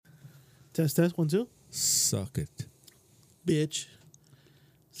Test, 1, 2. Suck it. Bitch.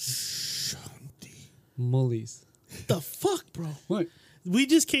 Shanti. Mullies. The fuck, bro? What? We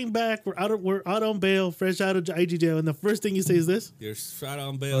just came back. We're out on bail, fresh out of IG jail, and the first thing you say is this. You're shot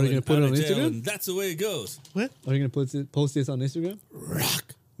on bail Are you and gonna put out it of on jail, Instagram? and that's the way it goes. What? Are you going to post this on Instagram?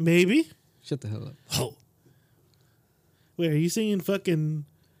 Rock. Maybe. Shut the hell up. Ho. Wait, are you singing fucking?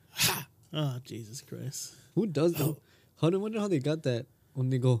 Ha! Oh, Jesus Christ! Who does that? I wonder how they got that when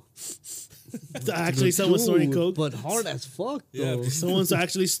they go. Actually, someone's snorting Dude, coke. But hard as fuck, Yeah, though. Someone's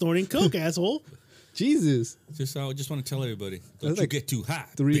actually snorting coke, asshole. Jesus. I just want to tell everybody, don't That's you like get too hot.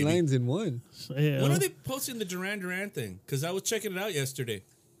 3 baby. lines in one. Yeah. When are they posting the Duran Duran thing? Because I was checking it out yesterday.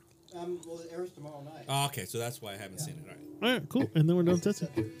 Well, it airs tomorrow night. Oh, okay, so that's why I haven't seen it. All right. All right, cool. And then we're done testing.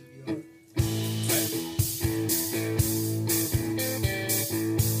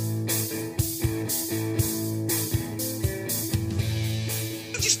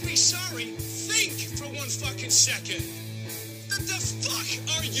 Just be sorry. Think for 1 fucking second. The fuck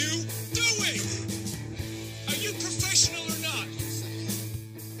are you doing? Are you professional or not?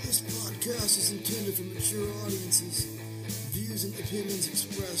 This podcast is intended for mature audiences. Views and opinions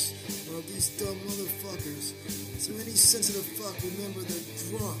expressed are of these dumb motherfuckers. So any sensitive fuck, remember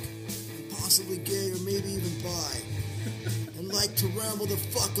they're drunk and possibly gay or maybe even bi. And like to ramble the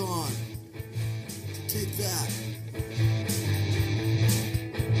fuck on. So take that.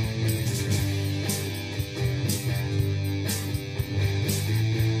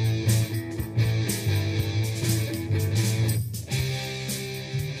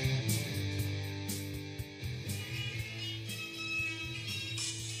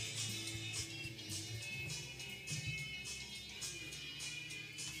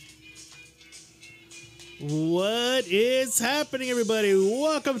 What is happening, everybody?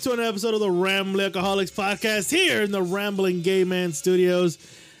 Welcome to another episode of the Rambling Alcoholics Podcast here in the Rambling Gay Man Studios.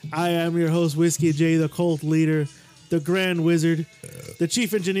 I am your host, Whiskey J, the cult leader, the Grand Wizard, the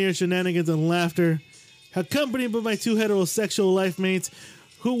Chief Engineer, Shenanigans and Laughter, accompanied by my 2 heterosexual life mates,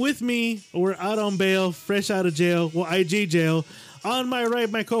 who with me were out on bail, fresh out of jail, well, IG jail. On my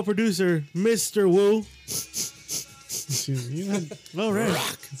right, my co-producer, Mr. Wu. You had All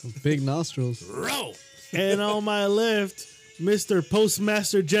right. some big nostrils. Roll. And on my left, Mr.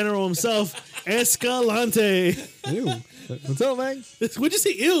 Postmaster General himself, Escalante. Ew. What's up, man? What'd you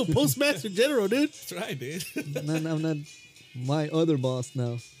say? Ew, Postmaster General, dude. That's right, dude. I'm not my other boss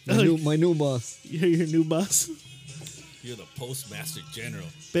now. My new boss. You're your new boss. You're the Postmaster General.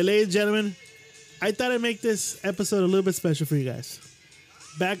 But ladies and gentlemen, I thought I'd make this episode a little bit special for you guys.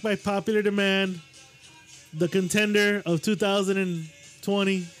 Backed by popular demand, the contender of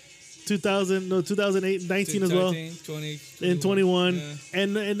 2020, 2008, 19 as well, 20, and 21. Yeah.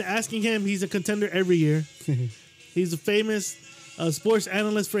 And asking him, he's a contender every year. He's a famous sports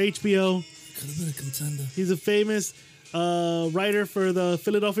analyst for HBO. Could have been a contender. He's a famous writer for the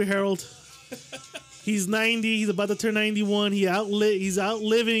Philadelphia Herald. He's 90. He's about to turn 91. He's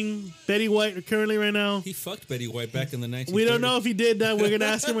outliving Betty White currently right now. He fucked Betty White back in the 1930s. We don't know if he did that. We're going to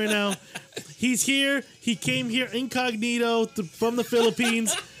ask him right now. He's here. He came here incognito from the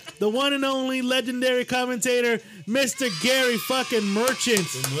Philippines. The one and only legendary commentator, Mr. Gary fucking Merchant.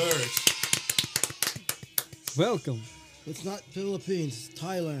 The merch. Welcome. It's not Philippines, it's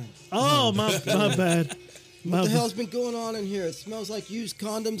Thailand. Oh, my bad. What the hell's been going on in here? It smells like used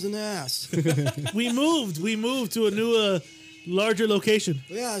condoms and ass. We moved to a new, larger location.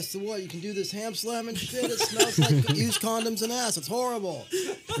 Yeah, so what? You can do this ham slamming shit? It smells like used condoms and ass. It's horrible.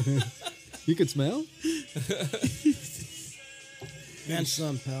 You could smell? And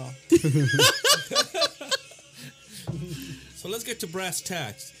some, pal. So let's get to brass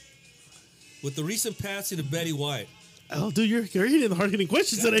tacks. With the recent passing of Betty White. Oh, dude, you're hitting the hard-hitting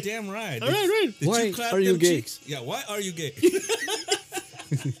questions God today. damn right. All right. Did Why you clap are you them gay? cheeks? Yeah, why are you gay?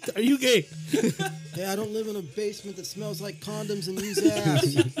 Are you gay? Hey, I don't live in a basement that smells like condoms and used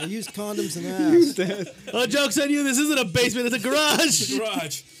ass. I use condoms and ass. Oh, joke's on you. This isn't a basement. It's a garage.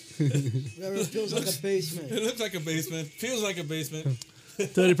 Garage. Whatever, it feels like a basement. It looks like a basement. Feels like a basement.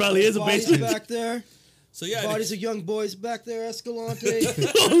 So it probably is a Bodies basement. back there. So yeah. Bodies of young boys back there, Escalante.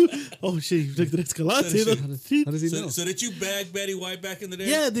 Oh, shit. You looked at Escalante. How does he know? So did you bag Betty White back in the day?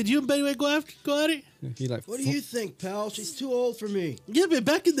 Yeah, did you and Betty White go at it? He like, What do you think, pal? She's too old for me. Yeah, but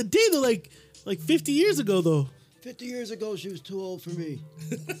back in the day, though, like 50 years ago, though. 50 years ago, she was too old for me.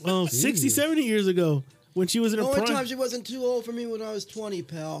 Oh, 60, 70 years ago when she was in The her only prime. time she wasn't too old for me when I was 20,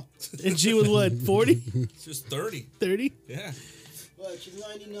 pal. And she was what, 40? She was 30. 30? Yeah. What? She's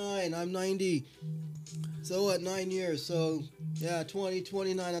 99. I'm 90. So what? 9 years. So yeah, 20,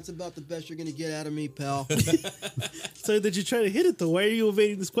 29. That's about the best you're gonna get out of me, pal. So did you try to hit it, though? Why are you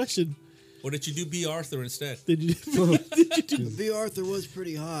evading this question? Or did you do B. Arthur instead? Did you? Did you do? B. Arthur was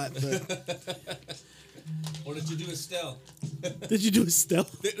pretty hot, but Or did you do Estelle? Did you do Estelle?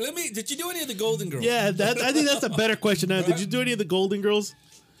 Did you do any of the Golden Girls? Yeah, I think that's a better question now. Did you do any of the Golden Girls?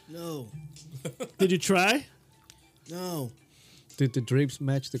 no, Did you try? no. Did the drapes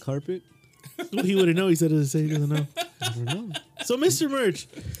match the carpet? Well, he wouldn't know. He said he doesn't know. I don't know. So, Mr. Merch,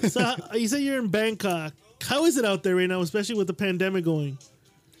 so you say you're in Bangkok. How is it out there right now, especially with the pandemic going?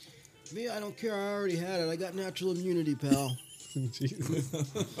 Me, I don't care. I already had it. I got natural immunity, pal. Jesus.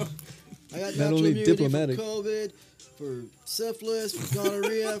 I got Not natural only immunity diplomatic. for COVID, for syphilis, for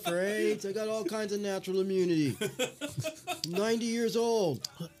gonorrhea, for AIDS. I got all kinds of natural immunity. I'm 90 years old.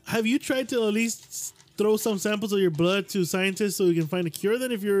 Have you tried to at least throw some samples of your blood to scientists so we can find a cure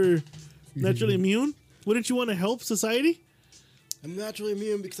then if you're naturally immune? Wouldn't you want to help society? I'm naturally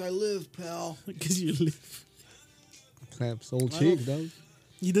immune because I live, pal. Because you live. Claps old I cheek, don't- dog.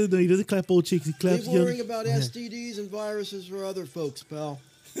 He doesn't clap old cheeks. He claps Leave young. worrying about STDs and viruses for other folks, pal.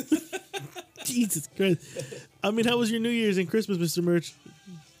 Jesus Christ. I mean, how was your New Year's and Christmas, Mr. Merch?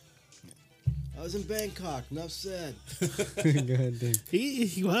 I was in Bangkok. Enough said. God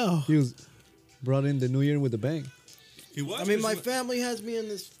damn. Wow. He was brought in the new year with a bang. He was. I mean, my family has me in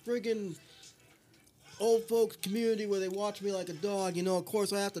this friggin' old folks community where they watch me like a dog. You know, of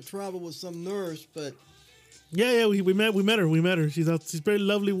course, I have to travel with some nurse, but Yeah, we met her. She's a very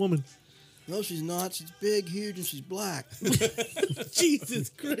lovely woman. no, she's not. She's big, huge, and she's black. Jesus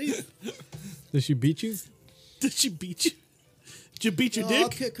Christ. Did she beat you? Did she beat you? Did you beat your No, I'll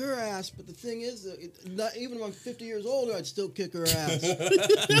dick? kick her ass, but the thing is, not even when I'm 50 years older, I'd still kick her ass.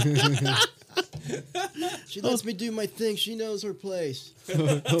 She lets me do my thing. She knows her place.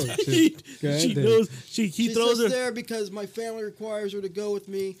 Oh, shit. She damn. knows. He She's throws just her. there because my family requires her to go with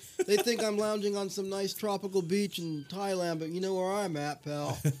me. They think I'm lounging on some nice tropical beach in Thailand, but you know where I'm at,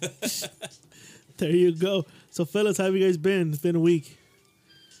 pal. There you go. So, fellas, how have you guys been? It's been a week.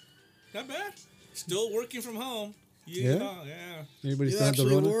 Not bad. Still working from home. Yeah? Yeah. Everybody You still have the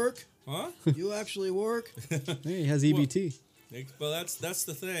actually rona? work? Huh? You actually work? Hey, he has EBT. Well, that's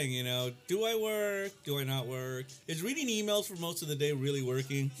the thing, you know. Do I work? Do I not work? Is reading emails for most of the day really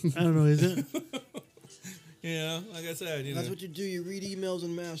working? I don't know, is it? You know, like I said, you That's know. what you do. You read emails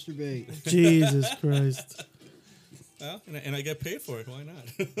and masturbate. Jesus Christ. Well, and I get paid for it. Why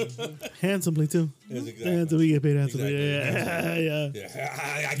not? Handsomely, too. Yes, exactly. Handsomely, we get paid handsomely. Exactly. Yeah.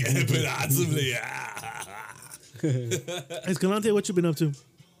 Yeah, I get paid handsomely. Yeah. Escalante, what you been up to?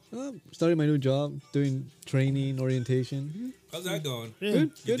 Starting my new job, doing training, orientation. How's that going? Yeah. Good,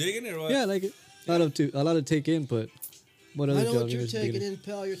 You good. digging it or what? Yeah, I like it. A lot to take in, but what other I know job what you're you guys taking getting? in,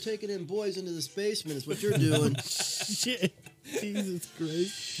 pal. You're taking in boys into the basement. Is what you're doing. Shit. Jesus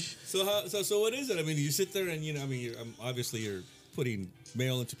Christ. So what is it? I mean, you sit there and obviously you're putting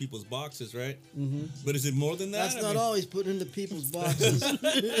mail into people's boxes, right? Mm-hmm. But is it more than that? That's not always put into people's boxes.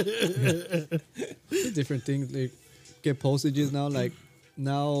 Different things. They get postages now. Like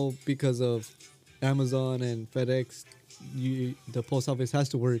now, because of Amazon and FedEx, the post office has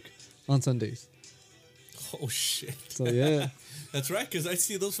to work on Sundays. Oh shit! So yeah, That's right, because I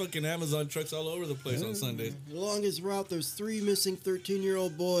see those fucking Amazon trucks all over the place on Sundays. The longest route, there's 3 missing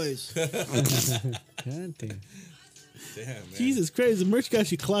 13-year-old boys. God damn. Damn, man. Jesus Christ. The merch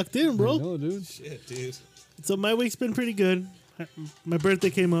got you clocked in, bro. No, dude. Shit, dude. So my week's been pretty good. My birthday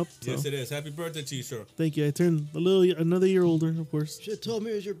came up. So Yes, it is. Happy birthday to you, sir. thank you. I turned another year older, of course. Should have told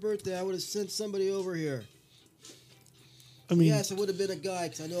me it was your birthday. I would have sent somebody over here. I mean, Yes, it would have been a guy,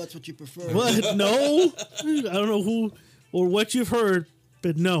 because I know that's what you prefer. what? No. I don't know who or what you've heard,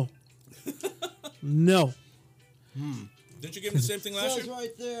 but no. No. Didn't you give him the same thing last Says year?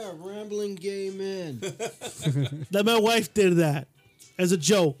 right there, rambling gay men. That my wife did that as a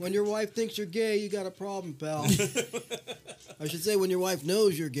joke. When your wife thinks you're gay, you got a problem, pal. I should say when your wife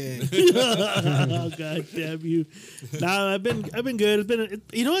knows you're gay. Oh God damn you! Nah, I've been good.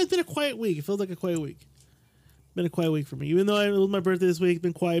 It's been a quiet week. It feels like a quiet week. Been a quiet week for me. Even though it was my birthday this week, it's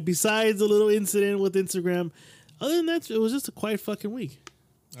been quiet. Besides a little incident with Instagram, other than that, it was just a quiet fucking week.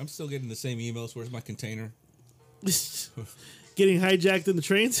 I'm still getting the same emails. Where's my container? Getting hijacked in the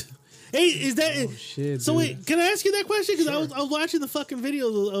trains. Hey, is that? Oh, shit, so dude. wait, can I ask you that question? Because I was watching the fucking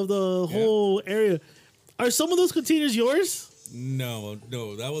videos of the whole area. Are some of those containers yours? No,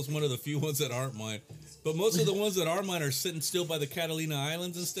 that was one of the few ones that aren't mine. But most of the ones that are mine are sitting still by the Catalina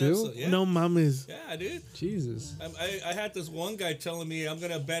Islands and stuff. Still? So, yeah. No, mamas. Yeah, dude. Jesus. I had this one guy telling me I'm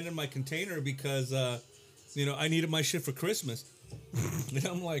going to abandon my container because, I needed my shit for Christmas. And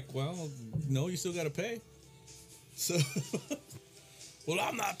I'm like, well, no, you still got to pay. So, well,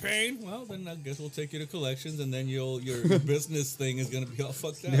 I'm not paying. Well, then I guess we'll take you to collections, and then your business thing is gonna be all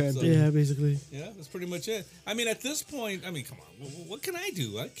fucked up. Yeah, So, Yeah, basically. yeah, that's pretty much it. I mean, at this point, I mean, come on, what can I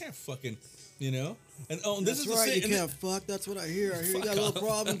do? I can't fucking, you know. And this That's is right, the you same. can't fuck. That's what I hear. I hear you got a little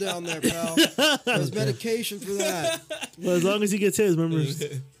problem down there, pal. There's medication for that. Well, as long as he gets his, remember.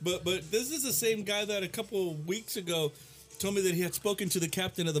 But this is the same guy that a couple of weeks ago told me that he had spoken to the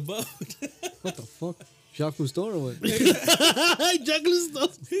captain of the boat. What the fuck? Jacques Cousteau or what? Juggling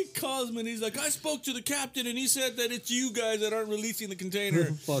stuff. He calls me and he's like, I spoke to the captain and he said that it's you guys that aren't releasing the container.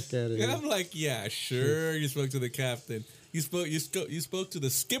 Fuck out of here. And I'm like, yeah, sure, you spoke to the captain. You spoke to the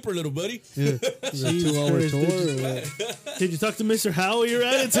skipper, little buddy. Yeah. Is it a 2-hour Christ, tour or what? Did you talk to Mr. Howe you're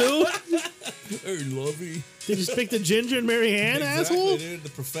at it too? Hey, lovey. Did you speak to Ginger and Mary Ann, asshole? Dude, the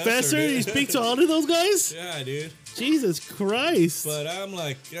Professor, dude. you speak to all of those guys? Yeah, dude. Jesus Christ. But I'm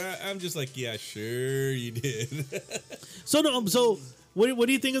like, I'm just like, yeah, sure, you did. So what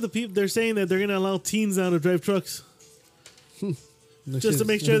do you think of the people? They're saying that they're going to allow teens now to drive trucks No just to shit's-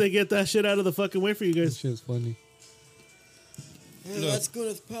 make sure they get that shit out of the fucking way for you That guys. shit's funny. Hey, Look. that's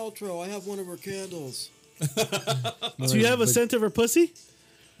Gwyneth Paltrow. I have one of her candles. So you have a scent of her pussy?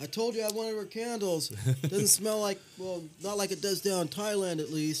 I told you I have one of her candles. Doesn't smell like, well, not like it does down in Thailand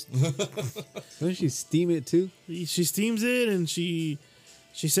at least. Doesn't she steam it too? She steams it, and she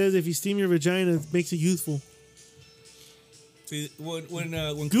says if you steam your vagina, it makes it youthful. See, when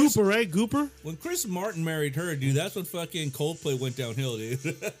Gooper, right? Gooper? when Chris Martin married her, dude, that's when fucking Coldplay went downhill, dude.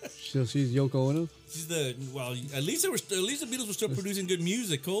 So she's Yoko Ono? She's at least the Beatles were still producing good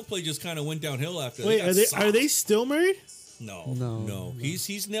music. Coldplay just kind of went downhill after. Wait, got are they soft. still married? No.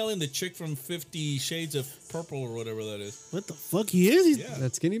 He's nailing the chick from 50 Shades of Purple or whatever that is. What the fuck? He is? He's Yeah.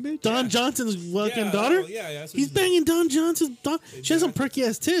 That skinny bitch? Don Johnson's fucking daughter? Yeah, that's what He's banging Don Johnson's daughter. She has some perky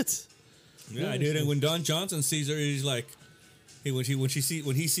ass tits. Yeah, dude. And when Don Johnson sees her, he's like, hey, when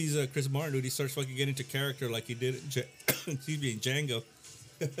he sees Chris Martin, dude, he starts fucking getting into character like he did in Django.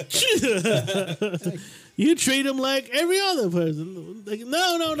 You treat him like every other person. Like,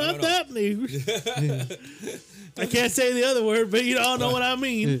 no, not no. that nigga. I can't say the other word, but you all know what I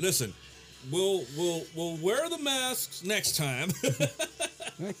mean. Listen, we'll wear the masks next time.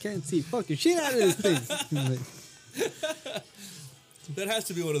 I can't see fucking shit out of this thing. That has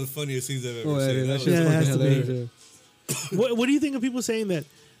to be one of the funniest scenes I've ever Oh, seen. that That shit's was- Yeah, it fucking has to be. hilarious. Yeah. What do you think of people saying that?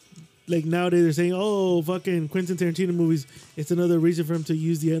 Like nowadays, they're saying, "Oh, fucking Quentin Tarantino movies. It's another reason for him to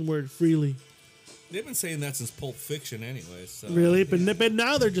use the N word freely." They've been saying that since Pulp Fiction, anyway. So, Really, yeah. but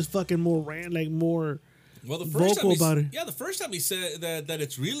now they're just fucking more more. Well, the first vocal time about it. Yeah, the first time he said that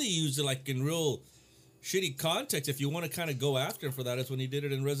it's really used like in real shitty context. If you want to kind of go after him for that, is when he did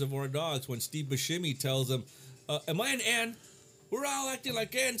it in Reservoir Dogs when Steve Buscemi tells him, "Am I an ant? We're all acting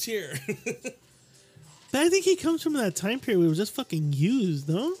like ants here." But I think he comes from that time period where it was just fucking used,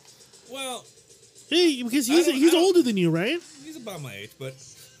 no? Well, Hey, because I he's don't- older than you, right? he's about my age, but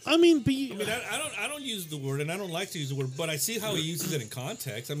I mean, but you, I mean, I don't use the word, and I don't like to use the word, but I see how he uses it in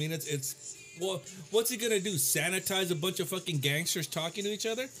context. I mean, it's well, what's he gonna do? Sanitize a bunch of fucking gangsters talking to each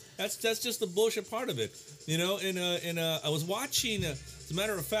other? That's just the bullshit part of it, you know. And I was watching. As a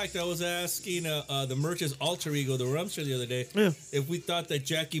matter of fact, I was asking the Merch's alter ego, the Rumster, the other day, Yeah. if we thought that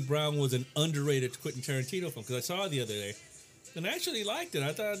Jackie Brown was an underrated Quentin Tarantino film because I saw it the other day. And I actually liked it.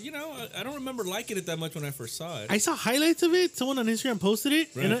 I thought, you know, I don't remember liking it that much when I first saw it. I saw highlights of it. Someone on Instagram posted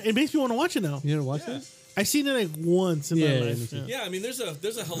it, and Right. it makes me want to watch it now. You ever watch Yeah. that? I seen it like once in Yeah, my yeah, life. me too. Yeah. Yeah, I mean, there's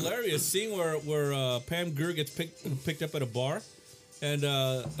a hilarious scene where Pam Grier gets picked up at a bar, and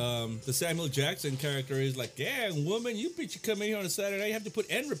the Samuel Jackson character is like, "Yeah, woman, you bitch, you come in here on a Saturday, you have to put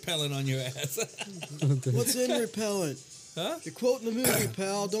N repellent on your ass." What's in repellent? Huh? You're quoting the movie,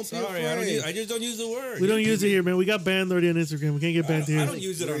 pal. Don't be Sorry, afraid. I just don't use the word. We don't use it here, man. We got banned already on Instagram. We can't get banned I here. don't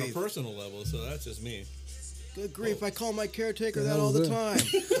use it on a Grief. personal level, so that's just me. Good grief, I call my caretaker The that hell all is the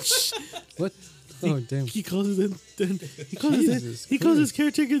that? time. What? Oh, damn. He calls it. He calls Jesus he calls his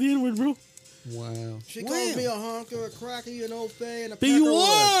Christ. caretaker the N word, bro. Wow. She calls me a honker, a cracky, an old bay, and a But you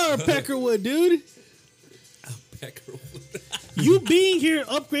peckerwood. are Peckerwood, dude. Pecker. You being here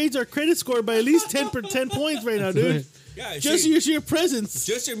upgrades our credit score by at least 10 points right now, dude. Yeah, Just see, your presence.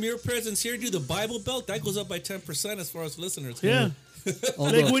 just your mere presence here, dude. The Bible Belt that goes up by 10% as far as listeners. go. Yeah.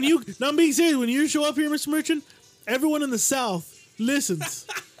 Although, Like when you, now I'm being serious, when you show up here, Mr. Merchant, everyone in the South listens.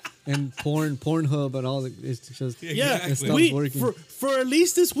 and Pornhub and all, it's just, Yeah, Exactly. stopped we working. for at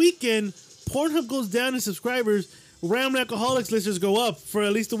least this weekend, Pornhub goes down in subscribers. Ram Alcoholics listeners go up for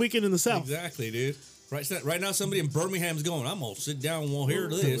at least a weekend in the South. Exactly, dude. Right now, somebody in Birmingham's going, I'm going to sit down and won't hear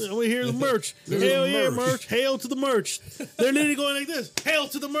this. We hear the merch. There's Hell a yeah, merch. merch. Hail to the merch. They're literally going like this. Hail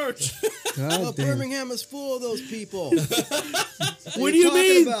to the merch. God Well, damn. Birmingham is full of those people. What do you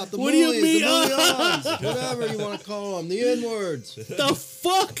mean? About? The What do you mullies, mean? The mullions, whatever you want to call them, the N-words. The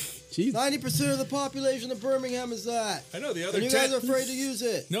fuck? Jeez. 90% of the population of Birmingham is that. I know the other And you 10. guys are afraid to use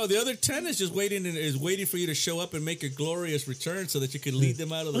it. No, the other 10 is just waiting for you to show up and make a glorious return so that you can lead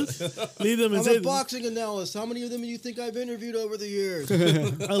them out of the. Leave them and I'm say a boxing analyst. How many of them do you think I've interviewed over the years?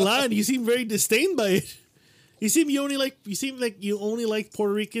 a line. You seem very disdained by it. You seem like you only like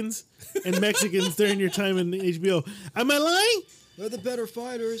Puerto Ricans and Mexicans during your time in HBO. Am I lying? They're the better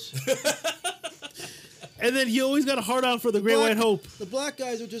fighters. And then you always got a hard on for the Great White Hope. The black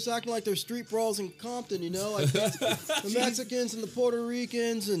guys are just acting like they're street brawls in Compton, like the Mexicans and the Puerto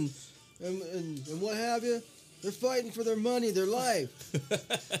Ricans and what have you. They're fighting for their money, their life.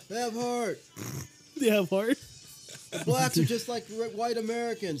 They have heart. They have heart. The blacks are just like white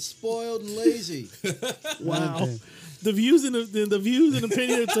Americans, spoiled and lazy. Wow. Okay. The views and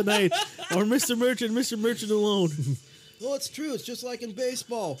opinion of tonight are Mr. Merchant alone. Well, it's true. It's just like in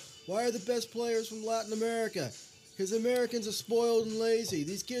baseball. Why are the best players from Latin America? Because Americans are spoiled and lazy.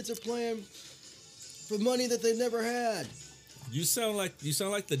 These kids are playing for money that they never had. You sound like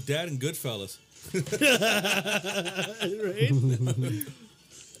the dad in Goodfellas. Right?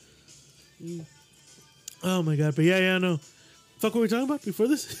 Oh my god! But yeah, no. Fuck, what were we talking about before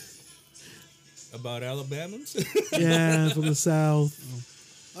this? About Alabamans? Yeah, from the south.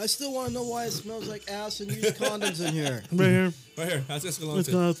 I still want to know why it smells like ass and used condoms in here. Right here. Right here. How's this going Let's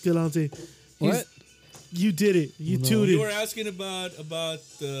on? go out, Galante. What? You did it. You No. tooted. You were asking about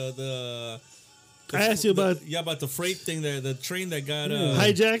the I asked you about about the freight thing, the train that got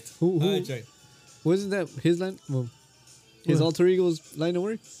hijacked. Who hijacked. wasn't that his line? Well, his What? alter ego's line of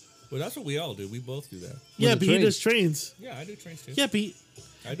work? Well, that's what we all do. We both do that. Yeah, the but he train. does trains. Yeah, I do trains too. Yeah, but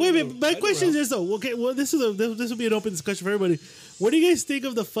I do wait, route- wait. My I do question is route. this though. Okay, well, this will be an open discussion for everybody. What do you guys think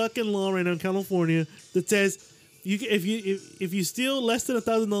of the fucking law right now in California that says if you steal less than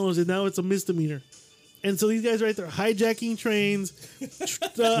 $1,000 and now it's a misdemeanor? And so these guys right there hijacking trains,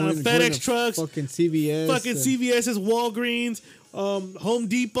 Going to FedEx trucks, fucking CVS, fucking and- CVS's, Walgreens, Home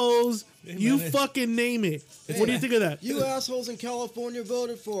Depots. Hey, You man, fucking name it. What do you think of that? You assholes in California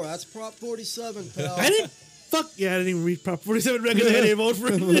voted for. That's Prop 47, pal. I didn't. Fuck yeah! I didn't even read Prop 47 records. I didn't vote for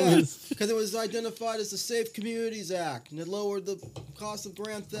it. Because it was identified as the Safe Communities Act, and it lowered the cost of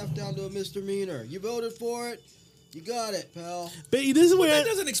grand theft down to a misdemeanor. You voted for it. You got it, pal. But this is where That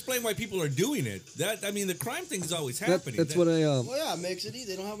doesn't explain why people are doing it. The crime thing is always happening. That's what I Well, yeah, it makes it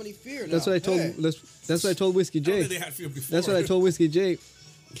easy. They don't have any fear now. That's what I told. Hey, That's what I told Whiskey I don't J. think they had fear before. That's what I told Whiskey J.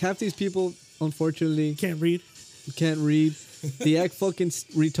 Half these people, unfortunately, can't read. can't read. They act fucking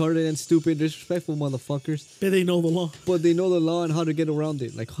retarded and stupid, disrespectful motherfuckers. But they know the law. But they know the law and how to get around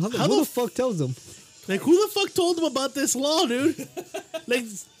it. Like, who the the fuck tells them? Like, who the fuck told them about this law, dude? like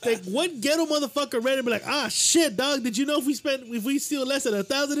what ghetto motherfucker read it and be like, ah, shit, dog, did you know if we steal less than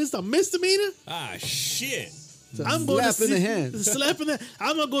 1,000, it's a misdemeanor? Ah, shit. It's a I'm going to slap in the hand. Slap in the.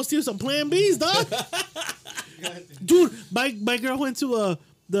 I'm gonna go steal some Plan Bs, dog. Dude, my girl went to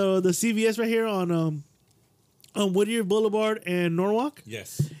the CVS right here on Whittier Boulevard and Norwalk,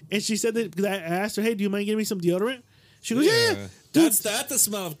 Yes. and she said that because I asked her, hey, do you mind getting me some deodorant? She goes, yeah. Dude, That's the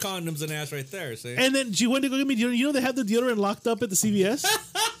smell of condoms and ass right there. See? and then she went to go get me deodorant. You know they have the deodorant locked up at the CVS?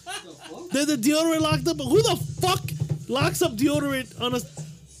 There's the deodorant locked up. But who the fuck locks up deodorant on a...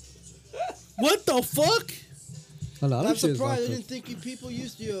 What the fuck? A lot I'm of shit is surprised I locked didn't think you people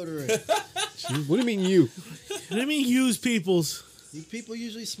use deodorant. up. What do you mean you? What do you mean use people's? You people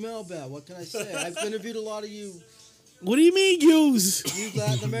usually smell bad. What can I say? I've interviewed a lot of you What do you mean use?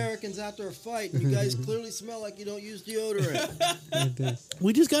 Latin Americans after a fight, and you guys clearly smell like you don't use deodorant.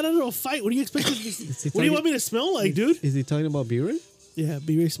 We just got into a fight. What do you expect us to be? he What do you talking- want me to smell like, dude? Is he talking about B-Ray? Yeah,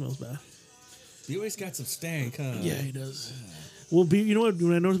 B-Ray smells bad. You always got some stank, huh? Yeah, he does. Well, you know what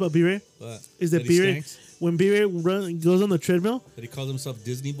I noticed about B-Ray? What? Is that he B-Ray, stinks? when B-Ray goes on the treadmill, That he calls himself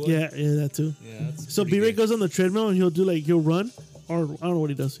Disney Boy? yeah, that too. Yeah, that's So pretty B-Ray good. goes on the treadmill and he'll run, or I don't know what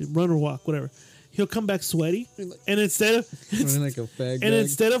he does. He'll run or walk, whatever. He'll come back sweaty, and instead of Running like a fag and bag.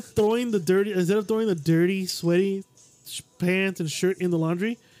 instead of throwing the dirty, sweaty pants and shirt in the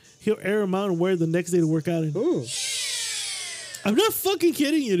laundry, he'll air them out and wear it the next day to work out in. Ooh. I'm not fucking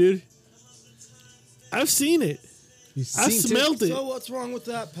kidding you, dude. I've seen it. You I've seen smelled it. So what's wrong with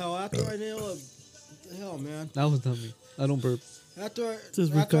that, pal? After I nail a... What the hell, man? That was not me. I don't burp. After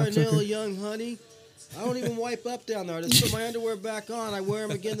Says I nail cocksucker. a young honey, I don't even wipe up down there. I just put my underwear back on. I wear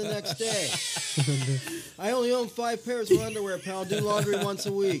them again the next day. I only own 5 pairs of underwear, pal. Do laundry once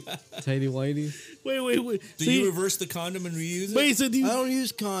a week. Tighty whitey. Wait. Do So you reverse the condom and reuse it? wait, so do you, I don't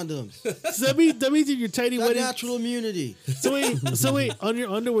use condoms. so that means you're tidy Got wedding. natural immunity. So wait, on your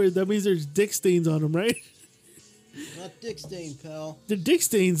underwear, that means there's dick stains on them, right? Not dick stain, pal. They're dick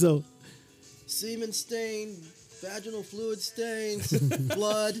stains, though. Semen stain, vaginal fluid stains,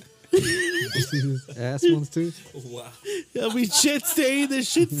 blood. Ass ones too. Wow. I mean, shit stain. There's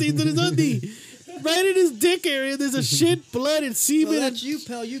shit stains on his undie. Right in his dick area, there's a shit, blood, and semen. Well, that's you,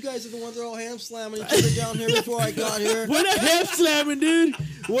 pal. You guys are the ones that are all ham slamming each other down here before I got here. We're not ham slamming, dude.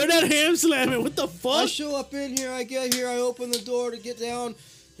 We're not ham slamming. What the I fuck? show up in here, I get here, I open the door to get down,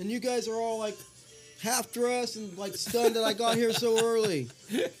 and you guys are all like half dressed and like stunned that I got here so early.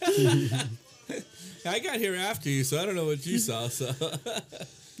 I got here after you, so I don't know what you saw. So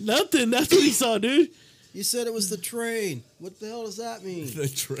Nothing. That's what he saw, dude. You said it was the train. What the hell does that mean? the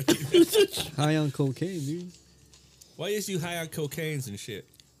train. High on cocaine, dude. Why is you high on cocaines and shit?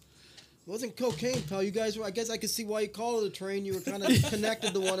 It wasn't cocaine, pal. You guys were, I guess I could see why you called it a train. You were kind of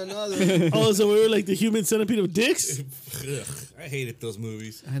connected to one another. Oh, so we were like the human centipede of dicks? Ugh, I hated those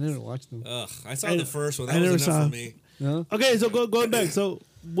movies. I never watched them. Ugh, I saw I- the first one. I That never was enough saw for it. me. No? Okay, so going back. So,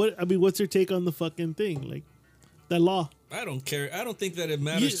 what's your take on the fucking thing? Like, that law? I don't care. I don't think that it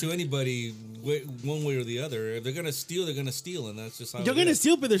matters to anybody one way or the other. If they're gonna steal, they're gonna steal, and that's just how You're it gonna is.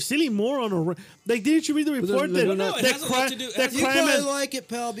 steal, but they're stealing more on a... Like, didn't you read the report they're that, not- it that, has a lot to do- that You crime probably has... like it,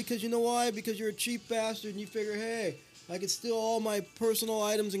 pal, because you know why? Because you're a cheap bastard and you figure, hey, I could steal all my personal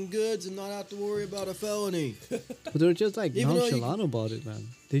items and goods and not have to worry about a felony. But they're just like Even though you- nonchalant about it, man.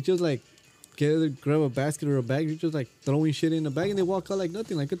 They just like grab a basket or a bag. You're just like throwing shit in the bag and they walk out like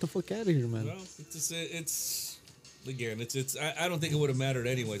nothing. Like, get the fuck out of here, man. Well, it's again, it's. I don't think it would have mattered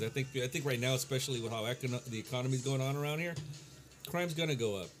anyways. I think right now, especially with how the economy's going on around here, crime's gonna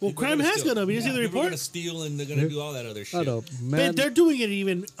go up. Well, People are crime gonna has steal. gone up. You see the People are report? gonna steal and they're gonna do all that other shit. Shut up, But man. they're doing it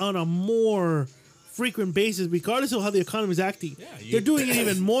even on a more frequent basis, regardless of how the economy is acting. Yeah, They're doing it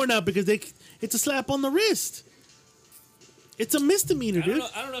even more now because it's a slap on the wrist. It's a misdemeanor, I don't, dude. know,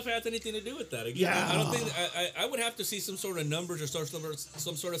 I don't know if it has anything to do with that. Again, Yeah. I don't think I would have to see some sort of numbers or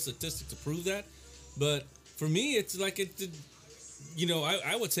some sort of statistic to prove that. But for me, it's like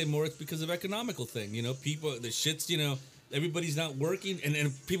I would say more it's because of economical thing. You know, people, the shit's, everybody's not working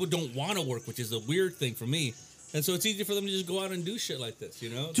and people don't want to work, which is a weird thing for me. And so it's easy for them to just go out and do shit like this, you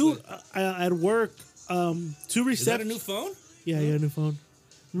know? It's Dude, like- at work, two is that a receptions. new phone? Yeah, a new phone.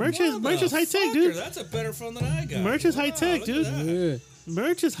 Merch is high tech, dude. That's a better phone than I got. Merch is high tech, look at dude. that. Yeah.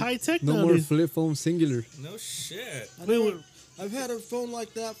 Merch is high tech No more nowadays. flip phone singular. No shit. Wait, I've had a phone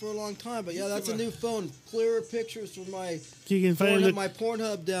like that for a long time, but yeah, that's a new phone. Clearer pictures for my you can finally look. my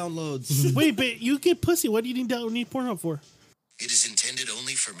Pornhub downloads. Wait, but you get pussy. What do you need Pornhub for? It is intended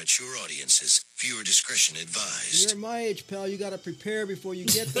only for mature audiences. Viewer discretion advised. You're my age, pal. You got to prepare before you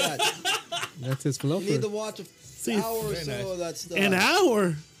get that. That's his You need to fluffer. watch See, an hour or very so nice. of that stuff. An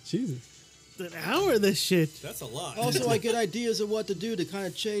hour. Jesus. An hour of this shit. That's a lot. Also, I get ideas of what to do to kind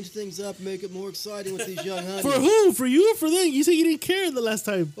of change things up, make it more exciting with these young honeys. For who? For you or for them? You said you didn't care the last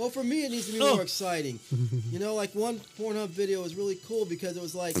time. Well, for me, it needs to be Oh. more exciting. You know, like one Pornhub video was really cool because it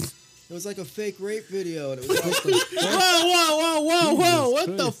was like a fake rape video, and it was like, Whoa.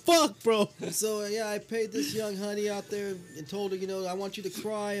 What the Christ. fuck, bro? so yeah, I paid this young honey out there and told her, I want you to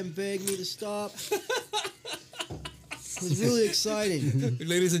cry and beg me to stop. It was really exciting.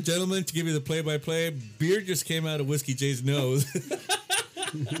 Ladies and gentlemen, to give you the play-by-play, beer just came out of Whiskey J's nose.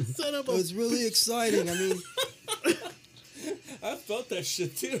 Son of It a... was really exciting. I mean, I felt that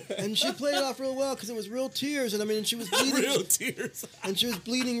shit too. and she played it off real well because it was real tears, and I mean, she was bleeding, Real tears. and she was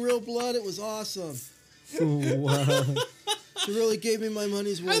bleeding real blood. It was awesome. Wow. She really gave me my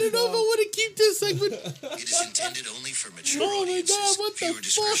money's worth. I don't know if I pal. want to keep this segment. It is intended only for mature Oh my audiences. God, what the Viewer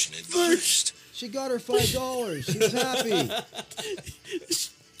discretion fuck? advised. She got her $5. She was happy.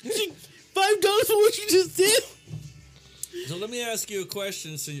 $5 for what you just did? So let me ask you a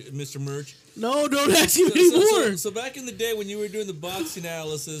question, Mr. Merch. No, don't ask him anymore. So back in the day when you were doing the box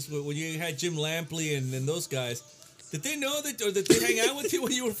analysis, when you had Jim Lampley and those guys, did they know that, or did they hang out with you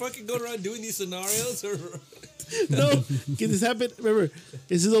when you were fucking going around doing these scenarios? Or No, because this happened. Remember,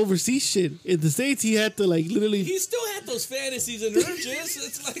 this is overseas shit. In the States, he had to literally. he still had those fantasies and urges.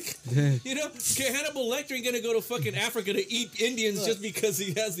 It's like, Hannibal Lecter ain't gonna go to fucking Africa to eat Indians just because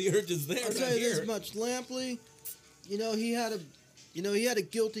he has the urges there. I'll not tell you here. this much, Lampley. He had a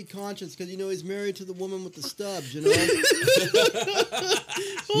guilty conscience because he's married to the woman with the stubs.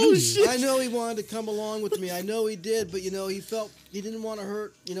 Oh shit! I know he wanted to come along with me. I know he did, but he felt he didn't want to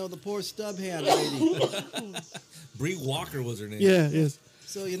hurt the poor stub hand lady. Bree Walker was her name. Yeah, yes.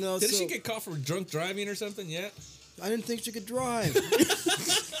 So Didn't she get caught for drunk driving or something yet? I didn't think she could drive.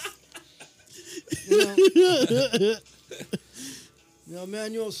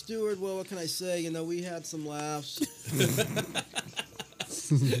 Manuel Stewart. Well, what can I say? We had some laughs.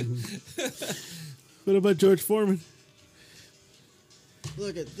 But What about George Foreman?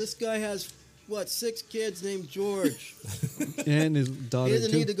 Look at this guy has 6 kids named George. And his daughter He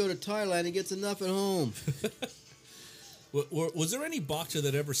doesn't too. need to go to Thailand. He gets enough at home. Was there any boxer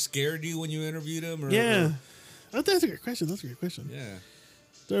that ever scared you when you interviewed him? Or, Yeah. Oh, that's a great question. Yeah.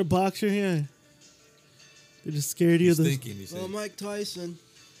 They're a boxer, yeah. They just scared you. He's of thinking. He Well, said. Mike Tyson,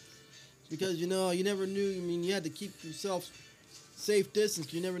 because you never knew. I mean, you had to keep yourself safe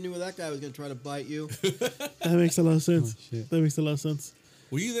distance. You never knew where that guy was going to try to bite you. That makes a lot of sense. Oh, shit. That makes a lot of sense.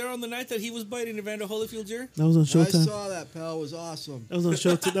 Were you there on the night that he was biting Evander Holyfield's ear? That was on I Showtime. saw that, pal. It was awesome. That was on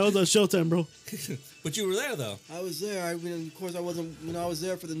Showtime. That was on Showtime, bro. But you were there though. I was there. I mean, of course, I wasn't. I was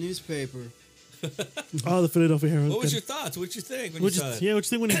there for the newspaper. Oh, the Philadelphia Herald. What was your thoughts? What'd you think when you What saw you, it? yeah, what you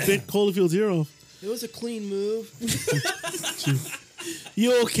think when he bit Holyfield's ear off? It was a clean move.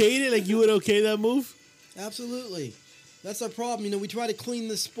 You okayed it? Like you would okay that move? Absolutely. That's our problem. We try to clean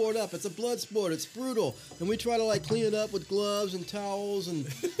this sport up. It's a blood sport. It's brutal. And we try to, clean it up with gloves and towels and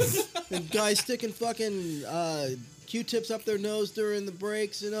guys sticking fucking Q-tips up their nose during the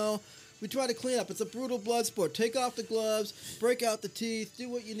breaks, We try to clean up. It's a brutal blood sport. Take off the gloves, break out the teeth, do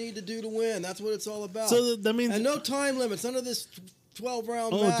what you need to do to win. That's what it's all about. So that means And no time limits. None of this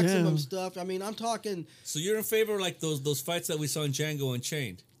 12-round Oh, maximum damn. stuff. I mean, I'm talking... So you're in favor of those fights that we saw in Django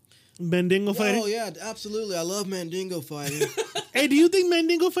Unchained? Mandingo fighting. Oh, yeah, absolutely. I love Mandingo fighting. Hey, do you think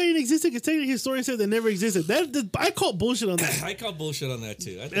Mandingo fighting existed? Because technically historians said that never existed. I call bullshit on that. I call bullshit on that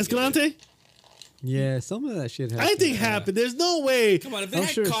too. I think it Escalante? Yeah, some of that shit happened. I think happened. There's no way. Come on, if they I'm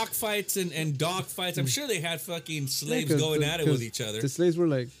had sure. cockfights and dog fights, I'm sure they had fucking slaves 'cause going the- at it with 'cause each other. The slaves were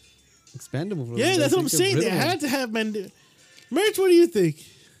expandable. For Yeah, them. that's what I'm could saying. rid They of them. had to have Mandingo. Merch, what do you think?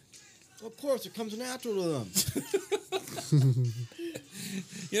 Of course, it comes natural to them.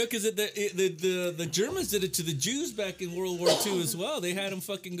 Because the Germans did it to the Jews back in World War II as well. They had them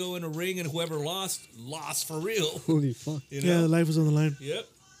fucking go in a ring, and whoever lost for real. Holy fuck. You Yeah, know? life was on the line. Yep.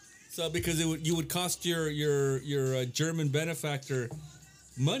 So because you would cost your German benefactor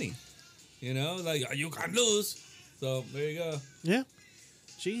money, you can't lose. So there you go. Yeah.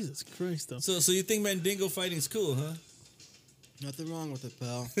 Jesus Christ, though. So you think Mandingo fighting's cool, huh? Nothing wrong with it,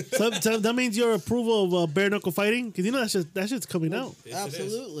 pal. So that means your approval of bare knuckle fighting? Because that shit's coming out. Yes, it is.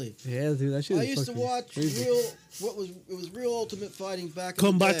 Absolutely. Yeah, dude, that shit I is used to fucking watch crazy. it was real ultimate fighting back in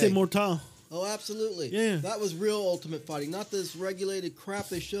the Combate day. Mortal. Oh, absolutely. Yeah. That was real ultimate fighting, not this regulated crap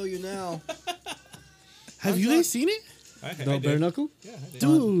they show you now. Have you guys seen it? I The did. bare knuckle? Yeah, I did.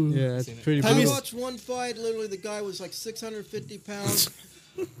 Dude. Yeah, it's Seen it. pretty Have I you- brutal. watched one fight, literally the guy was 650 pounds.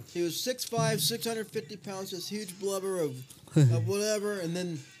 He was 6'5", 650 pounds, this huge blubber of whatever, and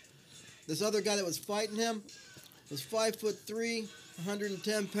then this other guy that was fighting him was 5'3",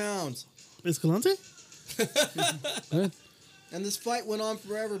 110 pounds. Escalante? Huh? And this fight went on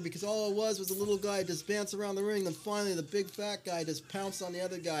forever because all it was a little guy just bounced around the ring. Then finally, the big fat guy just pounced on the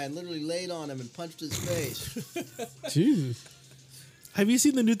other guy and literally laid on him and punched his face. Jesus. Have you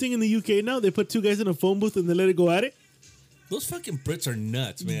seen the new thing in the UK now? They put two guys in a phone booth and they let it go at it. Those fucking Brits are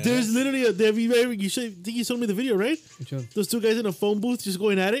nuts, man. There's literally think you showed me the video, right? Which one? Those two guys in a phone booth just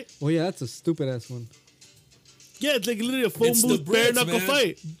going at it. Oh, yeah, that's a stupid ass one. Yeah, it's like literally a phone It's the booth bare Brits, knuckle man.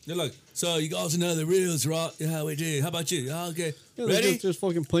 fight. They're like, so you guys know the rules, right? Yeah, we do. How about you? Oh, okay. Yeah, they're Ready? just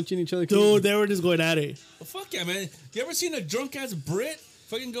fucking punching each other. Dude, they were just going at it. Well, fuck yeah, man. You ever seen a drunk ass Brit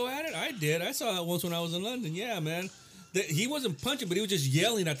fucking go at it? I did. I saw that once when I was in London. Yeah, man. He wasn't punching, but he was just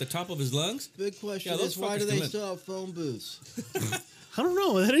yelling at the top of his lungs. Big question Yeah, those is, why do fuckers they can still have phone booths? I don't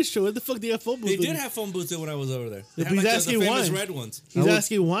know. That is true. What the fuck do you have phone booths? They did have phone booths there when I was over there. They Yeah, had but he's the asking famous why. red ones. He's I would-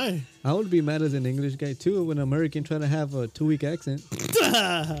 asking why. I would be mad as an English guy, too, when an American trying to have a 2-week accent.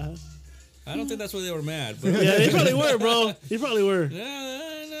 Yeah, I don't think that's why they were mad. But they probably were, bro. They probably were. no,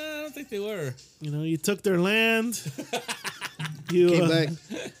 I don't think they were. You took their land. You Came back.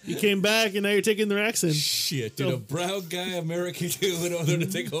 You came back, and now you're taking their accent. Shit, dude, a brown guy American dude went over there to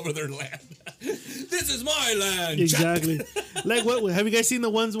take over their land. This is my land. Exactly. Like what? Have you guys seen the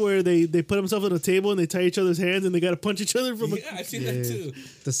ones where they put themselves on a table and they tie each other's hands and they got to punch each other from? Yeah, I've seen that too.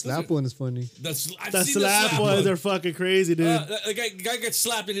 The slap one is funny. The I've seen slap ones are fucking crazy, dude. The guy gets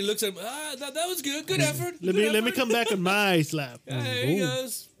slapped and he looks at him. That was good. Good effort. let me come back on my slap. Yeah, there he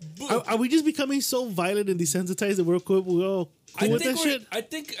goes. Boom. Are we just becoming so violent and desensitized that we're all cool with that shit? I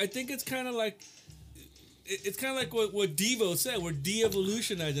think it's kind of like what Devo said. We're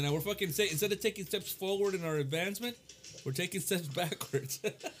de-evolutionizing now. We're fucking saying instead of taking steps forward in our advancement, we're taking steps backwards.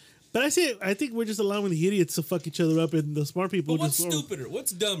 But I think we're just allowing the idiots to fuck each other up, and the smart people But what's just stupider?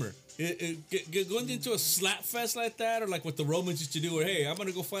 What's dumber? Going into a slap fest like that, or like what the Romans used to do, where hey, I'm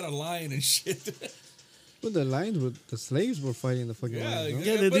gonna go fight a lion and shit. Well, the slaves were fighting the fucking Yeah, lions,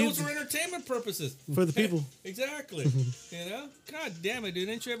 no? Yeah, they but it do- was for entertainment purposes. For the people. Exactly. You know? God damn it, dude.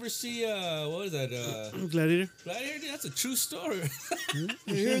 Didn't you ever see, what is that? Gladiator. Gladiator? Dude, that's a true story.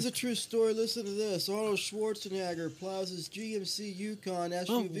 Here's a true story. Listen to this. Arnold Schwarzenegger plows his GMC Yukon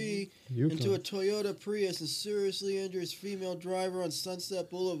SUV Yukon. into a Toyota Prius and seriously injures female driver on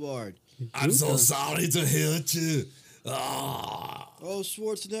Sunset Boulevard. I'm so sorry to hurt you. Ah. Oh,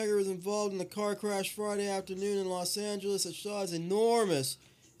 Schwarzenegger was involved in a car crash Friday afternoon in Los Angeles that saw his enormous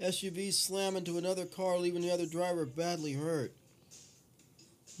SUV slam into another car, leaving the other driver badly hurt.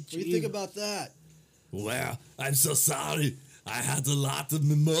 What do you think about that? Well, I'm so sorry. I had a lot of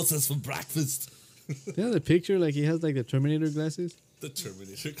mimosas for breakfast. Yeah, the picture, like he has like the Terminator glasses. The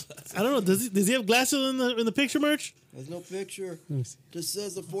Terminator class. I don't know. Does he have glasses in the picture merch? There's no picture. Let me see. Just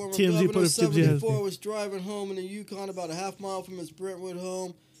says the former TMZ governor put of up TMZ. 74 was driving home in a Yukon about a half mile from his Brentwood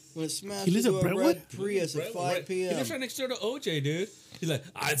home when it smashed He lives into in a Brentwood? red Prius at 5 He p.m. lives right next door to OJ, dude. He's like,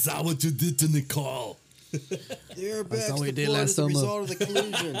 I saw what you did to Nicole. The That's how airbags we did deployed last as a summer. result of the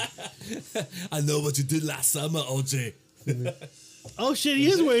collision. I know what you did last summer, OJ. Oh shit, he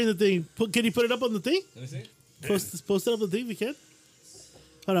is wearing the thing. Can you put it up on the thing? Let me see. Post it up on the thing if we can.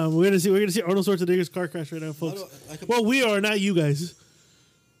 Hold on, we're gonna see Arnold Schwarzenegger's car crash right now, folks. I could- Well, we are, not you guys.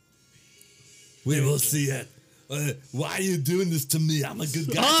 We will see it. Why are you doing this to me? I'm a good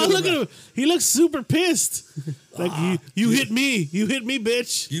guy. Oh, look at him. He looks super pissed. Like you hit me. You hit me,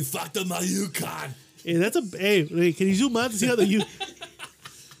 bitch. You fucked up my Yukon. Hey, that's a hey, can you zoom out to see how the you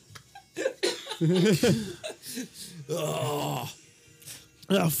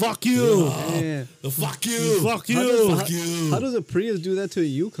fuck you. Yeah. Fuck you. Fuck How you. does, Fuck you. how does a Prius do that to a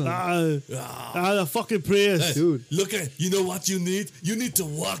Yukon? The fucking Prius. Dude, Look at, you know what you need? You need to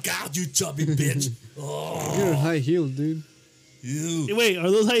work out, you chubby bitch. you're high heels, dude. You. Wait, are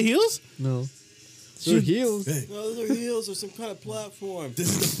those high heels? No. They're Shoot. heels. Hey, No, those are heels or some kind of platform.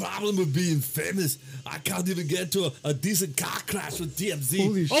 this is the problem with being famous. I can't even get into a decent car crash with TMZ.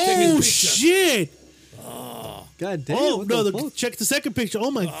 Holy shit. Taking Oh pictures. shit! God damn. Oh what no! the The, fuck? check the second picture.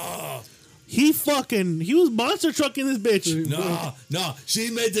 Oh my! He was monster trucking this bitch. No, she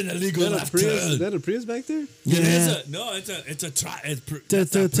made an illegal Is that a left Prius? Is turn. that a Prius back there? It is Yeah. it's a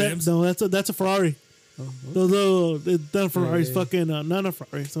That's no, that's a Ferrari. No, it's not a Ferrari. It's Yeah. fucking not a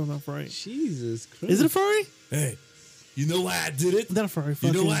Ferrari. It's not a Ferrari. Jesus Christ. Is it a Ferrari? Hey, you know why I did it? Not a Ferrari. You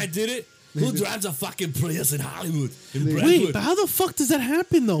know fucking- why I did it? Who drives a fucking Prius in Hollywood? In Wait, Wait, Brentwood? but how the fuck does that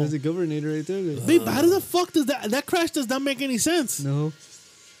happen though? There's a governor right there. Babe, how the fuck does that crash does not make any sense? No.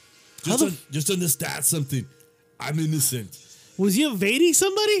 how the Just understand something. I'm innocent. Was he evading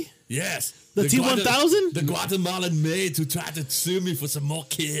somebody? Yes. The T-1000? The Guatemalan maid who tried to sue me for some more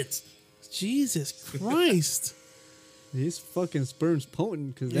kids. Jesus Christ! His fucking sperm's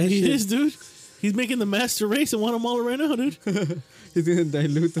potent because Yeah, that he shit. is, dude. He's making the master race and want them all right now, dude. He's gonna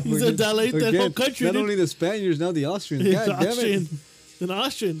dilute the. He's gonna fucking- dilute that whole country, Not dude. only the Spaniards, now the Austrians. Yeah, God the damn Austrian, it! an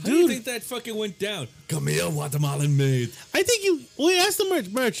Austrian, How do you dude. think that fucking went down? Come here, Guatemalan maid. I think you. Well, ask the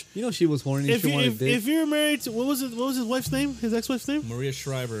merch. You know she was horny. If She you wanted dick. if you're married to what was his wife's name? His ex-wife's name? Maria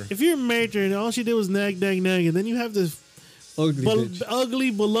Shriver. If you're married to her and all she did was nag, and then you have this Ugly bitch.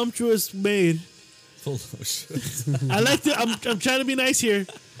 ugly, voluptuous maid. Full of shit. I like to. I'm trying to be nice here.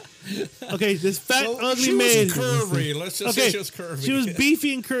 Okay, this fat, ugly she maid. was curvy. Let's just Okay, say she was curvy. she was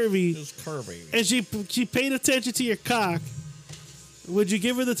beefy and curvy, She was curvy. and she paid attention to your cock. Would you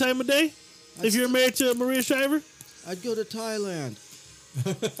give her the time of day if you're married to Maria Shriver? I'd go to Thailand.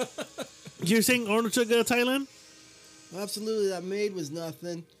 You're saying Arnold should go to Thailand? Absolutely, that maid was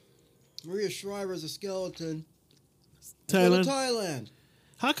nothing. Maria Shriver's a skeleton. I'd go Thailand. to Thailand.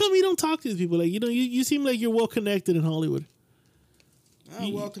 How come you don't talk to these people? Like you seem like you're well connected in Hollywood.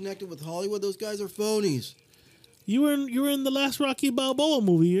 I'm well connected with Hollywood. Those guys are phonies. You were in the last Rocky Balboa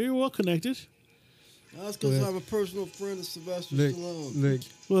movie. You're well connected. That's because Well, I'm a personal friend of Sylvester Look, Stallone. look.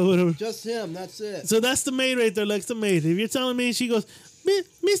 Well, whatever. Just him. That's it. So that's the maid right there. Like the maid. If you're telling me, she goes,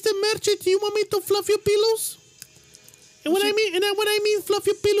 Mr. Merchant, do you want me to fluff your pillows? And when I mean fluff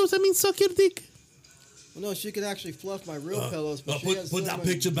your pillows, I mean suck your dick. Well, no, she could actually fluff my real pillows. But she Put has so that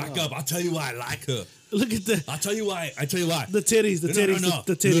many- picture back no. up. I'll tell you why I like her. Look at the I'll tell you why. the titties, the titties, No.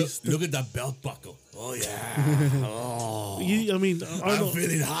 the titties. Look at that belt buckle. Oh, yeah. I mean, I'm Arnold.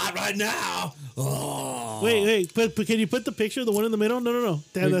 feeling hot right now. Oh. Wait, but can you put the picture, the one in the middle? No.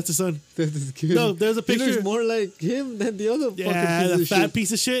 Damn, that's the son. That is good. No, there's a He picture. looks more like him than the other Yeah, fucking the piece fat of shit.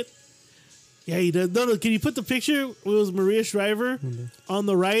 piece of shit. Yeah, he does. No, can you put the picture? It was Maria Shriver on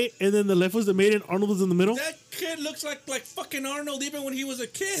the right, and then the left was the maid, and Arnold was in the middle. That kid looks like fucking Arnold even when he was a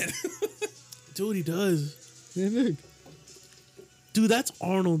kid. Dude, he does. Yeah, look. Dude, that's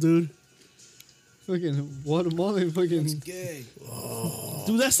Arnold, dude. Fucking watermelon, It's fucking. gay.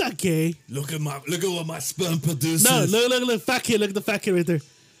 Dude, that's not gay. Look at what my sperm produces. No, look, fat kid. Look at the fat kid right there.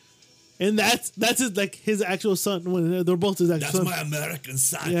 And that's his actual son. When they're both his actual That's son. my American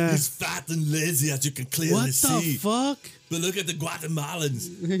son. Yeah. He's fat and lazy, as you can clearly What the see. fuck? But look at the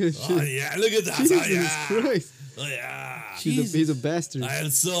Guatemalans. Look at Oh shit. yeah, look at that. Jesus Oh yeah. Christ. Oh yeah. He's a bastard. I am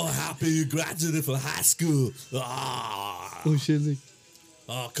so happy you graduated from high school. Ah. Oh shit! Like,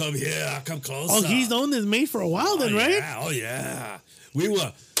 Oh, come here. Come closer. Oh, he's known this mate for a while then, right? Yeah. Oh yeah. We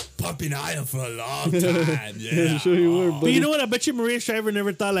were pumping iron for a long time. Yeah. I'm sure you were, But buddy. you know what? I bet you Maria Shriver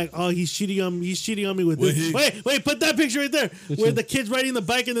never thought like, oh, he's cheating on me with Well, this. he- Wait, put that picture right there, where one? the kid's riding the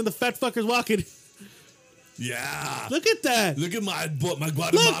bike and then the fat fucker's walking. Yeah. Look at that. Look at my Guatemalan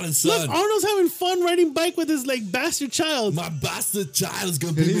Look, son. Arnold's having fun riding bike with his like bastard child. My bastard child is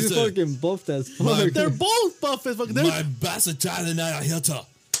gonna And be he's Mr. fucking buffed as fuck. They're both buff as fuck. My bastard child and I are here to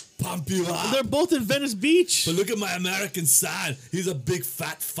pump you up. They're both in Venice Beach. But look at my American son. He's a big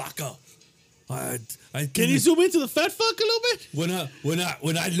fat fucker. Can you zoom into the fat fuck a little bit?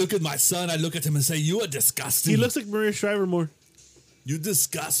 When I look at my son, I look at him and say, "You are disgusting. He looks like Maria Shriver more. You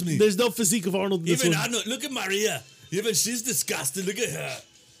disgust me." There's no physique of Arnold in this Even one. I know. Look at Maria. Even she's disgusted. Look at her.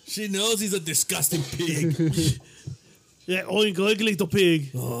 She knows he's a disgusting pig. Yeah, oink little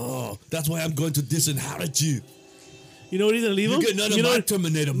pig. Oh, that's why I'm going to disinherit you. You know what he's gonna leave him? You get none of my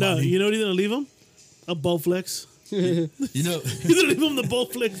Terminator No, money. you know what he's gonna leave him? A Bowflex. You know, He's gonna leave him the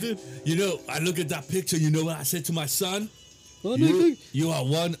Bowflex, dude. I look at that picture. You know what I said to my son? Oh, no, look, You are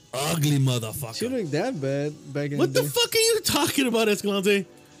one ugly she motherfucker. looked that bad back in What the the day. fuck are you talking about, Escalante?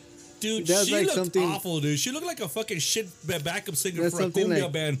 Dude, That's she like looked something- awful, dude. She looked like a fucking shit backup singer That's for a something cumbia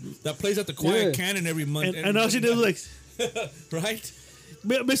like- band that plays at the Quiet Yeah. Cannon every month. And all she did was like, right?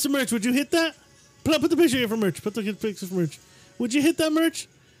 Mr. Merch, would you hit that? Put the picture here for Merch. Put the picture for Merch. Would you hit that, Merch?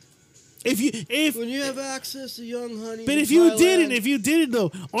 If When you have access to young honey, but in if you Thailand, didn't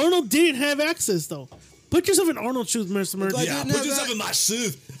though, Arnold didn't have access though. Put yourself in Arnold's shoes, Mr. Merch. But- Yeah, didn't put have yourself that- in my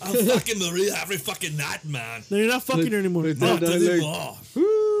shoes. I'm fucking Maria every fucking night, man. No, you're not fucking her anymore. look, No, that- Not look. anymore.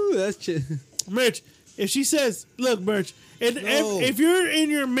 Woo, that's shit. Merch, if she says, look, Merch, and No. if you're in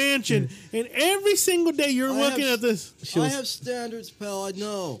your mansion and every single day you're I looking have- at this, I have standards, pal. I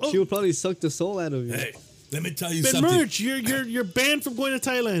know. Oh. She would probably suck the soul out of you. Hey, let me tell you but something. Merch, you're banned from going to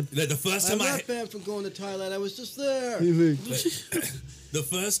Thailand. Like the first I'm time not banned from going to Thailand. I was just there. You look- the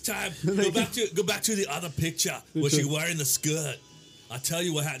first time, go back to the other picture where she wearing the skirt. I'll tell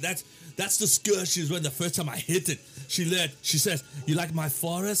you what happened. That's the skirt she was wearing the first time I hit it. She says, "You like my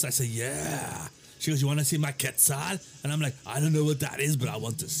forest?" I said, "Yeah." She goes, "You want to see my quetzal?" And I'm like, "I don't know what that is, but I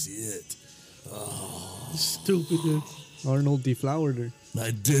want to see it." Stupid, dude. Arnold deflowered her.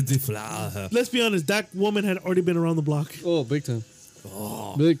 I did deflower her. Let's be honest, that woman had already been around the block. Oh, big time.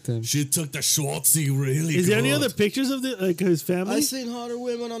 Big time. She took the Schwartzy really Is there any good. other pictures of his family? I seen hotter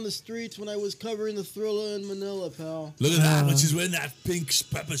women on the streets when I was covering the Thriller in Manila, pal. Look at that when she's wearing that pink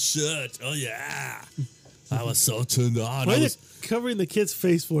pepper shirt. Oh yeah, I was so turned on. Why I are they was, covering the kid's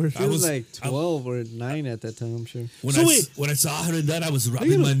face for? She was was- like 12 or 9 at that time, I'm sure. when, So I, wait. when I saw her in that, I was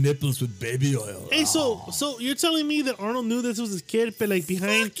rubbing my nipples with baby oil. Hey, so you're telling me that Arnold knew this was his kid, but like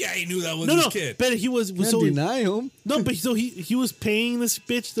behind? Fuck yeah, he knew that was No, his no, kid. but he was Can't so deny him. no, but so he was paying this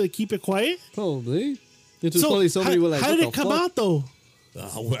bitch to keep it quiet. Probably. It was So probably somebody how, was like, how what did the it come fuck? out though?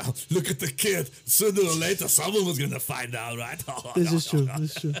 Oh, well, look at the kid. Sooner or later, someone was going to find out, right? This is true.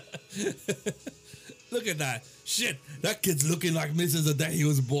 This is true. Look at that. Shit, that kid's looking like me since the day he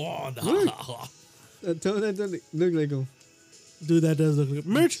was born. Tell that doesn't look like him. Dude, that does look like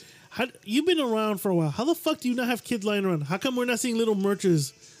Merch. You've been around for a while. How the fuck do you not have kids lying around? How come we're not seeing little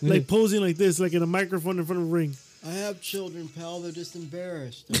Merches like posing like this, like in a microphone in front of a ring? I have children, pal. They're just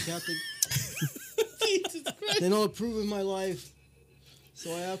embarrassed. I have to, they don't approve of my life,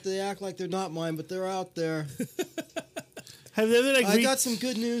 so I have to act like they're not mine, but they're out there. Have they ever like I got some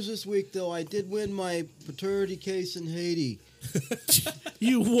good news this week, though. I did win my paternity case in Haiti.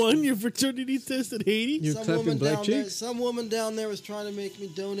 you won your fraternity test in Haiti? You're clapping black down there, cheeks? some woman down there was trying to make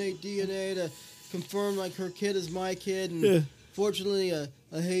me donate DNA to confirm like her kid is my kid, and Yeah. fortunately, a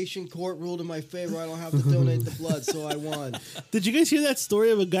Haitian court ruled in my favor. I don't have to donate the blood, so I won. Did you guys hear that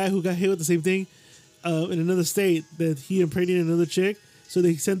story of a guy who got hit with the same thing in another state that he impregnated another chick? So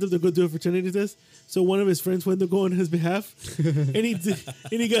they sent him to go do a fraternity test. So one of his friends went to go on his behalf, and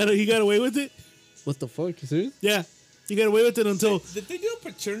he got away with it. What the fuck? You serious? Yeah, he got away with it until Did they do a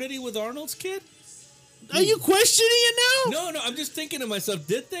paternity with Arnold's kid? Are you questioning it now? No, I'm just thinking to myself,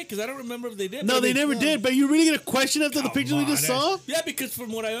 did they? Because I don't remember if they did. No, but they never did. But you really gonna question after the Come picture we on, just saw? Yeah, because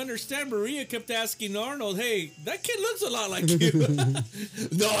from what I understand, Maria kept asking Arnold, "Hey, that kid looks a lot like you."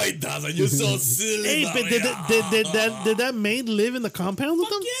 No, he doesn't. You're so silly. Hey, but did that maid live in the compound with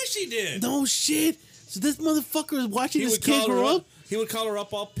Fuck them? yeah, she did. No shit. So this motherfucker is watching this kid call her grow up? He would call her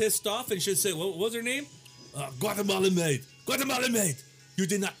up all pissed off, and she'd say, "What was her name? Guatemalan maid. Guatemalan maid. You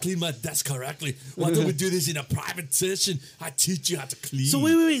did not clean my desk correctly. Why don't we do this in a private session? I teach you how to clean." So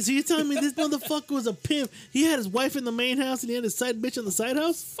wait. So you're telling me this motherfucker was a pimp? He had his wife in the main house and he had his side bitch in the side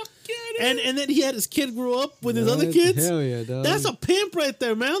house? Fuck yeah, dude. And then he had his kid grow up with his other kids? Hell yeah, dog. That's a pimp right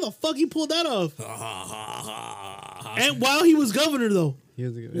there, man. How the fuck he pulled that off? And while he was governor, though.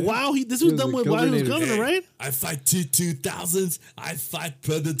 Wow, this was done while he was governor, right? I fight 2000s. I fight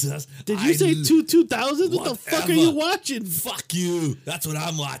predators. Did you say 2000s? What the fuck are you watching? Fuck you. That's what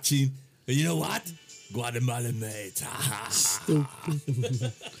I'm watching. And you know what? Guatemalan mate.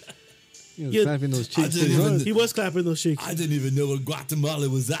 He was clapping those cheeks. He was clapping those cheeks. I didn't even know where Guatemala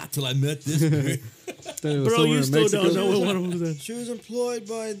was at till I met this man. Bro, you still don't know where one of them was at. She was employed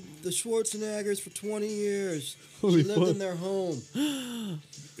by the Schwarzeneggers for 20 years. Holy she lived fuck. in their home. Oh,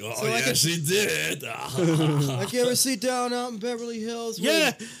 So I yeah, can- she did. Like you ever see Down Out in Beverly Hills?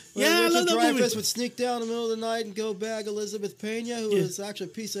 Yeah. Where Yeah, I love Richard that movie. Dreyfuss would sneak down in the middle of the night and go bag Elizabeth Pena, who Yeah. was actually a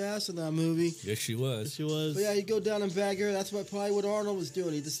piece of ass in that movie. Yes, she was. She was. But yeah, he'd go down and bag her. That's probably what Arnold was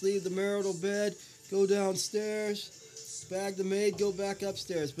doing. He'd just leave the marital bed, go downstairs, bag the maid, go back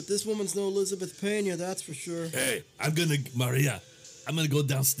upstairs. But this woman's no Elizabeth Pena, that's for sure. Hey, Maria, I'm gonna go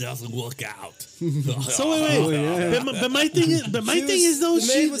downstairs and work out. So wait. Oh, yeah. But my thing is, though, The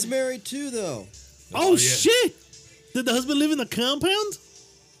maid was married too, though. Oh, yeah. shit! Did the husband live in the compound?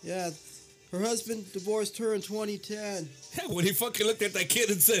 Yeah, her husband divorced her in 2010. When he fucking looked at that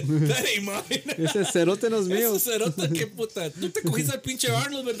kid and said, "That ain't mine." Ese cerote no es mío. Ese cerote que puta. Tú te cogiste al pinche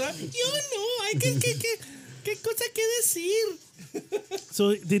Arnold, ¿verdad? Yo no. Hay ¿Qué cosa que decir?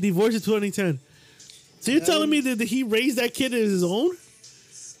 So they divorced in 2010. So you're telling me that he raised that kid as his own?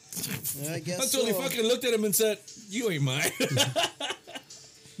 I guess Until he so. fucking looked at him and said, "You ain't mine."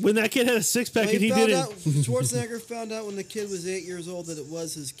 When that kid had a six pack Well, and he found didn't. out, Schwarzenegger found out when the kid was 8 years old that it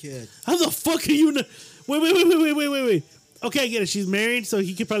was his kid. How the fuck are you? Wait. Okay, I get it. She's married, so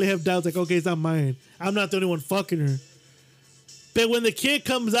he could probably have doubts like, okay, it's not mine. I'm not the only one fucking her. But when the kid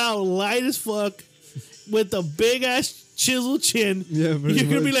comes out light as fuck with a big ass chiseled chin, Yeah, pretty you're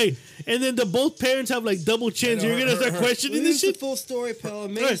gonna be much. like, and then both parents have like double chins. I know, You're gonna start questioning this Here's the shit. full story, pal.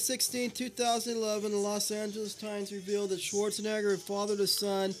 On May Right. 16, 2011, the Los Angeles Times revealed that Schwarzenegger had fathered a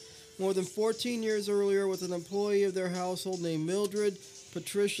son more than 14 years earlier with an employee of their household named Mildred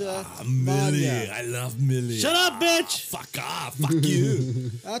Patricia Millie, Manya. I love Millie. Shut up, bitch. Fuck off. Fuck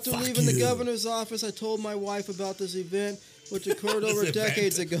you. After Fuck leaving the you. governor's office, I told my wife about this event, which occurred over This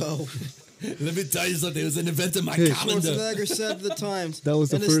decades ago. Let me tell you something. It was an event in my calendar. Schwarzenegger said to the Times. That was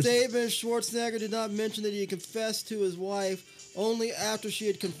the in a first- statement, Schwarzenegger did not mention that he had confessed to his wife only after she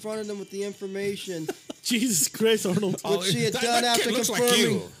had confronted him with the information Jesus Christ, Arnold. which she had that- done that after kid looks like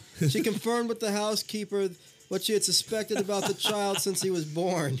confirming. you. She confirmed with the housekeeper what she had suspected about the child since he was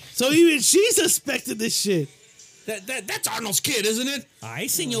born. So even she suspected this shit. That's Arnold's kid, isn't it? Ay,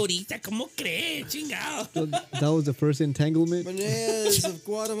 señorita, ¿cómo cree? Chingao. So that was the first entanglement. Manea is of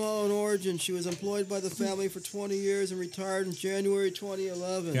Guatemalan origin. She was employed by the family for 20 years and retired in January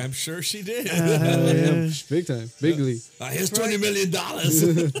 2011. I'm sure she did. Yeah, big time, bigly. Here's $20 million.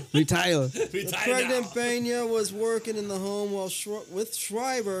 Retire. Pregnant Pena was working in the home with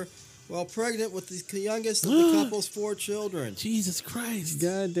Schreiber while pregnant with the youngest of the couple's 4 children. Jesus Christ.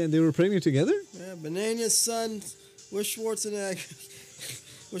 God damn, they were pregnant together? Yeah, Benania's son with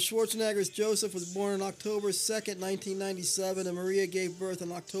Schwarzenegger's Joseph was born on October 2nd, 1997, and Maria gave birth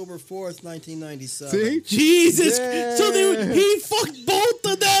on October 4th, 1997. See? Jesus. Yeah. So he fucked both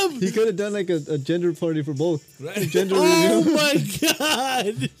of them. He could have done like a gender party for both. Right. Gender Oh reveal. my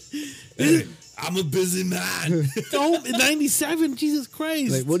God. I'm a busy man. Oh, 97. Jesus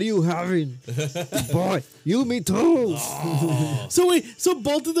Christ. Like, what are you having? Boy, you, me too. So wait, so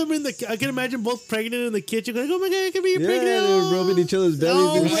both of them I can imagine both pregnant in the kitchen going, oh my God, I can be Yeah, pregnant. they were rubbing each other's bellies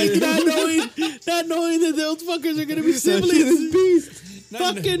Oh and my shit. God, not knowing that those fuckers are going to be That shit is siblings. beast.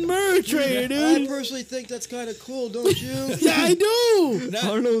 Fucking murder trader, I dude. personally think that's kind of cool, don't you? Yeah, I do.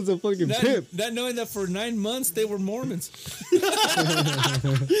 Arnold's a fucking pimp. Not knowing that for 9 months they were Mormons. Literally,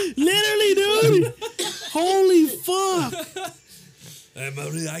 dude. Holy fuck. Hey,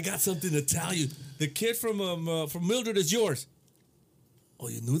 Maria, I got something to tell you. The kid from Mildred is yours. Oh,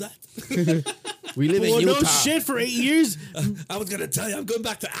 you knew that? We live in Well, Utah. no shit for 8 years. I was gonna tell you, I'm going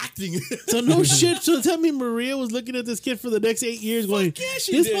back to acting. So no shit. So tell me Maria was looking at this kid for the next 8 years going, yeah,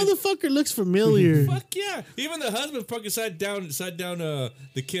 she this did. motherfucker looks familiar. Fuck yeah! Even the husband fucking sat down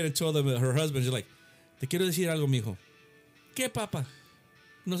the kid and told them her husband, she's like, "Te quiero decir algo, mijo. ¿Qué papa?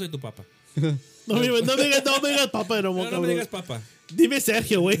 No soy tu papa. No me digas papá no more, No me cabrón. digas papa. Dime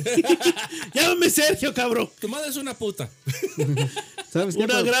Sergio, güey. Llámame Sergio, cabrón. Tu madre es una puta." ¿Sabes qué?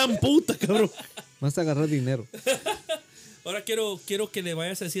 Una gran puta, cabrón. Vas a agarrar dinero. Ahora quiero que le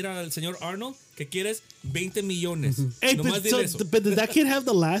vayas a decir al señor Arnold que quieres 20 millones. Hey, Nomás dile eso. but did that kid have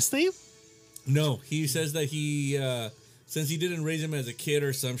the last name? No, he says that he, since he didn't raise him as a kid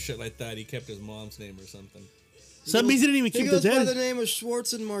or some shit like that, he kept his mom's name or something. So that means he didn't even He keep the goes by the dad. name of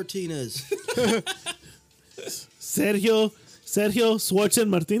Schwartz and Martinez. Sergio Schwartzen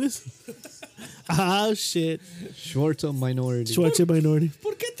Martinez. Oh shit. Short of minority. Schwartzen minority.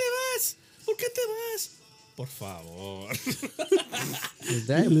 ¿Por qué te vas? ¿Por qué te vas? Por favor.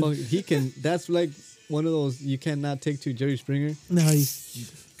 He can. That's like one of those you cannot take to Jerry Springer. No,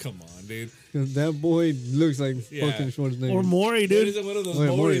 Come on, dude. 'Cause that boy looks like Yeah. fucking Schwarzenegger. or Maury, Dude, dude. isn't one of those Oh,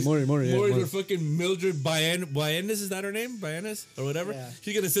 yeah, Maury's, Maury, yeah, Maury's Maury. or fucking Mildred Byanes, is that her name? Byanes or whatever? Yeah.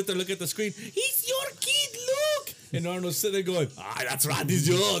 She's gonna sit there, look at the screen. He's your kid, look! And Arnold's sitting there going, that's right, he's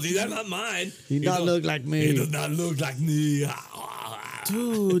yours. He's not mine. He You not know, look like me. He does not look like me.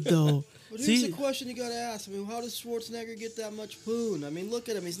 Dude, though. But here's See, the question you gotta ask. I mean, how does Schwarzenegger get that much poon? I mean, look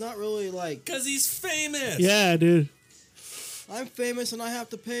at him. He's not really like, Because he's famous. yeah, dude. I'm famous and I have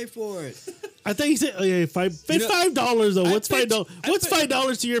to pay for it. I think he said, oh yeah, $5 though. I What's bet $5? you- What's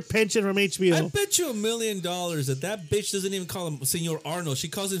 $5 to your pension from I HBO? bet you $1 million that bitch doesn't even call him Senor Arnold. She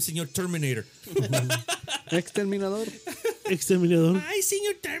calls him Senor Terminator. Exterminador. Exterminador. Ay,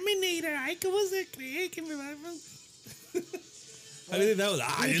 Senor Terminator. Ay, ¿cómo se cree que me va I think that was,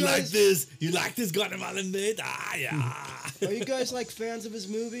 You you guys- like this? You like this Guatemalan mate? Yeah. Are you guys like fans of his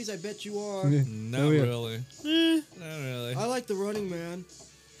movies? I bet you are. Not Oh, yeah. really. Eh, Not really. I like The Running Man.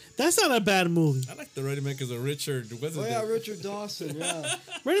 that's not a bad movie. I like the Ready Man because of Richard. Oh yeah, Richard Dawson. Yeah,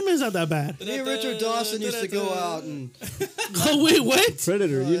 Running Man's not that bad. me and Richard Dawson used to go out, and Oh wait, what?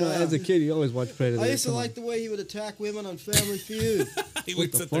 Predator. You know, yeah. as a kid, you always watch Predator. I used to Come on. like the way he would attack women on Family Feud. He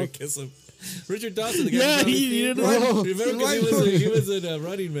would the sit there and fuck? kiss him. Richard Dawson, the guy. Yeah, from Family he Feud. did. Oh. Remember, Right. he was in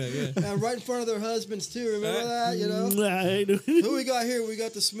Running Man. Yeah. And right in front of their husbands too. Remember that? You know. Right. Who we got here? We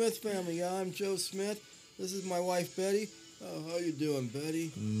got the Smith family. Yeah, I'm Joe Smith. This is my wife Betty. Oh, how you doing,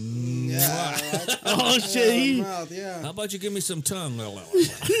 Betty? Yeah. Right. Oh shit. He, Mouth, yeah. How about you give me some tongue?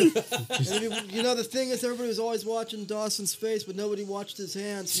 And you know the thing is, everybody was always watching Dawson's face, but nobody watched his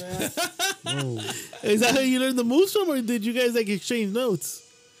hands, man. Whoa. is that how you learned the moves from, or did you guys like exchange notes?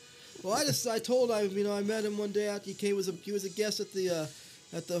 Well, I told I met him one day after he came. He was a guest at the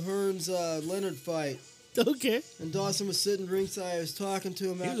Hearns Leonard fight, Okay. and Dawson was sitting ringside. I was talking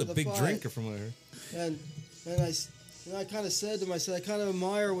to him He after was a the big fight, drinker from what I heard. and I kind of said to him, I said, I kind of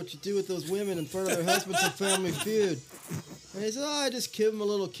admire what you do with those women in front of their husbands in Family Feud. And he said, I just give him a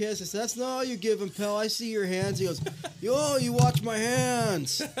little kiss. I said, that's not all you give him, pal. I see your hands. He goes, you watch my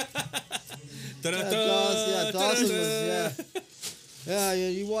hands. Dawson was, yeah,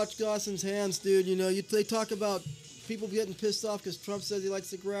 you watch Dawson's hands, dude. You know, they talk about people getting pissed off because Trump says he likes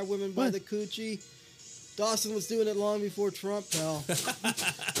to grab women by What? the coochie. Dawson was doing it long before Trump, pal.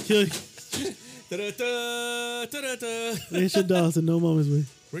 Richard Dawson, no moments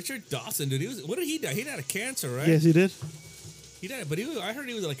with. Richard Dawson, dude. What did he die? He died of cancer, right? Yes, he did. He died, but I heard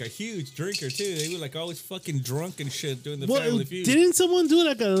he was like a huge drinker too. He was like always fucking drunk and shit doing the Well, Family Feud. didn't someone do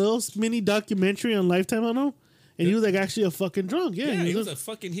like a little mini documentary on Lifetime? I don't know. And he was like actually a fucking drunk. Yeah, Yeah, he was a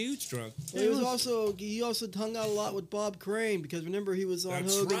fucking huge drunk. He also hung out a lot with Bob Crane because remember he was on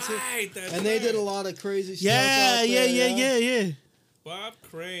That's Hogan's, right. That's and they right. did a lot of crazy stuff. yeah, out there, yeah. Bob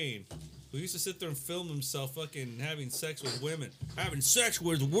Crane, who used to sit there and film himself fucking having sex with women. Having sex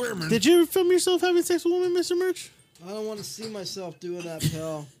with women. Did you ever film yourself having sex with women, Mr. Merch? I don't want to see myself doing that,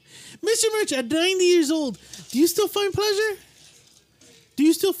 pal. Mr. Merch, at 90 years old, do you still find pleasure? Do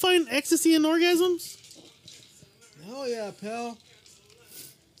you still find ecstasy and orgasms? Hell yeah, pal.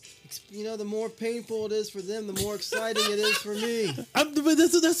 You know, the more painful it is for them, the more exciting it is for me. But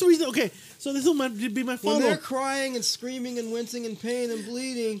that's the reason. Okay, so this will be my When they're follow-up. crying and screaming and wincing in pain and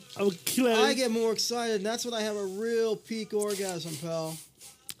bleeding, Okay, I get more excited, and that's when I have a real peak orgasm, pal.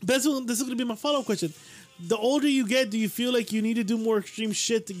 this is going to be my follow-up question. The older you get, do you feel like you need to do more extreme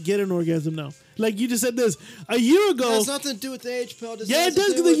shit to get an orgasm now? Like you just said this. A year It ago... has nothing to do with age, pal. Yeah, it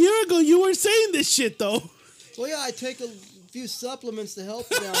does, because a year ago you weren't saying this shit, though. Well, yeah, I take a few supplements to help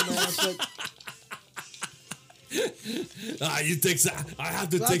down there, but You take. I have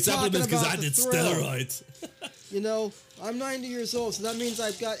to But take I'm supplements because I talking did about the thrill. steroids. You know, I'm 90 years old, so that means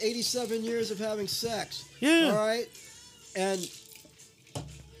I've got 87 years of having sex. Yeah. All right? And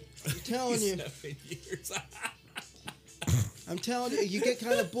I'm telling you, 7 years. I'm telling you, you get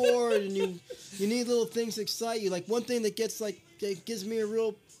kind of bored and you need little things to excite you. Like one thing that gives me a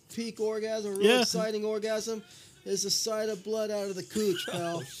real peak orgasm, a real exciting orgasm, is the sight of blood out of the cooch,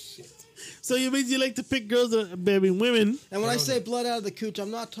 pal. So you mean you like to pick girls, women? And when I say blood out of the cooch,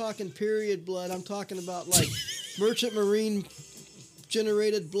 I'm not talking period blood. I'm talking about like merchant marine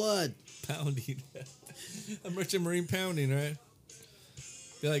generated blood. Pounding. A merchant marine pounding, right?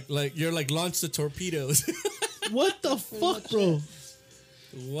 You're like launch the torpedoes. What the fuck, bro?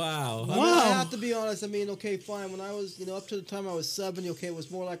 Wow. I mean, I have to be honest. I mean, okay, fine. When I was, up to the time I was 70, okay, it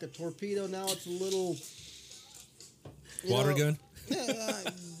was more like a torpedo. Now it's a little Water gun? Yeah,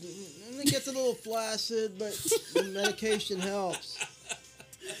 and it gets a little flaccid, but the medication helps.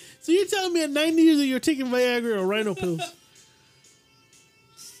 So you're telling me at 90 years old you're taking Viagra or rhino pills?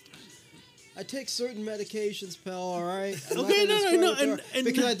 I take certain medications, pal. All right. I'm not Okay, gonna no, describe what they are, and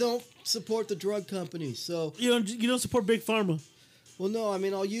because I don't support the drug companies. So you don't support big pharma. well, no. I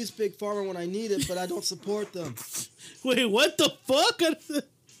mean, I'll use Big Pharma when I need it, but I don't support them. Wait, what the fuck?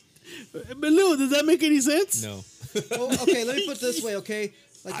 But Lou, does that make any sense? No. Well, okay, let me put it this way, okay?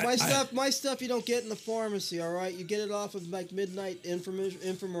 Like I- my stuff you don't get in the pharmacy, all right? You get it off of like midnight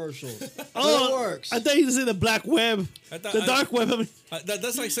infomercials. Oh, It works. I thought you said the black web, the dark web. I mean,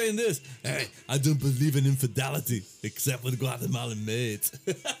 That's like saying this. Hey, I don't believe in infidelity except with Guatemalan maids.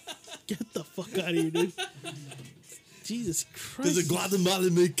 get the fuck out of here, dude. Jesus Christ. Does a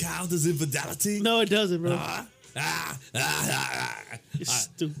Guatemalan maid count as infidelity? No, it doesn't, bro. You're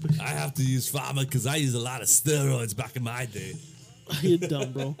stupid. I have to use pharma because I used a lot of steroids back in my day. You're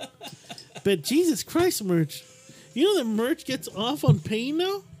dumb, bro. But Jesus Christ, merch. You know that merch gets off on pain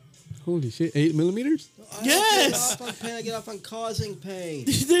now? Holy shit, 8 millimeters? Yes! I get off on pain. I get off on causing pain.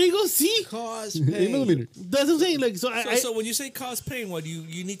 There you go. See, Cause 8 pain. millimeters. that's what I'm saying. Like, So when you say cause pain, what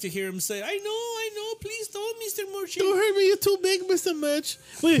you need to hear him say? I know. Please don't, Mr. Murchie. don't hurt me. You're too big, Mr. Merch.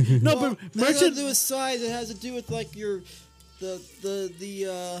 Wait, no, Well, but it has nothing merchant. to do with size. It has to do with like your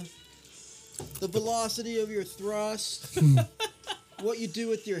the velocity of your thrust. What you do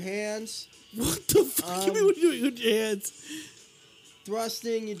with your hands. What the fuck? You mean what you doing with your hands?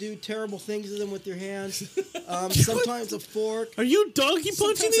 Thrusting, you do terrible things with them with your hands. Sometimes a fork. Are you donkey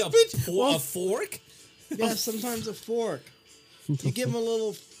punching Sometimes this bitch? a fork? Yeah, sometimes a fork. You give them a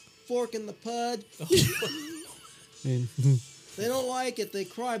little fork in the pud. And They don't like it. They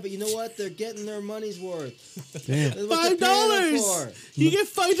cry, but you know what? They're getting their money's worth. damn, That's what they're paying it for. $5. You get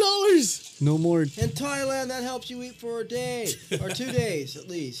 $5. no more, In Thailand, that helps you eat for a day or 2 days at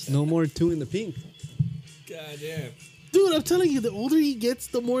least. no more 2 in the pink. God damn. Dude, I'm telling you, the older he gets,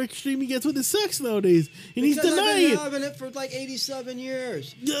 the more extreme he gets with his sex nowadays. And he's Because I've denying been it. having it for like 87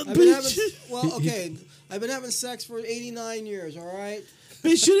 years. Yeah, I've but been having, shit. well, okay. I've been having sex for 89 years, all right?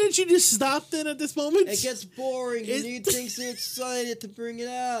 But shouldn't you just stop then at this moment? It gets boring. You It- need things to excite it to bring it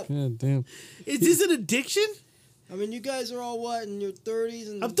up. God damn. Is this an addiction? I mean, you guys are all what, in your 30s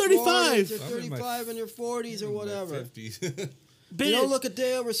and I'm 35. 40s, or I'm in my 35 and your 40s or whatever. 50s. But, You don't look a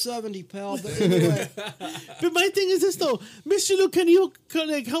day over 70, pal. But anyway, but my thing is this though, Mr. Luke, can you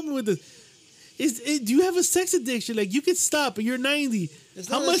help me with this? Do you have a sex addiction? Like you can stop, but you're 90. it's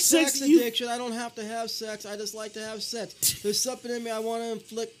How not much a sex sex do you? addiction. I don't have to have sex. I just like to have sex. There's something in me I want to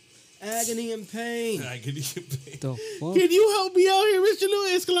inflict agony and pain. I can The fuck? Can you help me out here, Mr.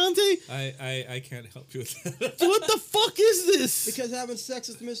 Luke Escalante? I can't help you with that. What the fuck is this? Because having sex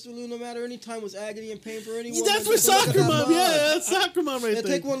with Mr. Lou, no matter any time, was agony and pain for anyone. That's for Just look at soccer that mom. mug. Yeah, that's soccer mom right Yeah,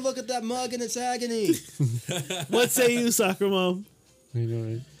 there. take one look at that mug and it's agony. What say you, soccer mom? I know,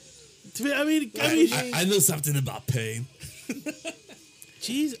 right? I mean, I know something about pain.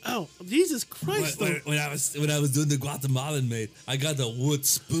 Jesus Christ, though. When I was doing the Guatemalan maid, I got the wood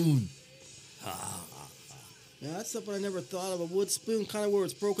spoon. Yeah, that's something I never thought of. A wood spoon, kind of where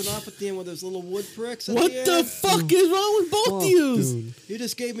it's broken off at the end, where there's little wood pricks. At What the the end. fuck is wrong with both Fuck, of you? dude. You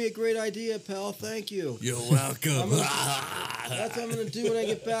just gave me a great idea, pal. Thank you. You're welcome. That's what I'm gonna do when I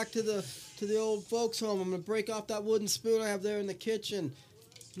get back to the old folks' home. I'm gonna break off that wooden spoon I have there in the kitchen.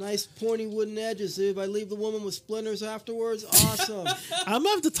 Nice pointy wooden edges. If I leave the woman with splinters afterwards, awesome. I'm gonna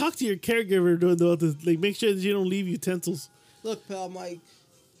have to talk to your caregiver about this. Like, make sure that you don't leave utensils. Look, pal,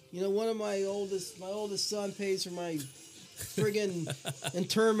 one of my oldest son pays for my friggin'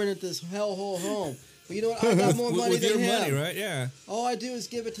 internment at this hellhole home. But you know what? I got more money with than your him. money, right? Yeah. All I do is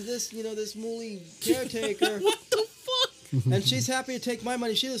give it to this, this mooly caretaker. What the fuck? And she's happy to take my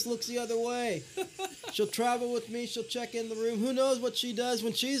money. She just looks the other way. She'll travel with me. She'll check in the room. Who knows what she does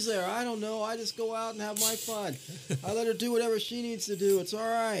when she's there? I don't know. I just go out and have my fun. I let her do whatever she needs to do. It's all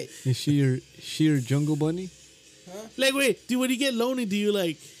right. Is she your jungle bunny? Like, wait, dude, when you get lonely, do you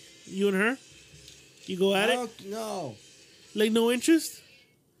like you and her? You go at it? No. Like, no interest?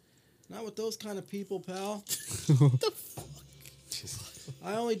 Not with those kind of people, pal. What the fuck?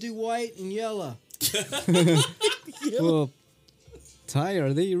 I only do white and yellow. Well, Ty,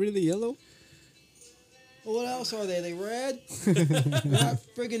 are they really yellow? Well, what else are they? They red? Not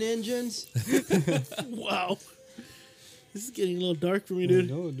friggin' engines? Wow. This is getting a little dark for me, dude.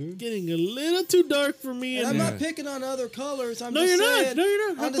 No, dude. Getting a little too dark for me. And I'm not picking on other colors. I'm No, just you're not. saying, No, you're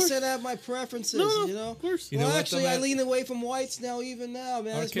not. I'm Of just course. saying I have my preferences, No, you know? of course. You know Well, what, actually, though, I man? lean away from whites now, even now,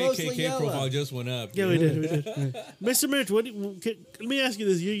 man. Our It's mostly KKK yellow. profile just went up. Yeah, we did. Mr. Mitch, let me ask you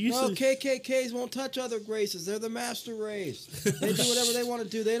this. You used No, to... KKKs won't touch other races. They're the master race. They do whatever they want to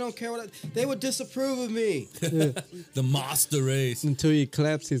do. They don't care what... They would disapprove of me. The master race. Until he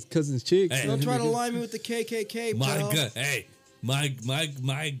claps his cousin's cheeks. Hey. Don't try to line me with the KKK, My pal. God. Hey,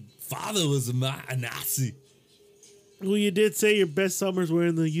 my father was a Nazi. Well, you did say your best summers were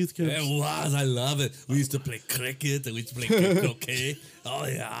in the youth camps. It was. I love it. We used to play cricket and we used to play croquet. Oh,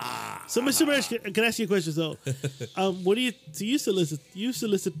 yeah. So, Mr. Mitch, can I ask you a question, though? What do you... So you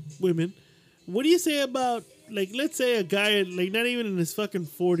solicit women. What do you say about, like, let's say a guy, like, not even in his fucking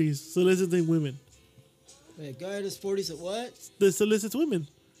 40s, soliciting women? Hey, a guy in his 40s at what? That solicits women.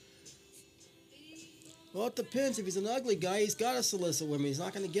 Well, it depends. If he's an ugly guy, he's got to solicit women. He's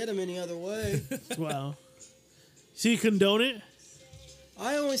not going to get them any other way. Wow. So you condone it?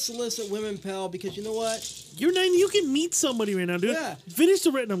 I only solicit women, pal, because you know what? You're 90. You can meet somebody right now, dude. Yeah. Finish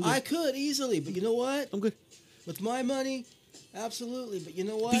the written. I'm good. I could easily, but you know what? I'm good. With my money, absolutely. But you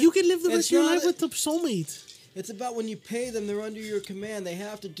know what? But you can live the It's rest of your not life a- with the soulmate. It's about when you pay them, they're under your command. They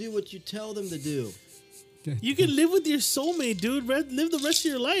have to do what you tell them to do. You can live with your soulmate, dude. Live the rest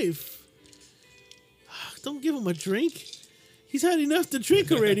of your life. Don't give him a drink. He's had enough to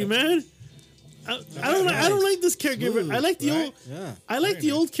drink already, man. I don't like this caregiver. Smooth, I like the right? old. Yeah. I like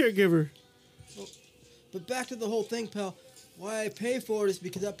the old caregiver. But back to the whole thing, pal. Why I pay for it is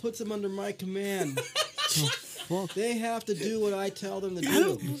because that puts them under my command. Fuck. They have to do what I tell them to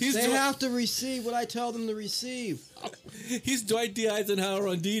do. He's They doing- have to receive what I tell them to receive. He's Dwight D. Eisenhower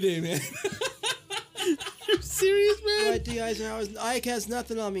on D-Day, man. You're serious, man? Dwight D. Eisenhower's Ike has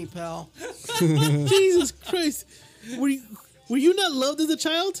nothing on me, pal. Jesus Christ. Were you not loved as a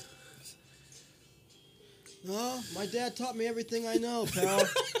child? No, my dad taught me everything I know, pal.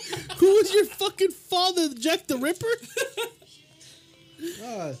 Who was your fucking father, Jack the Ripper?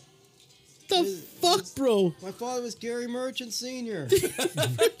 Uh, The fuck, bro? my father was Gary Merchant Sr.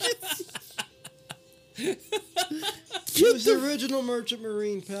 He was the original Merchant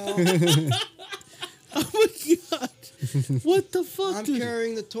Marine, pal. Oh my god. What the fuck, I'm dude?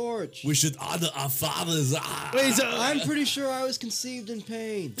 carrying the torch. We should honor our fathers. Wait, so, I'm pretty sure I was conceived in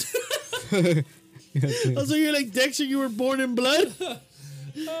pain. oh, so you're like Dexter, you were born in blood?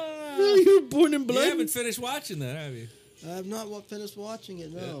 You were born in You blood? haven't finished watching that, have you? I have not finished watching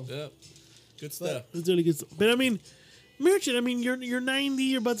it, no. Yep. Good stuff. That's really good stuff. But I mean, Merchant, I mean, you're 90,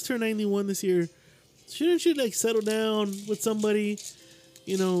 you're about to turn 91 this year. Shouldn't you like settle down with somebody,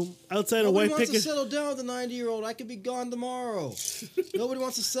 you know, outside of Nobody white wants to picket? settle down with a 90-year-old. I could be gone tomorrow. Nobody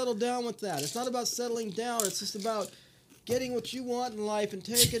wants to settle down with that. It's not about settling down. It's just about getting what you want in life and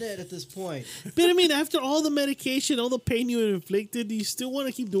taking it at this point. But I mean, after all the medication, all the pain you inflicted, do you still want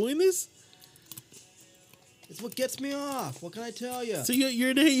to keep doing this? It's what gets me off. What can I tell you? So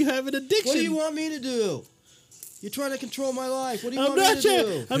you have an addiction. What do you want me to do? You're trying to control my life. What do you I'm want me not to your,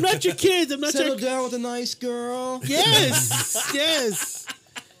 do? I'm not your kids. I'm not Settle your. down with a nice girl. Yes, yes,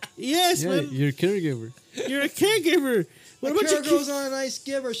 yes, Yeah, man. you're a caregiver. You're a caregiver. What My about your girl's kids? not a nice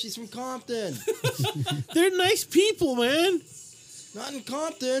giver. She's from Compton. They're nice people, man. Not in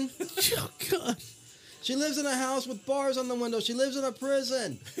Compton. Oh God, She lives in a house with bars on the window. She lives in a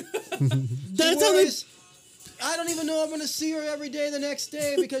prison. that's how they. I don't even know I'm going to see her every day the next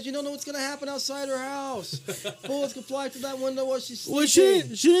day because you don't know what's going to happen outside her house. Bullets could fly through that window while she's sleeping. Well,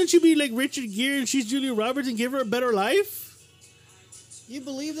 shouldn't you be like Richard Gere and she's Julia Roberts and give her a better life? You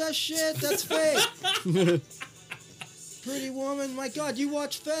believe that shit? That's fake. Pretty woman. My God, you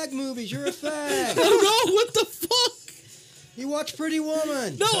watch fag movies. You're a fag. Oh no! What the fuck? You watched Pretty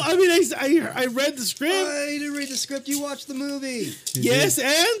Woman. No, I mean I read the script. I didn't read the script. You watched the movie. Yes,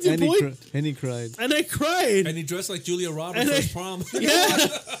 and your boy, and he cried. and I cried. And he dressed like Julia Roberts And for I- his prom. Yeah,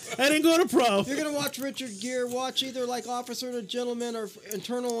 I didn't go to prom. If you're gonna watch Richard Gere, watch either like Officer and a Gentleman or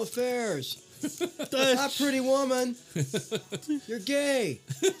Internal Affairs. Not Pretty Woman. You're gay.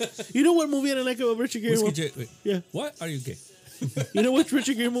 You know what movie I didn't like about Richard Gere? Whiskey J. Wait, Yeah. what? Are you gay? You know what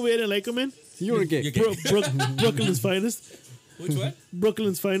Richard Gere movie I didn't like him in? You were gay. You're gay. Brooklyn's Finest. Which one?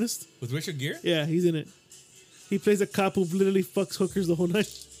 Brooklyn's Finest. With Richard Gere? Yeah, he's in it. He plays a cop who literally fucks hookers the whole night.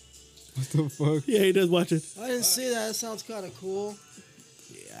 What the fuck? Yeah, he does. Watch it. I didn't see that. That sounds kind of cool.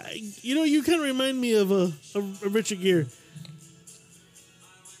 You know, you kind of remind me of a Richard Gere.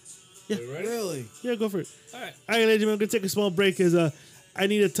 You ready? Really? Yeah, go for it. All right. All right, ladies and gentlemen, I'm going to take a small break because I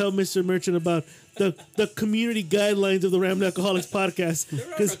need to tell Mr. Merchant about the community guidelines of the Ramblin' Alcoholics podcast. There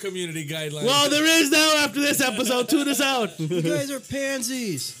are 'Cause- no community guidelines. well, there is now after this episode. Tune us out. You guys are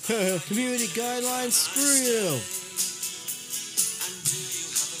pansies. Community guidelines, screw you.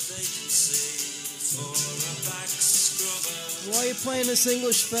 Why are you playing this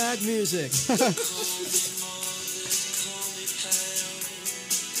English fag music?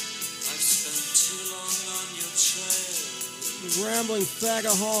 Rambling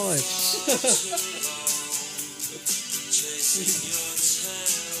fagaholics.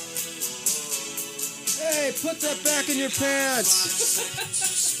 Hey, put that back in your pants.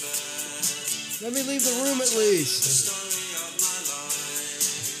 Let me leave the room at least.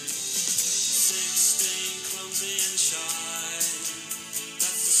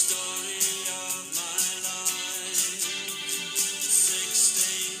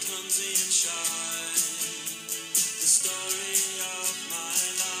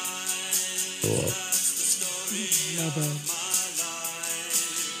 My bad.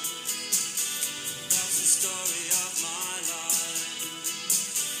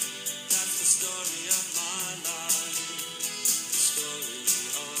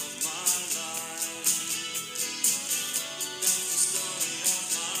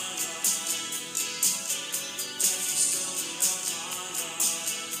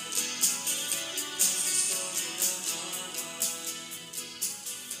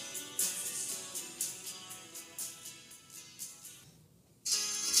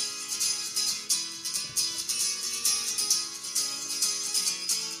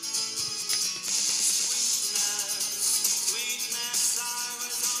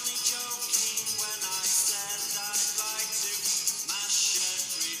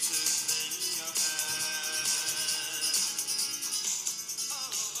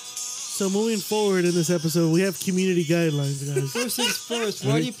 So moving forward in this episode, we have community guidelines, guys. First things first,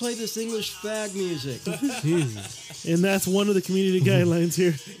 why do you play this English fag music? Jesus. And that's one of the community guidelines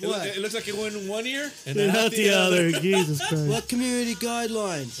here. What? It looks like it went in one ear and And out not the other. Jesus Christ. What community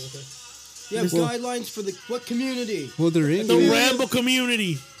guidelines? You have guidelines for the what community? Well, they're The English. Ramble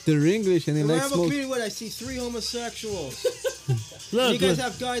community. They're English and they The like Rambo smoke. community, what? I see 3 homosexuals. Look, You guys look.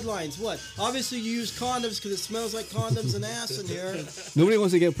 have guidelines. What? Obviously, you use condoms because it smells like condoms and ass in here. Nobody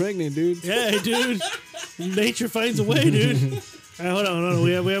wants to get pregnant, dude. Yeah, dude. Nature finds a way, dude. All right, hold on.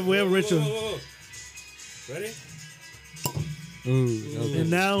 We have a Whoa, ritual. whoa, whoa. Ready? Ooh, okay. And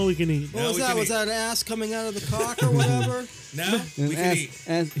now we can eat. What Now was we that? can Was eat. that an ass coming out of the cock or whatever? Now we An can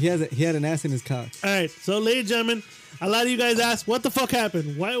ass, eat. he had an ass in his cock. All right, so ladies and gentlemen, a lot of you guys ask, what the fuck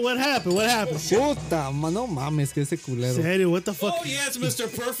happened? What happened? What happened? Puta, no mames, que ese culero. Serio, what the fuck? Oh, yes, Mr.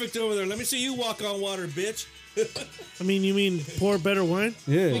 Perfect over there. Let me see you walk on water, bitch. I mean, you mean pour better wine?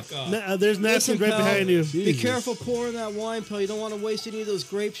 Yeah. Fuck off. There's Listen, napkins right pal, behind you. Be careful pouring that wine, pal. You don't want to waste any of those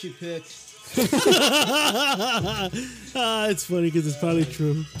grapes you picked. It's funny because it's probably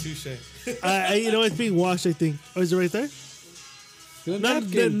true. Touche. You know, it's being washed, I think. Oh, is it right there? The No, the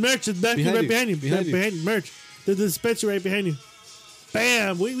napkin. merch is back Behind right you. behind you. Behind you. Behind you. Merch. The dispensary right behind you.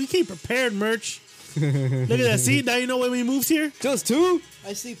 Bam! We came prepared, merch. Look at that. See, now you know when we moved here? Just 2?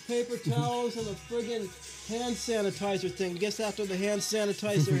 I see paper towels and a friggin' hand sanitizer thing. Guess after the hand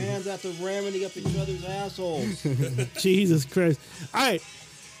sanitize their hands after ramming up each other's assholes. Jesus Christ. All right.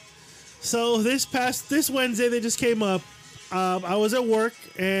 So this Wednesday they just came up. I was at work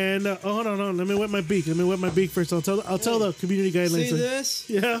and hold on. Let me wet my beak. First. I'll tell the community guidelines. See this?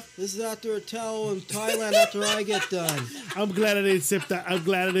 Yeah. This is after a towel in Thailand after I get done. I'm glad I didn't sip that.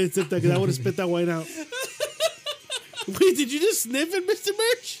 Because I would have spit that wine out. Wait, did you just sniff it, Mr.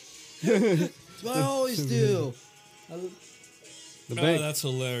 Merch? That's what I always do. The Oh, bag. that's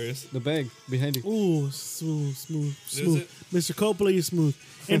hilarious. The bag behind you. Ooh, smooth. it? Mr. Coppola, you smooth.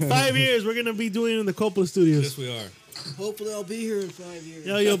 In 5 years, we're gonna be doing it in the Coppola Studios. Yes, we are. Hopefully, I'll be here in 5 years.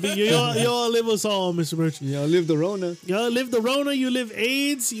 Yo, you all live us all, Mr. Merch. Yeah, live the Rona. Y'all live the Rona. You live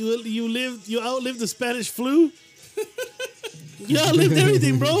AIDS. You outlived the Spanish flu. Y'all lived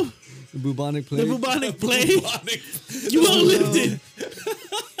everything, bro. The bubonic The plague. bubonic plague. You outlived it.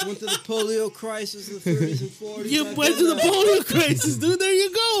 Went to the polio crisis in the 30s and 40s. You I've went to been the there. polio crisis, dude. There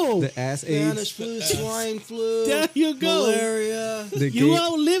you go. The ass AIDS. Spanish flu, swine flu, There you go. malaria, The You gay,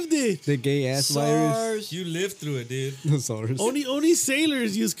 outlived it. the gay ass virus. SARS. You lived through it, dude. No, SARS. Only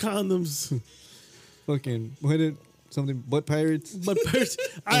sailors use condoms. Fucking, what did something, butt pirates? But all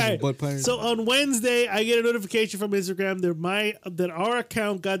right. Butt pirates. So on Wednesday, I get a notification from Instagram that our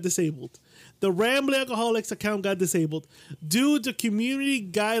account got disabled. The Rambling Alcoholics account got disabled due to community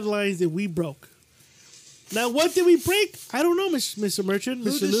guidelines that we broke. Now, what did we break? I don't know, Mr. Merchant,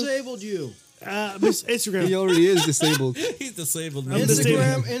 Who Mr. Lou. disabled you? Miss Instagram. He already is disabled. He's disabled, I'm man.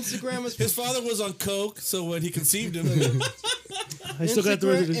 disabled. Instagram is His father was on coke, so when he conceived him, I still got the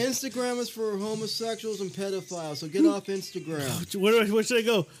rest of it. Instagram is for homosexuals and pedophiles. So get off Instagram. Where should I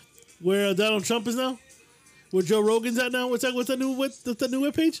go? Where Donald Trump is now? Where Joe Rogan's at now? What's that new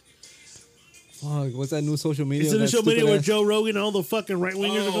webpage? Fuck, what's that new social media? It's a new that social media stupid where ass- Joe Rogan and all the fucking right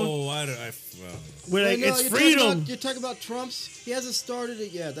wingers are going. well, Where like, Wait, no, it's you're freedom. You're talking about Trump's. He hasn't started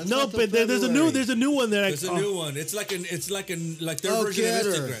it yet. That's No, not till but there's a new one that there's a new one. It's like their Oh, version Getter.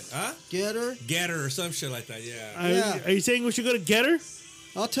 of Instagram, huh? Getter. Getter or some shit like that. Yeah. Yeah. Are you saying we should go to Getter?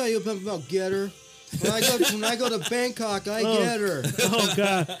 I'll tell you about Getter. When I go to Bangkok, I get her. Oh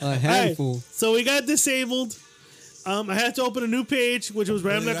God. A handful. Alright, so we got disabled. I had to open a new page, which was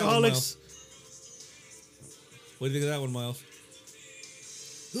Rambling What do you got, Alcoholics. What do you think of that one, Miles?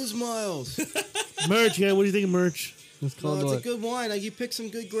 Who's Miles? Merch, yeah. What do you think of merch? It's No, called it's a what? good wine. You picked some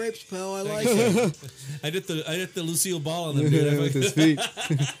good grapes, pal. I like it. I did the Lucille Ball on them, Yeah, dude. with his feet. I didn't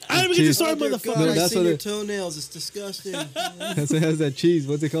even get to Cheese. start, Oh, dear motherfucker. God, I that's see what your it- toenails. It's disgusting. That's it has that cheese.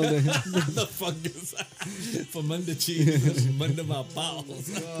 What's it called? What the fuck is that? From under cheese, from under my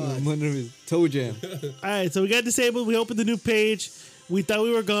balls. Under his toe jam. All right, so we got disabled. We opened the new page. We thought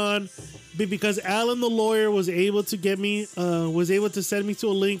we were gone, but because Alan, the lawyer, was able to send me to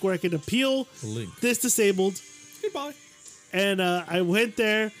a link where I could appeal this disabled. Goodbye. And I went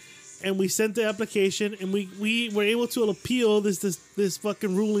there, and we sent the application, and we were able to appeal this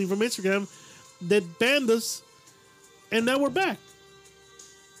fucking ruling from Instagram that banned us, and now we're back.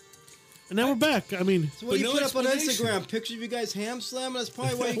 And now we're back. I mean, So what do you no put up on explanation. Instagram? Pictures of you guys ham slamming? That's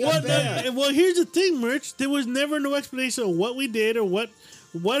probably why you got what? banned. Well, here's the thing, Merch. There was never no explanation of what we did or what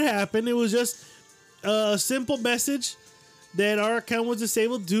happened. It was just a simple message that our account was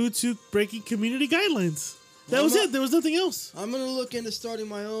disabled due to breaking community guidelines. That was it. There was nothing else. I'm gonna look into starting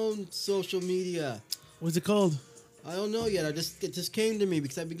my own social media. What's it called? I don't know yet. It just came to me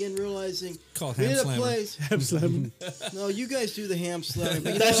because I began realizing Called we Ham need a Slammer. place. Ham slamming. No, you guys do the ham slamming.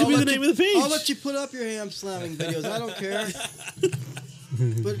 But you That know, should I'll be the let name you- of the page. I'll let you put up your ham slamming videos. I don't care.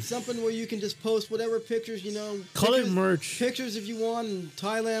 But it's something where you can just post whatever pictures, you know. Call it pictures- merch. Pictures if you want in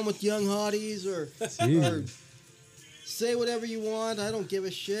Thailand with young hotties or say whatever you want. I don't give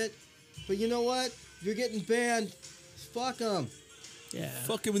a shit. But you know what? If you're getting banned, fuck them. Yeah.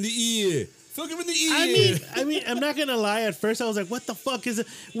 Fuck him in the ear. Fuck him in the ear. I mean, I'm not gonna lie. At first, I was like, "What the fuck is it?"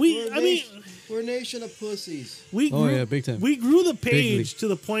 We're a nation of pussies. We grew, Oh, yeah, big time. We grew the page league. to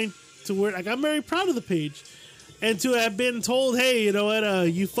the point to where like I'm very proud of the page, and to have been told, "Hey, you know what?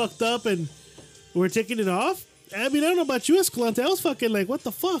 You fucked up, and we're taking it off." I mean, I don't know about you, Escalante. I was fucking like, "What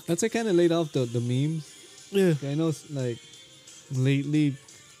the fuck?" That's kind of laid off the memes. Yeah. I know, like, lately,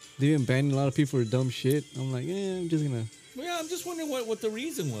 they've been banning a lot of people for dumb shit. I'm like, I'm just gonna. Well, yeah, I'm just wondering what the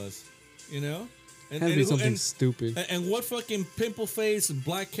reason was, you know? Had to be something stupid. And what fucking pimple face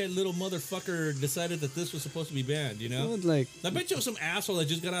black cat little motherfucker decided that this was supposed to be banned, you know? Well, like, I bet you it was some asshole that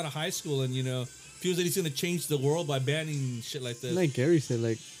just got out of high school and, you know, feels that he's going to change the world by banning shit like this. like Gary said,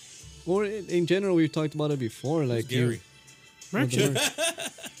 like, or in general, we've talked about it before. Like, Gary. Merch.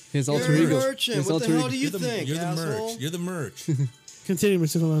 his alter Gary ego. Merchant, His what alter the hell ego. do you think, You're the asshole? merch. You're the merch. Continue,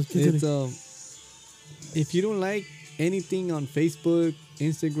 Mr. Alonso. Continue. It's if you don't like anything on Facebook,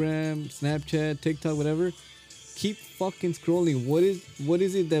 Instagram, Snapchat, TikTok, whatever, keep fucking scrolling. What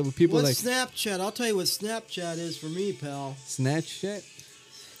is it that people What's like Snapchat? I'll tell you what Snapchat is for me, pal. Snapchat?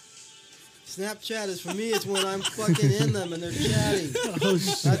 Snapchat is for me. It's when I'm fucking in them and they're chatting.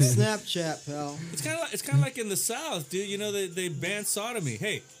 That's Snapchat, pal. It's kind of like in the South, dude. You know, they ban sodomy.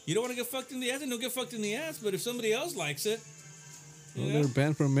 Hey, you don't want to get fucked in the ass, then don't get fucked in the ass. But if somebody else likes it, you Well, know? they're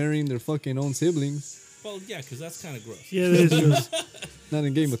banned from marrying their fucking own siblings. Well, yeah, because that's kind of gross. Yeah, that is gross. Not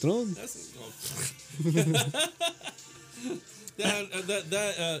in Game of Thrones. That's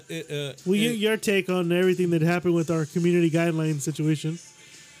Well, your take on everything that happened with our community guidelines situation.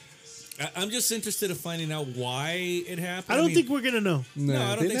 I'm just interested in finding out why it happened. I don't think we're gonna know. No,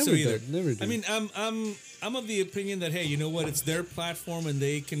 I don't think so either. Never do. I mean, I'm of the opinion that, hey, you know what? It's their platform and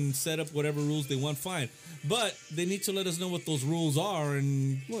they can set up whatever rules they want. Fine, but they need to let us know what those rules are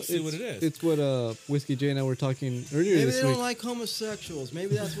and see what it is. It's what Whiskey J and I were talking earlier Maybe this they week. don't like homosexuals.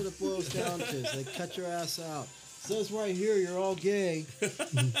 Maybe that's what it boils down to. Is they cut your ass out. It says right here you're all gay.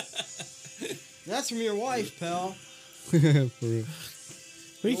 That's from your wife, pal. For real.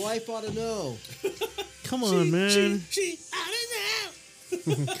 Your wife ought to know. Come on, man. She, I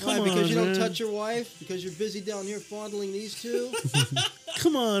don't know. Why? on, Because you don't man. touch your wife? Because you're busy down here fondling these two?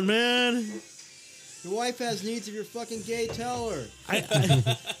 Come on, man. Your wife has needs. If you're fucking gay, tell her.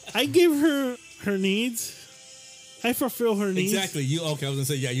 I give her her needs. I fulfill her needs. Exactly. You okay? I was gonna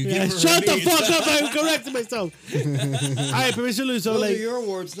say, you Yeah, give her shut her the needs. fuck up! I corrected myself. All right, permission to lose. So Those like, are your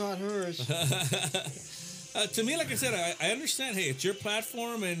words, not hers. To me, like I said, I understand. Hey, it's your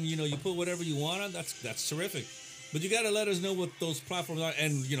platform, and you put whatever you want on. That's terrific. But you got to let us know what those platforms are,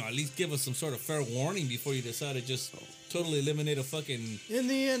 and at least give us some sort of fair warning before you decide to just totally eliminate a fucking. In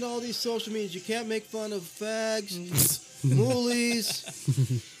the end, all these social medias, you can't make fun of fags, moolies,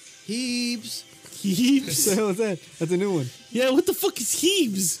 heaves. What the hell is that? That's a new one. yeah, what the fuck is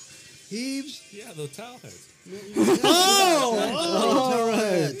heaves? Heaves? Yeah, those towel heads. Oh, All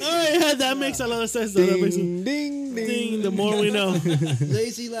right. all right, yeah, that makes a lot of sense. Though. That makes Ding, ding, ding. ding. The more we know.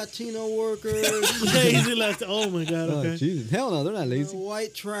 Lazy Latino workers, Lazy left. Oh my god. Oh, Okay. Jesus. Hell no, they're not or lazy.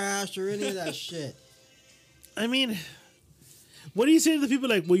 white trash, or any of that shit. I mean, what do you say to the people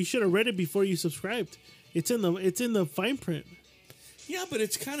like? Well, you should have read it before you subscribed. It's in the fine print. Yeah, but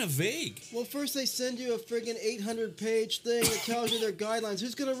it's kind of vague. Well, first they send you a friggin' 800-page thing that tells you their guidelines.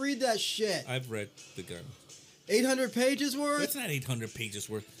 Who's gonna read that shit? I've read the gun. 800 pages It's worth? not 800 pages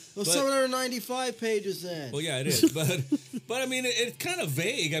worth. Well, but- 795 pages then. Well, yeah, it is, but I mean, it's kind of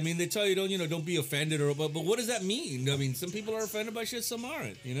vague. I mean, they tell you don't be offended, but what does that mean? I mean, some people are offended by shit, some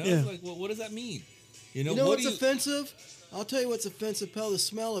aren't. Yeah. It's like, well, what does that mean? You know what what's offensive? I'll tell you what's offensive, pal. The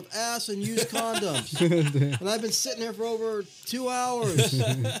smell of ass and used condoms. And I've been sitting there for over 2 hours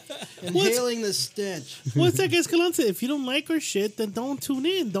inhaling the stench. What's that Escalante? If you don't like our shit, then don't tune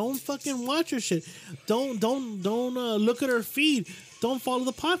in. Don't fucking watch our shit. Don't look at our feed. Don't follow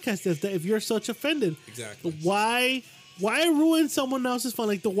the podcast if you're such offended. Exactly. Why ruin someone else's fun?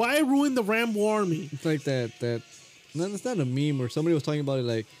 Like why ruin the Rambo army? It's like that. No, that's not a meme. Or somebody was talking about it.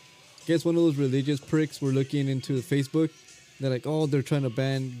 Like, guess one of those religious pricks were looking into Facebook. They're like, oh, they're trying to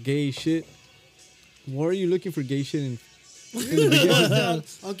ban gay shit. Why are you looking for gay shit in the beginning?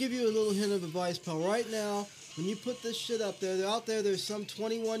 I'll give you a little hint of advice, pal. Right now, when you put this shit up there, there's some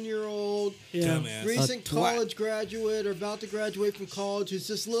 21-year-old Yeah. Dumbass. recent A twat. college graduate or about to graduate from college who's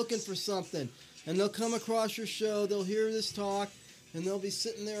just looking for something. And they'll come across your show, they'll hear this talk, and they'll be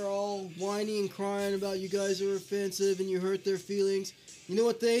sitting there all whiny and crying about you guys are offensive and you hurt their feelings. You know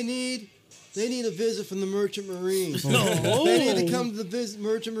what they need? They need a visit from the Merchant Marines. No. They need to come to the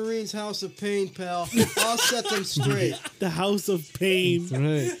Merchant Marines House of Pain, pal. I'll set them straight. The House of Pain.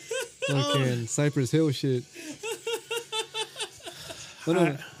 Right. Fucking Cypress Hill shit. But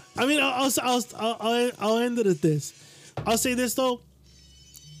no, I mean, I'll end it at this. I'll say this though.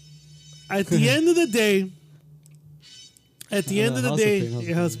 At the end of the day, House of Pain, House of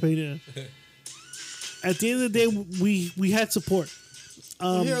yeah, House of Pain, yeah. At the end of the day, we had support.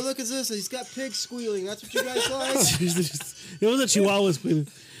 Here, look at this. He's got pigs squealing. That's what you guys like? It was a Chihuahua squealing.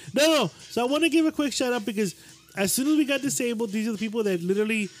 No. So I want to give a quick shout out because as soon as we got disabled, these are the people that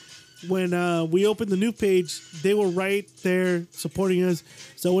literally, when we opened the new page, they were right there supporting us.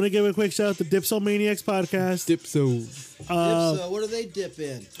 So I want to give a quick shout out to Dipsomaniacs podcast. Dipso. Dip, what do they dip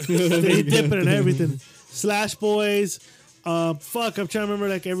in? They dip it and everything. Slash Boys. Fuck, I'm trying to remember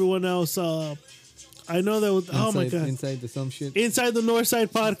like everyone else. I know that was, oh my God. Inside the some shit. Inside the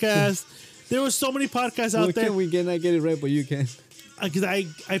Northside podcast. There were so many podcasts Why out there. can't we not get it right, but you can? Because I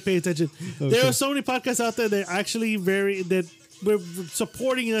pay attention. There are so many podcasts out there that actually that were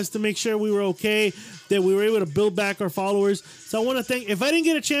supporting us to make sure we were okay, that we were able to build back our followers. So I want to thank. If I didn't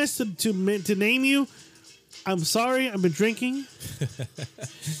get a chance to name you, I'm sorry. I've been drinking.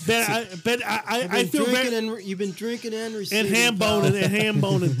 I feel very. You've been drinking and And receiving. ham pal. boning and ham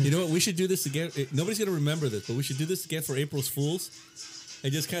boning. You know what? We should do this again. Nobody's gonna remember this, but we should do this again for April's Fools,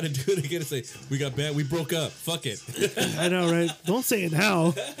 and just kind of do it again and say we got bad, we broke up. Fuck it. I know, right? Don't say it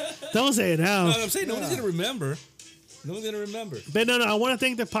now. Don't say it now. No, I'm saying nobody's gonna remember. No one's gonna remember. But no, I want to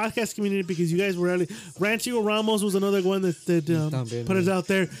thank the podcast community because you guys were really. Rancho Ramos was another one that También, put us yeah. out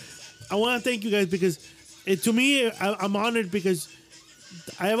there. I want to thank you guys because to me, I'm honored because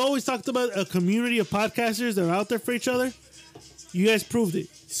I have always talked about a community of podcasters that are out there for each other. You guys proved it.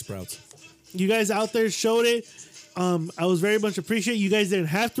 Sprouts. You guys out there showed it. I was very much appreciate. You guys didn't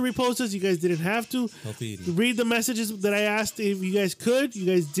have to repost us. You guys didn't have to read the messages that I asked if you guys could. You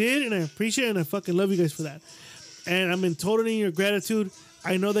guys did, and I appreciate it, and I fucking love you guys for that. And I'm in totally your gratitude.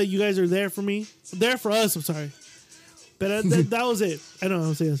 I know that you guys are there for me. There for us, I'm sorry. But that was it. I know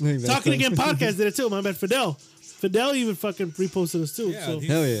I'm saying this. Talking Again podcast did it too. My bad, Fidel. Fidel even fucking reposted us too. Yeah, so.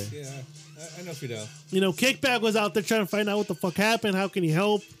 Hell yeah. Yeah, I know Fidel. You know, Kickback was out there trying to find out what the fuck happened. How can he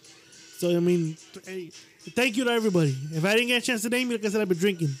help? So, I mean, hey, thank you to everybody. If I didn't get a chance to name you, like I said, I've been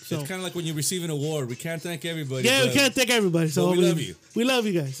drinking. So. It's kind of like when you receive an award. We can't thank everybody. Yeah, we can't thank everybody. So we love you. We love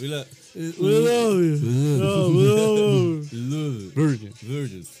you guys. We love We love you. love.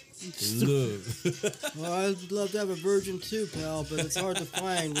 Virgins. Love. Well, I'd love to have a virgin too, pal, but it's hard to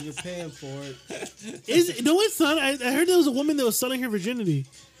find when you're paying for it. No, it's not. I heard there was a woman that was selling her virginity.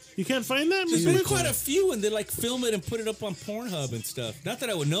 You can't find that? There's been quite a few, and they like film it and put it up on Pornhub and stuff. Not that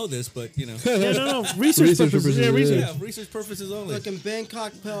I would know this, but you know. Yeah, no. Research purposes. Yeah, research. Yeah, research purposes only. Like in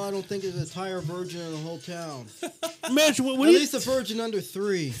Bangkok, pal, I don't think there's a tire virgin in the whole town. Mitch, what At do you... least a virgin under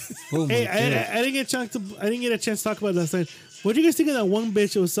 3. Oh my Hey, God. I didn't get a chance to. I didn't get a chance to talk about it last night. What do you guys think of that one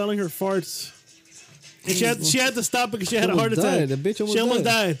bitch that was selling her farts? And she had to stop because she had a heart Almost attack. died. The bitch almost She almost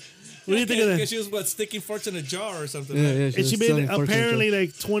died. What do you think of Because that? she was sticking farts in a jar or something. Yeah, right? yeah. And she was made selling farts apparently and like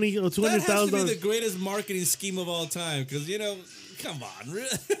 $20,000 or That has to be $200,000. the greatest marketing scheme of all time. Because you know, come on, really.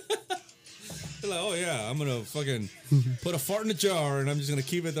 They're like, oh yeah, I'm gonna fucking put a fart in a jar and I'm just gonna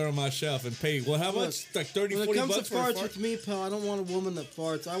keep it there on my shelf and pay. Well, how much? Like 30, When 40 it comes bucks to for a farts fart? with me, pal, I don't want a woman that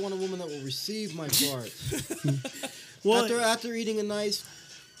farts. I want a woman that will receive my farts. Well, After eating a nice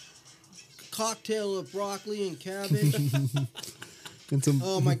cocktail of broccoli and cabbage, and some.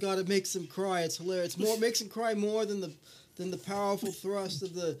 oh my god, it makes them cry. It's hilarious. Makes them cry more than the powerful thrust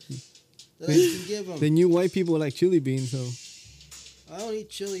of the that I can give them. They knew white people like chili beans, so. I don't eat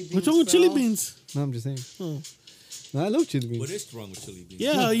chili beans. what's wrong with chili pal. beans? No, I'm just saying. Oh. No, I love chili beans. What is wrong with chili beans?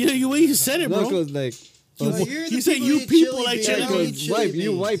 Yeah, you said it, No, bro. because like. Well, you're the You said people you who eat people chili like beans. chili I don't beans. eat chili You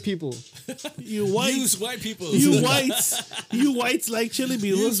beans. white people. You whites. Use white people. You whites like chili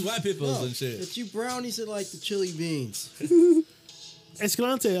beans. Use white people No, and shit. it's you brownies that like the chili beans.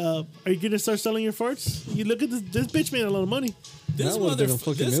 Escalante, are you gonna start selling your farts? You look at this bitch made a lot of money. This That would've been a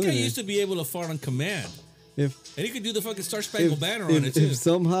fucking this guy millionaire. used to be able to fart on command, If and he could do the fucking Star Spangled Banner on it if, too. if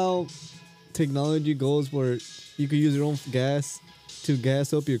somehow technology goes where you could use your own gas to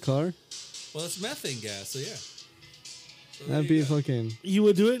gas up your car, Well, it's methane gas, so yeah. So that'd there you be go. fucking You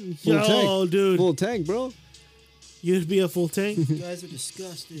would do it? full Oh, tank. dude. Full tank, bro. You'd be a full tank. You guys are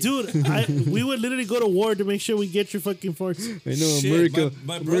disgusting. Dude, we would literally go to war to make sure we get your fucking farts. I know Shit, America.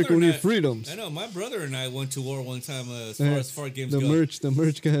 my brother America and need I- freedoms. I know my brother and I went to war one time as far as fart games the go. merch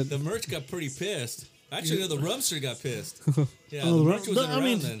got. The merch got pretty pissed. Actually, no, the Rumster got pissed. Yeah, Oh, the the merch wasn't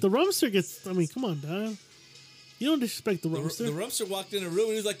around then. the Rumster gets. I mean, come on, Don. You don't disrespect the The Rumster. Rumster walked in a room and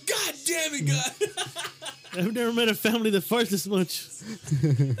he was like, "God damn it, God!" I've never met a family that farts this much.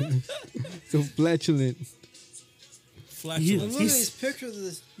 So flatulent. Flatulence. I'm looking at these pictures of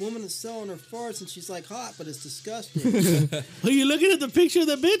this woman that's selling her farts, and she's like hot, but it's disgusting. Are you looking at the picture of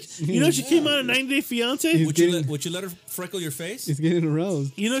that bitch? You know she came out of 90 Day Fiance. Would you let her freckle your face? He's getting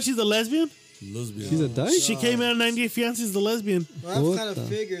aroused. You know she's a lesbian. Lesbian. She's a dyke. She came out of 90 Day Fiance as a lesbian. Well, What that kind the- of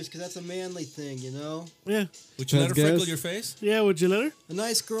figures, because that's a manly thing, you know? Yeah, Would you let her That's freckle gas. your face? yeah. Would you let her? A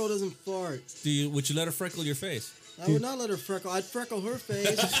nice girl doesn't fart. Would you let her freckle your face? I would not let her freckle. I'd freckle her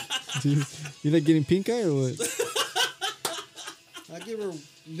face. You like getting pink eye or what? I'd give her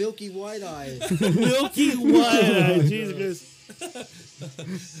milky white eye. Milky white. Jesus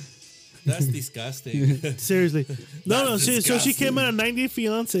Christ. That's disgusting. Seriously. No. So she disgusting. came out of 90 Day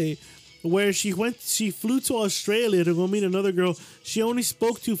Fiance, where she flew to Australia to go meet another girl she only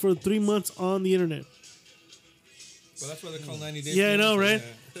spoke to for 3 months on the internet. Well, that's why they're called 90 Days. Yeah, I know, Fiancé, right?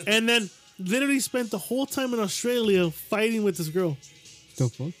 yeah. And then literally spent the whole time in Australia fighting with this girl. The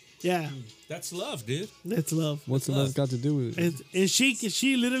fuck? Yeah, That's love, dude. that's love. What's the love got to do with it? And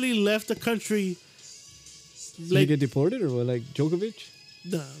she literally left the country. Did you get deported or what? Like Djokovic?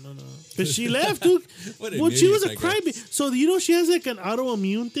 No. But she left, dude. What an Well, she idiot was a that guy. crybaby. So you know she has like an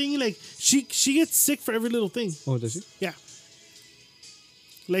autoimmune thing. Like she gets sick for every little thing. Oh, does she? Yeah.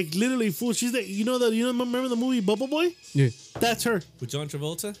 Like literally, fool. She's like, remember the movie Bubble Boy? Yeah. That's her. With John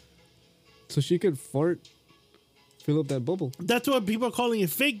Travolta? So she could fart, fill up that bubble. That's why people are calling it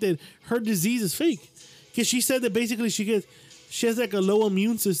fake. That her disease is fake, because she said that basically she has like a low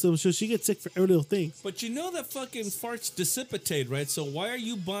immune system, so she gets sick for every little thing. But you know that fucking farts dissipate, right? So why are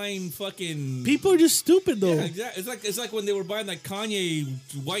you buying fucking? People are just stupid though. Yeah, exactly. It's like when they were buying that Kanye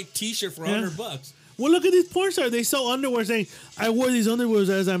white T-shirt for $100. Well, look at these porn stars. They sell underwear saying, "I wore these underwears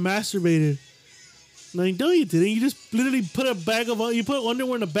as I masturbated." Like, no, you didn't. You just literally put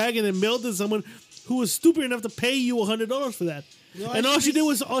underwear in a bag and then mailed it to someone who was stupid enough to pay you $100 for that. No, and all she did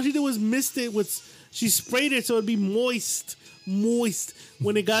was mist it with. She sprayed it so it'd be moist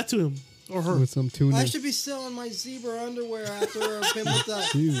when it got to him or her. With some tuna. I should be selling my zebra underwear after I've been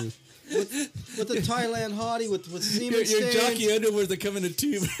Jesus. with the Thailand hottie with semen Your stains. jockey underwear that come in a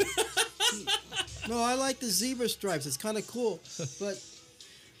tube. No, I like the zebra stripes. It's kind of cool, but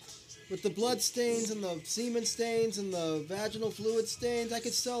with the blood stains and the semen stains and the vaginal fluid stains, I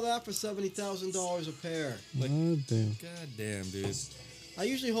could sell that for $70,000 a pair. Oh, damn. God damn, dude. I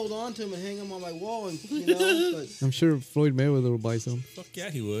usually hold on to them and hang them on my wall, and but I'm sure Floyd Mayweather will buy some. Fuck yeah,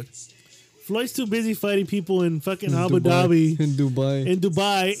 he would. Floyd's too busy fighting people in fucking In Abu Dubai. Dhabi. In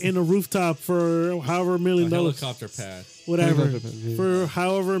Dubai. In a rooftop for however A $1 million. helicopter pad. Whatever. Helicopter pad, yeah. For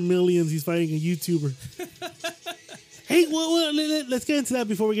however millions he's fighting a YouTuber. Hey, let's get into that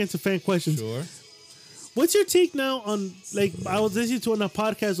before we get into fan questions. Sure. What's your take now on, like, I was listening to on a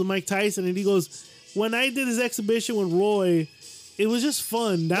podcast with Mike Tyson, and he goes, when I did this exhibition with Roy, it was just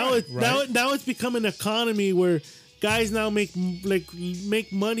fun. Now now it's become an economy where guys now make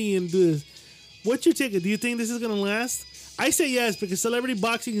money and do this. What's your take? Do you think this is gonna last? I say yes, because celebrity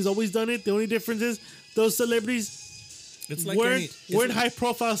boxing has always done it. The only difference is those celebrities It's like weren't high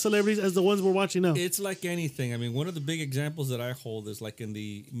profile celebrities as the ones we're watching now. It's like anything. I mean, one of the big examples that I hold is like in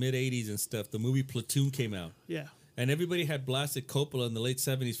the mid 80s and stuff, the movie Platoon came out. Yeah. And everybody had blasted Coppola in the late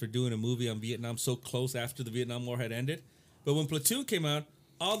 70s for doing a movie on Vietnam so close after the Vietnam War had ended. But when Platoon came out,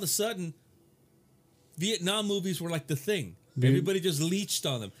 all of a sudden, Vietnam movies were like the thing. Everybody just leached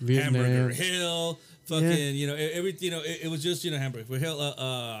on them. Vietnam. Hamburger Hill, fucking, Yeah. it was just, Hamburger Hill,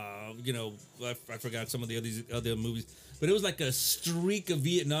 I forgot some of the other movies. But it was like a streak of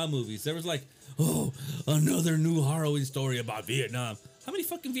Vietnam movies. There was like, oh, another new harrowing story about Vietnam. How many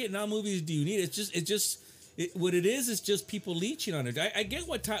fucking Vietnam movies do you need? What it is just people leeching on it. I get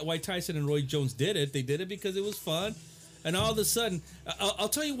why Tyson and Roy Jones did it. They did it because it was fun. And all of a sudden, I'll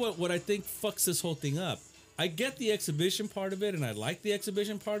tell you what I think fucks this whole thing up. I get the exhibition part of it, and I like the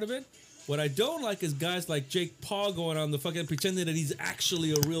exhibition part of it. What I don't like is guys like Jake Paul going on the fucking pretending that he's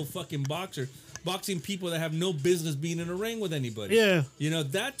actually a real fucking boxer, boxing people that have no business being in a ring with anybody. Yeah.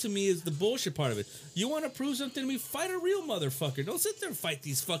 That to me is the bullshit part of it. You want to prove something to me? Fight a real motherfucker. Don't sit there and fight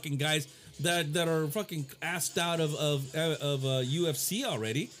these fucking guys that are fucking assed out of UFC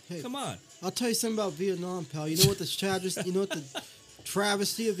already. Hey. Come on. I'll tell you something about Vietnam, pal. You know what the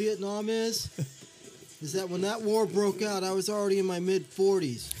travesty of Vietnam is? Is that when that war broke out, I was already in my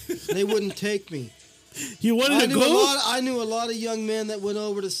mid-40s. They wouldn't take me. You wanted to go? I knew a lot of young men that went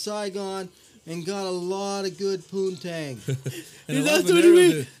over to Saigon and got a lot of good poontang. Is that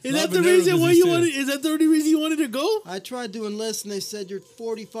the reason why you wanted? Is that the only reason you wanted to go? I tried to enlist, and they said, "You're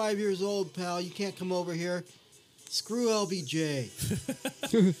 45 years old, pal. You can't come over here." Screw LBJ.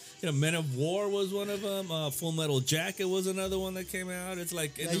 Men of War was one of them. Full Metal Jacket was another one that came out. It's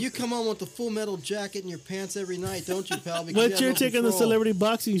like Now, you come on with the Full Metal Jacket in your pants every night, don't you, pal? Because What's you your have no take on the control. celebrity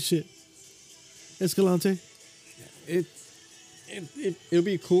boxing shit, Escalante? It'd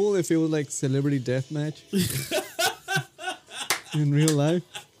be cool if it was like celebrity deathmatch in real life,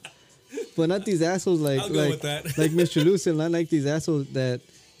 but not these assholes I'll go with that. like Mr. Lucen. Not like these assholes that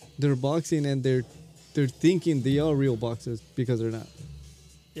they're boxing and they're thinking they are real boxers because they're not,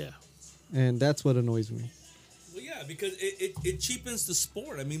 Yeah. and that's what annoys me. Well, yeah, because it cheapens the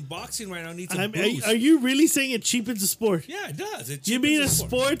sport. I mean, boxing right now needs a Are boost. you really saying it cheapens the sport? Yeah, it does. It You mean a cheapens the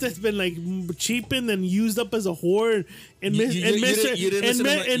sport that's been like cheapened and used up as a whore in You didn't listen to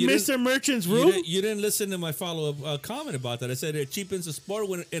my- you Mr. didn't- Merchant's room? You didn't listen to my follow-up comment about that. I said it cheapens the sport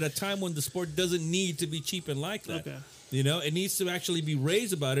at a time when the sport doesn't need to be cheapened like that. Okay. It needs to actually be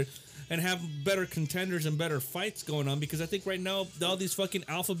raised about it and have better contenders and better fights going on, because I think right now all these fucking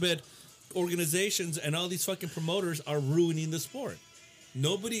alphabet organizations and all these fucking promoters are ruining the sport.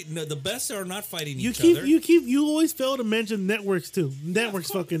 The best are not fighting each other. You always fail to mention networks too. Networks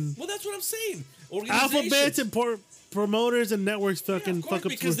fucking Well, that's what I'm saying. alphabets and promoters and networks fucking of course, fuck up.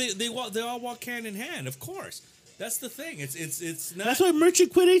 because they all walk hand in hand. Of course, that's the thing. It's not. That's why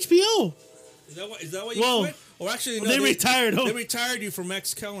Merchant quit HBO. Is that why you Whoa. quit? Or actually, no, They retired him. They retired you from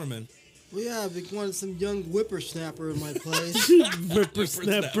Max Kellerman. Well, yeah, they wanted some young whippersnapper in my place.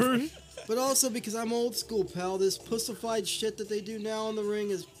 Whippersnapper. But also because I'm old school, pal. This pussified shit that they do now in the ring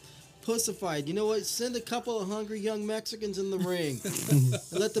is pussified. You know what? Send a couple of hungry young Mexicans in the ring and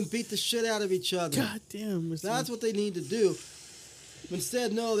let them beat the shit out of each other. God damn. Mr. That's what they need to do.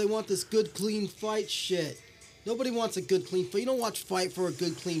 Instead, no, they want this good, clean fight shit. Nobody wants a good, clean fight. You don't watch fight for a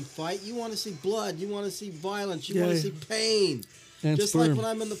good, clean fight. You want to see blood. You want to see violence. You want to see pain. And Just sperm. like when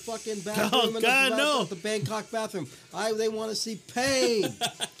I'm in the fucking bathroom the Bangkok bathroom. They want to see pain.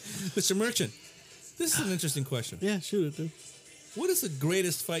 Mr. Merchant, this is an interesting question. Yeah, shoot it, dude. What is the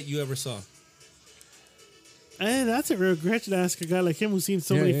greatest fight you ever saw? And that's a real question to ask a guy like him who's seen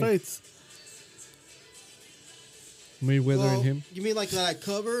so many fights. Mayweather and him. You mean like that I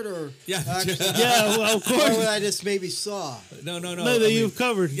covered or Yeah. actually, Yeah, well, of or course. what I just maybe saw? No. No, that you've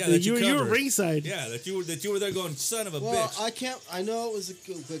covered. Yeah, That that you you were covered. ringside. Yeah, that you were there going, son of a Well, bitch. I know it was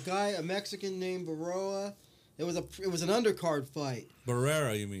a guy, a Mexican named Barroa. It was an undercard fight.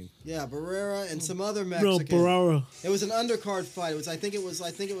 Barrera, you mean? Yeah, Barrera and some other No, Mexican. Barara. It was an undercard fight. I think it was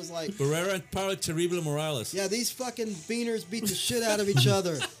like Barrera and Paulo Terrible Morales. yeah, these fucking beaners beat the shit out of each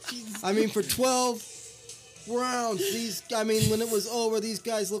other. I mean, for 12 rounds, when it was over, these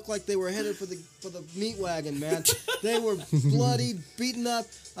guys looked like they were headed for the meat wagon, man. They were bloody, beaten up.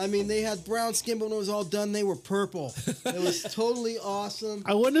 I mean, they had brown skin, but when it was all done, they were purple. It was totally awesome.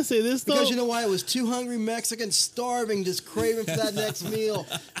 I want to say this, though. Because you know why? It was two hungry Mexicans starving, just craving for that next meal,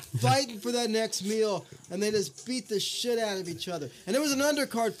 fighting for that next meal, and they just beat the shit out of each other. And it was an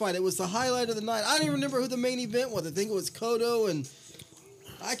undercard fight. It was the highlight of the night. I don't even remember who the main event was. I think it was Cotto and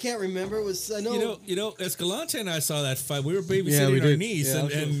I can't remember. It was You know, Escalante and I saw that fight. We were babysitting Yeah, we our did. niece, Yeah,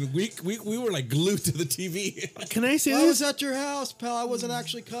 and we were like glued to the TV. Can I say I was this? at your house, pal. I wasn't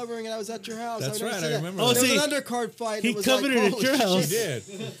actually covering it. I was at your house. That's never right, said I that. remember Oh, that. It was see, an undercard fight. he It was covered like, it at holy your shit. house. You did.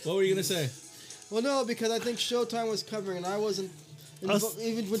 What were you gonna say? Well, no, because I think Showtime was covering, and I wasn't. Us-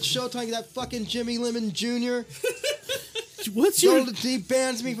 Even with Showtime, that fucking Jimmy Lemon Jr. What's your He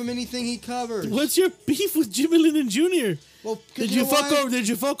bans me from anything he covers. What's your beef with Jimmy Lennon Jr.? Well, 'cause Did you you know fuck why? over? Did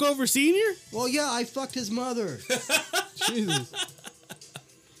you fuck over Senior? Well, yeah, I fucked his mother. Jesus.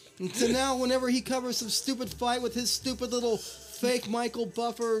 And so now, whenever he covers some stupid fight with his stupid little fake Michael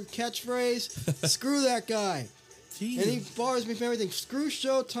Buffer catchphrase, screw that guy. And he bars me from everything. Screw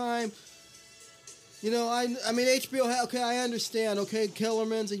Showtime. You know, I mean, HBO, okay, I understand. Okay,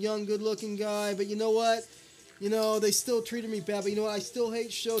 Kellerman's a young, good-looking guy, but you know what? You know, they still treated me bad, but you know what? I still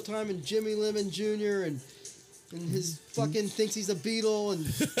hate Showtime and Jimmy Lemon Jr. and his fucking thinks he's a Beatle and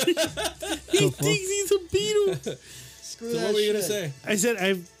He thinks he's a Beatle. screw So that what were you gonna shit. say? I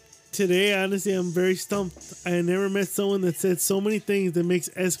said today, honestly, I'm very stumped. I never met someone that said so many things that makes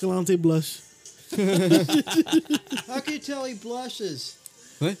Escalante blush. How can you tell he blushes?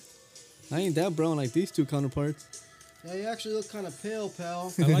 What? I ain't that brown like these two counterparts. Yeah, you actually look kind of pale,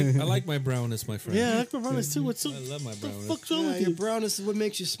 pal. I like my brownness, my friend. Yeah, I like my brownness too. What's so? I love my What the brownness. fuck's wrong Yeah, with your you? brownness is what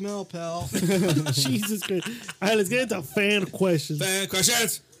makes you smell, pal. Jesus Christ! All right, let's get into fan questions. Fan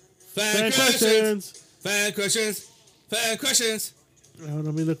questions. Fan questions. Fan questions. Fan questions. Oh,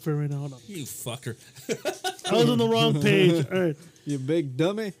 let me look for it right now. Hold on. You fucker. I was on the wrong page. All right. You big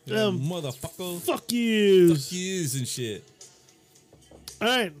dummy. Motherfucker. Fuck yous. Fuck yous and shit. All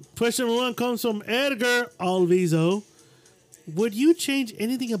right. Question number 1 comes from Edgar Alviso. Would you change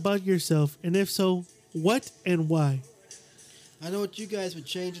anything about yourself? And if so, what and why? I know what you guys would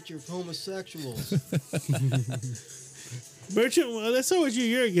change it. You're homosexuals. Merchant, well, let's start with you.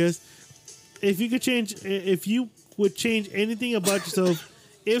 You're a guest. If you would change anything about yourself,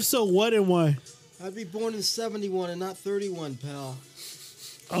 if so, what and why? I'd be born in 71 and not 31, pal.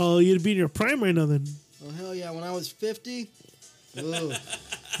 Oh, you'd be in your prime right now then. Oh, hell yeah. When I was 50, ugh,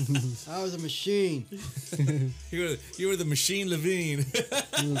 I was a machine. You were the Machine Levine.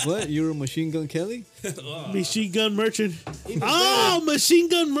 What? You were Machine Gun Kelly? Machine Gun Merchant. Even Oh, Machine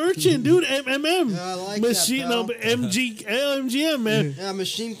Gun Merchant, dude. MMM. Yeah, I like Machine, that, pal. no, MGM, man. Yeah,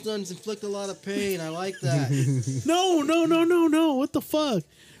 machine guns inflict a lot of pain. I like that. No. What the fuck?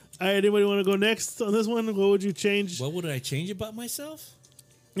 All right, anybody want to go next on this one? What would you change? What would I change about myself?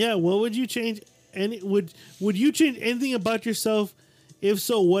 Yeah, what would you change? Would you change anything about yourself? If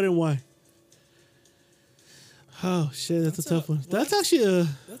so, what and why? Oh shit, that's a tough one. That's actually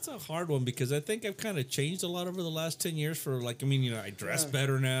That's a hard one because I think I've kind of changed a lot over the last 10 years. I dress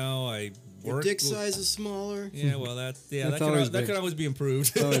better now. I Your work. dick size is smaller. Yeah, well, That's that always could been. always be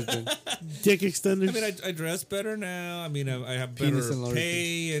improved. It's always been. dick extenders. I mean, I dress better now. I mean, I have Penis better enlargement.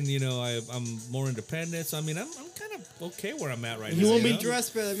 pay, and I'm more independent. So I mean, I'm kind of okay where I'm at right You now. won't If be you dress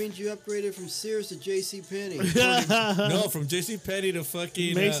better, that means you upgraded from Sears to J.C. Penney. No, from JCPenney to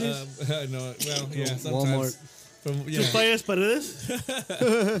fucking Macy's? no, well, yeah, sometimes. Walmart. From Tobias Paredes.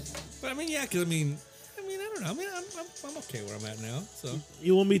 But I mean, yeah, because I mean, I don't don't know. I mean, I'm okay where I'm at now. So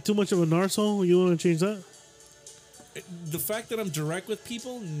You won't be too much of an arsehole? You want to change that? the fact that I'm direct with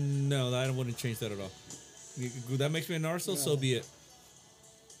people, no, I wouldn't change that at all. That makes me an arsehole, so be it.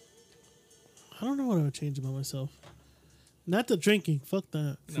 I don't know what I would change about myself. Not the drinking. Fuck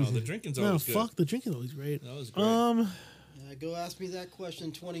that. No, the drinking's No, always good. fuck the drinking. Always great. That was great. Yeah, go ask me that question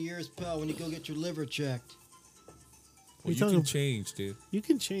in 20 years, pal, when you go get your liver checked. Well, you you talking can about- change, dude. You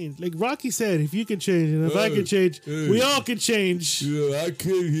can change. Like Rocky said, if you can change, and if I Hey, can change, hey. we all can change. Yeah, I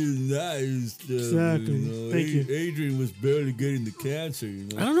came here nice. Exactly. Thank you. Adrian was barely getting the cancer, you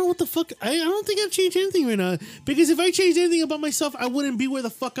know. I don't know what the fuck. I don't think I've changed anything right now. Because if I changed anything about myself, I wouldn't be where the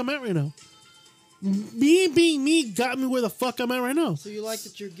fuck I'm at right now. Me being me got me where the fuck I'm at right now. So you like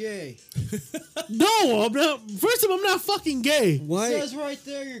that you're gay? No, I'm not. First of all, I'm not fucking gay. It Why? says right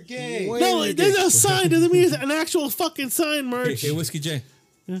there you're gay. Why- No, Wait, there's a sign. Doesn't mean it's an actual fucking sign, Hey, merch. hey, Whiskey J,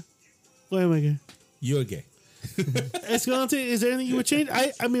 Why am I gay? you're gay. Escalante, is there anything you would change?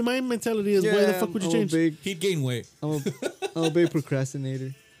 I mean, my mentality is, why the fuck would you I'm a change? big, He'd gain weight. I'm a big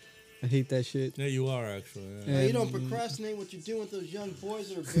procrastinator. I hate that shit. Yeah, you are actually. Yeah. Now, you don't procrastinate what you're doing with those young boys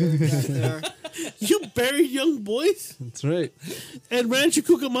that are buried back there. You buried young boys That's right. at Rancho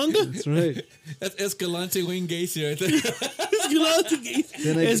Cucamonga? That's right. That's Escalante Wayne Gacy right there. Escalante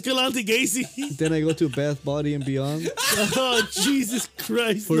Then I- Escalante Gacy. Then I go to Bath Body and Beyond Oh, Jesus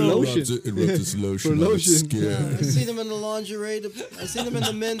Christ. for no. lotion. It rubs his lotion For on lotion. his skin. I see them in the lingerie. I see them in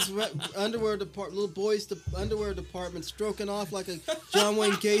the men's underwear department, little boys' underwear department, stroking off like a John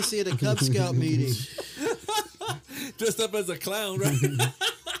Wayne Gacy at a Cub Scout meeting. Dressed up as a clown, right?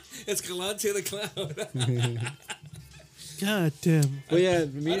 Escalante the clown. God damn. But yeah,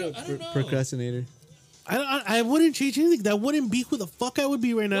 me I don't know. procrastinator. I wouldn't change anything. That wouldn't be who the fuck I would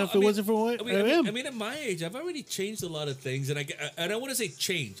be right now Well, if it wasn't for what I am. I mean, at my age, I've already changed a lot of things, and I don't want to say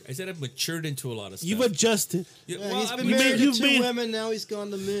change. I said I've matured into a lot of stuff. You've adjusted. Yeah, Yeah, well, he's I been mean, married you've to made- two women. Now he's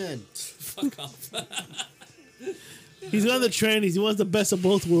gone to men. fuck off. He's on the trannies. He wants the best of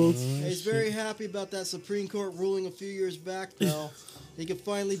both worlds. He's very happy about that Supreme Court ruling a few years back, pal. He can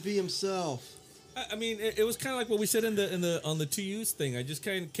finally be himself. I mean, it was kind of like what we said on the 2Us thing. I just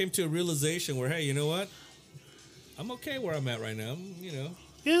kind of came to a realization where, hey, you know what? I'm okay where I'm at right now. You know,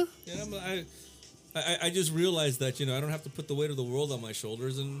 Yeah. I just realized that, you know, I don't have to put the weight of the world on my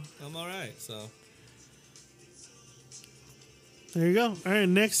shoulders, and I'm all right. So There you go. All right.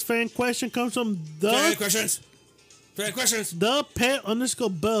 Next fan question comes from fan questions. Fan questions. the pet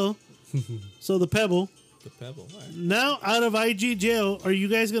 _ Bell. So the Pebble. The pebble. All right. Now out of IG jail, are you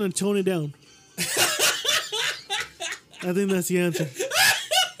guys gonna tone it down? I think that's the answer.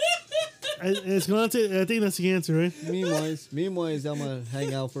 I think that's the answer, right? Meme-wise, I'm gonna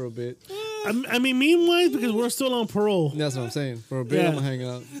hang out for a bit. I mean, meme-wise, because we're still on parole. That's what I'm saying. For a bit, Yeah. I'm gonna hang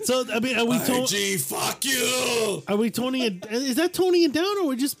out. So I mean, IG, fuck you. are we toning it? Is that toning it down, or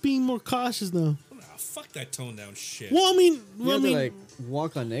we're just being more cautious now? Ah, fuck that tone down shit. Well, I mean, You have to like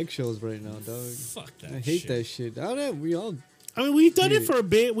walk on eggshells right now, dog. Fuck that. I hate shit. that shit. We all. we've done it for a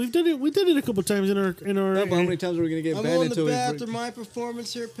bit. We did it a couple times in our. But how many times are we gonna get I'm banned on the until we? after my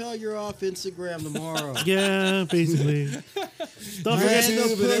performance here, pal. You're off Instagram tomorrow. Yeah, basically. Don't forget. Random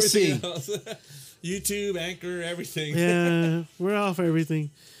YouTube and pussy. everything else. YouTube, Anchor, everything. Yeah, we're off everything.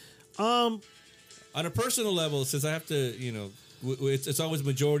 On a personal level, since I have to, you know, it's always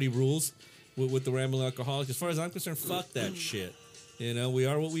majority rules with the Rambling Alcoholics. As far as I'm concerned, fuck that shit. You know, we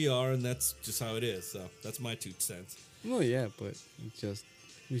are what we are, and that's just how it is. So that's my 2 cents. Well, yeah, but it's just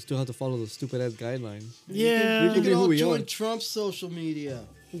we still have to follow the stupid ass guidelines. Yeah. we You can can be who all we join are. Trump's social media.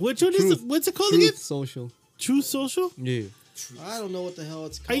 Which one is Truth. it? What's it called Truth again? Social. Truth Social? Yeah. I don't know what the hell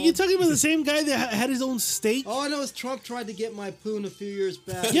it's Are called. you talking about the same guy that had his own state? All I know is Trump tried to get my poon a few years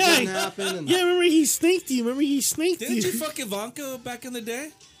back. Yeah. It didn't happen. And Yeah, remember he snaked you. Didn't you fuck Ivanka back in the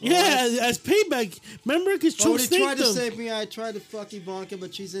day? Yeah, as payback. Remember, because Oh, Trump when he tried snaked to him. save me, I tried to fuck Ivanka,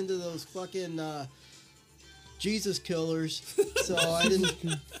 but she's into those fucking Jesus killers. So I didn't.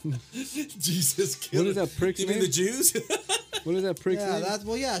 Jesus What killer. is that prick's You mean name? the Jews? What is that prick's Yeah,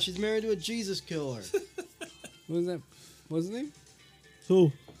 name? yeah, she's married to a Jesus killer. What is that? What's his name?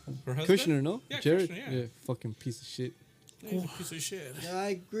 Who? Her husband? Kushner, no? Yeah, Jared? Kushner, yeah. Fucking piece of shit. He's a piece of shit. Yeah, I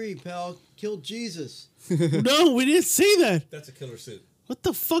agree, pal. Killed Jesus. No, we didn't say that. That's a killer suit. What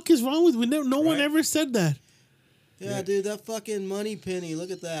the fuck is wrong with? No one Right. ever said that. Yeah, dude, that fucking money penny.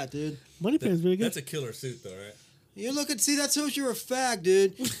 Look at that, dude. Money Pen's really good. That's a killer suit, though, right? You look at see that shows you're a fag,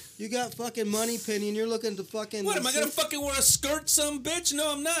 dude. You got fucking money penny, and you're looking to fucking. What am I gonna fucking wear a skirt, some bitch?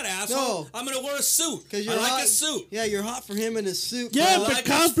 No, I'm not, asshole. No. I'm gonna wear a suit. Because I you're like hot. a suit. Yeah, you're hot for him in his suit. Yeah, pal. but like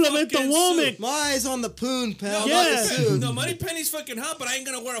his compliment the fucking woman. suit. My eyes on the poon, pal. Yeah. Not the suit. No, Money Penny's fucking hot, but I ain't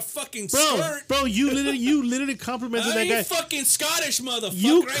gonna wear a fucking Bro, skirt. bro, you literally complimented I that ain't guy. fucking Scottish, motherfucker.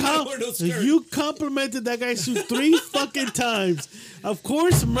 You I ain't gonna wear no skirt. you complimented that guy's suit 3 fucking times. Of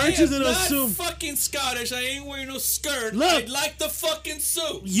course, I Merch am is gonna not assume. fucking Scottish. I ain't wearing no skirt. Look. I like the fucking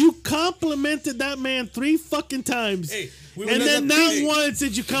suit. You complimented that man 3 fucking times. Hey, we and were then not- not hey, once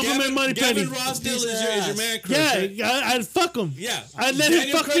did you compliment Money Gavin Penny. Rossdale is your man crush. Yeah, right? I'd fuck him. Yeah. I'd let him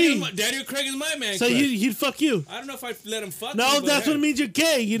fuck me. Daniel Craig is my man So crush. he'd fuck you. I don't know if I'd let him fuck me. No, but that's hey. what it means you're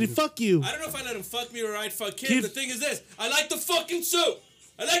gay. He'd fuck you. I don't know if I'd let him fuck me or I'd fuck him. He'd- The thing is this. I like the fucking suit.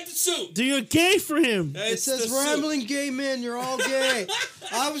 I like the suit. Do you're gay for him? It says rambling gay men. You're all gay.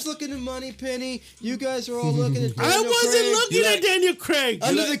 I was looking at Money Penny. You guys are all looking at Daniel I wasn't Craig. looking You at like- Daniel Craig.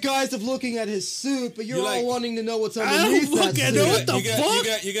 Under the guise of looking at his suit, but you're You all like- wanting to know what's I underneath don't that look at suit. it. What the you got,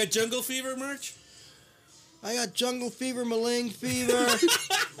 fuck? You got jungle fever merch? I got jungle fever, maling fever,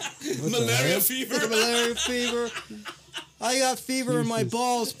 Malaria fever? malaria fever. I got fever in my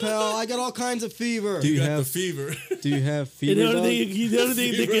balls, pal. I got all kinds of fever. Do you got the have fever. Do you have And fever? the only Dog? thing, the only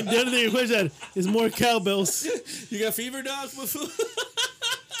thing, the only thing you question is more cowbells. You got fever, dog?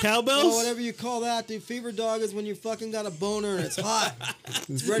 Cowbells? Well, whatever you call that, dude. Fever dog is when you fucking got a boner and it's hot.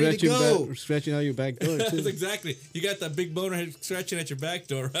 It's ready to Scratching go. scratching out your back door. That's Too. exactly. You got that big boner scratching at your back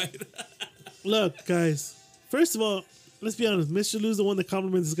door, right? Look, guys. First of all, let's be honest. Mr. Lou's the one that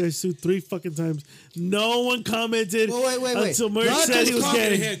complimented this guy's suit 3 fucking times. No one commented Well, wait. until Merch Not said he just was Talking to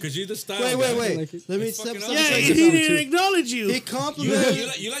gay. him because you're the style Wait. guy. like it. Let me It's step fucking some Yeah, seconds he on didn't it. acknowledge you. He You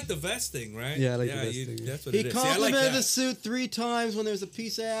complimented. like the vest thing, right? Yeah, I like the vest thing, yeah. That's what He it is. See, I like complimented that. the suit 3 times when there's a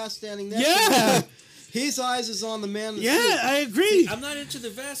piece of ass standing next Yeah. to him. His eyes is on the man in the Yeah, suit. I agree. I'm not into the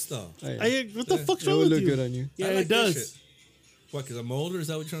vest though. What the fuck's It wrong would with look you? good on you. Yeah, I it like that does. shit. What? Because I'm older? Is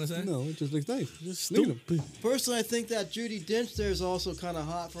that what you're trying to say? No, it just looks nice. Just Look at him. stupid. Personally, I think that Judy Dench there is also kind of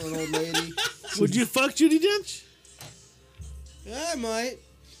hot for an old lady. Would you fuck Judy Dench? Yeah, I might.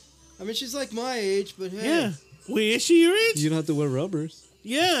 I mean, she's like my age, but hey. Yeah. Wait, is she your age? You don't have to wear rubbers.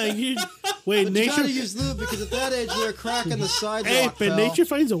 Yeah. You, wait, But you nature. gotta use lube because at that age they're cracking the sidewalk. Hey, but pal. nature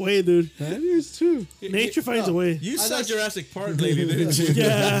finds a way, dude. That is true. Nature finds a way. You I saw like- Jurassic Park, lady, didn't you?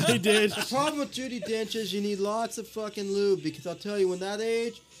 Yeah, I did. The problem with Judy Dench is you need lots of fucking lube because I'll tell you, when that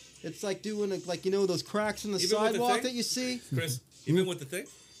age, it's like doing those cracks in the Even with the sidewalk thing? that you see. Chris, even with the thing?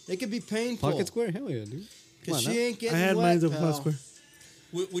 It could be painful. Pocket square? Hell yeah, dude. Come Because on, she now. ain't I getting had wet, mine of pal. square.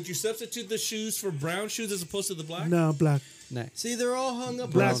 Would you substitute the shoes for brown shoes as opposed to the black? No, black. Nah. See, they're all hung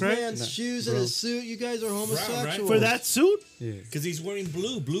up Black, on this right? man's No, shoes and brown. his suit. You guys are homosexual. For that suit? Yeah. Because he's wearing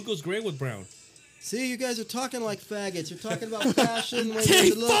blue. Blue goes great with brown. See, you guys are talking like faggots. You're talking about fashion. When Hey,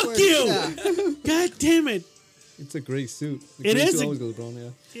 you look fuck where you! Yeah. God damn it. It's a great suit. The It gray is suit a- always goes brown, yeah.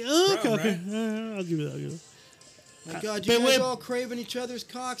 Yeah, okay, Brown, okay. I'll give you that. I'll give you that. My God, you But guys wait- all craving each other's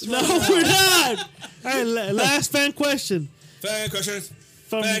cocks No, right now. we're not. All right, last fan question Fan questions.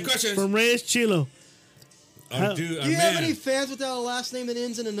 from Fan questions. from Reyes Chilo. Our dude, our Do you have man. any fans without a last name that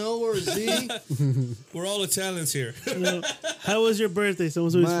ends in an O or a Z? We're all Italians here. How was your birthday?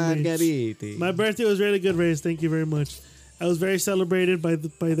 Someone's always for me. Margarita. My birthday was really good, Reyes. Thank you very much. I was very celebrated by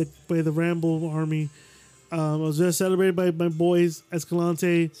the Ramble Army. I was just celebrated by my boys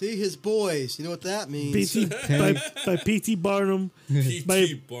Escalante, See, his boys. You know what that means. PT by PT Barnum,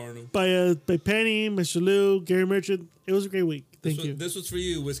 P.T. Barnum. by Penny, Mr. Lou, Gary Merchant. It was a great week. Thank you. This was for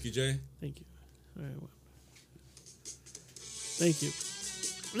you, Whiskey J. Thank you. All right. Well. Thank you.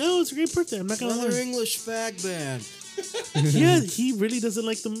 No, it's a great birthday. I'm not gonna Another lie. English fag band. Yeah, he really doesn't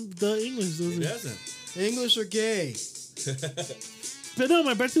like the English. Does He he? doesn't. English or gay? But no,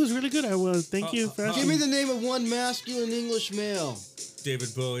 my birthday was really good. I will thank you for Give asking. me the name of one masculine English male. David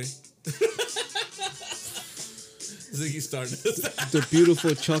Bowie. Ziggy started this. The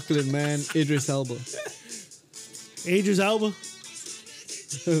beautiful chocolate man, Idris Elba. Idris Elba, I'm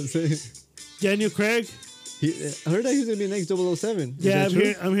saying. Daniel Craig. I heard that he was going to be next 007. Is Yeah, that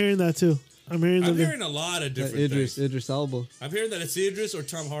true? I'm hearing that too. I'm hearing I'm that. hearing a lot of different Idris things. Elba. I'm hearing that it's Idris or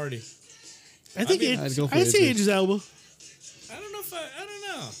Tom Hardy. I think mean, I'd go for I say Idris. Idris Elba I don't know if I don't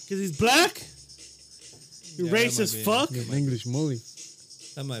know. because he's black. You're Yeah, that racist might be it. fuck. Yeah, English molly.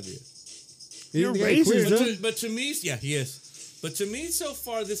 That might be it. You're He's the guy racist, queer, huh? huh? But to me, yeah, he is. But to me, so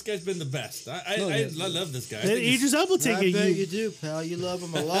far, this guy's been the best. I love this guy. I Then think he's- Idris Elba take I it. bet You, you do, pal. You love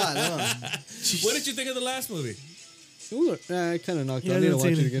him a lot, huh? What did you think of the last movie? I kind of knocked yeah, out. I I need to didn't watch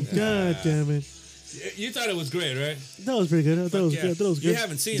see it it. again. God damn it. You thought it was great, right? That was pretty good. I thought it was Yeah. good. I thought it was You good.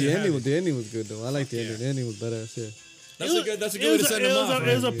 haven't seen The it. ending, have the ending was good though. I like the Yeah. ending. The ending was badass. Yeah. That's a good way to send him off.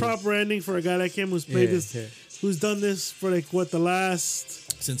 It was a proper ending for a guy like him who's played Yeah, this, yeah. who's done this for like what the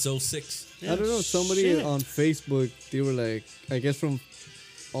last. Since 06. I don't know. Somebody Shit. on Facebook, they were like, I guess from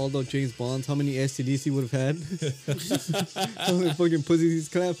all the James Bonds, how many STDs he would have had? How many fucking pussies he's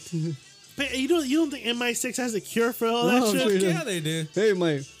clapped? But you don't think MI6 has a cure for all that No, shit? dude. Yeah, they do. Hey,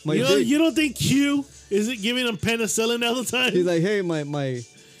 my You dick. don't think Q is it giving him penicillin all the time? He's like, hey,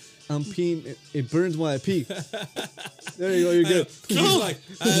 I'm peeing. It burns while I pee. There you go. You're good. He's like,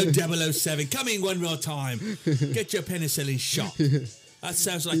 007, come in one more time. Get your penicillin shot. That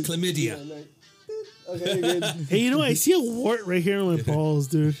sounds like chlamydia. Okay, you're good. Hey, you know, I see a wart right here on my balls,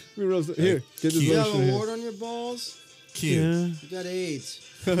 dude. Here, get this You have lotion a wart on your balls? Q. Yeah. You got AIDS.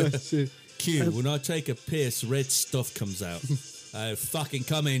 here. Shit. Q, when I take a piss, red stuff comes out. Fucking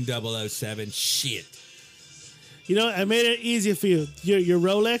come in, 007. Shit. You know, I made it easier for you. Your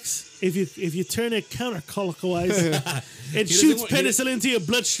Rolex, if you turn it counterclockwise, it shoots penicillin into your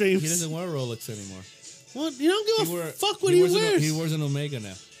bloodstreams. He doesn't wear Rolex anymore. Well, you don't give a fuck what he wears. He wears an Omega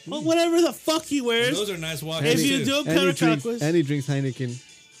now. Well, whatever the fuck he And wears. those are nice watches. If you too. do them counterclockwise. And he drinks Heineken.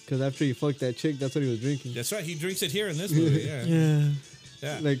 Because after he fucked that chick, that's what he was drinking. That's right. He drinks it here in this movie. Yeah. Yeah.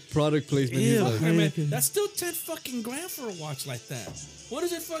 Yeah. Like product placement. Ew. He's like, Hey, man, Heineken. that's still 10 fucking grand for a watch like that. What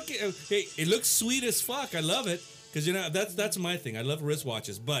is it fucking? Hey, it looks sweet as fuck. I love it because you know that's my thing. I love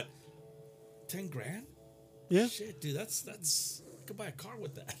wristwatches, but 10 grand? Yeah. Shit, dude, that's I could buy a car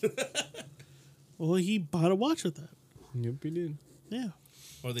with that. Well, he bought a watch with that. yep, he did. Yeah.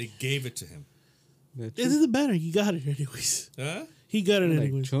 Or they gave it to him. That's It doesn't matter. He got it anyways. Huh? He got it like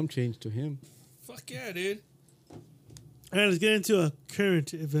anyways. Trump change to him. Fuck yeah, dude. All right, let's get into a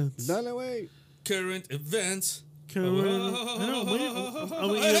current events. Dale away. Current events. Current. No, wait. I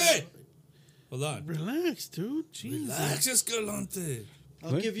mean, Hey! Hold on. relax, dude. Jesus. Relax, Escalante.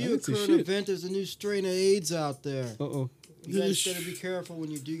 I'll What? give I you a didn't see current shit. event. There's a new strain of AIDS out there. Uh-oh. You guys better be careful when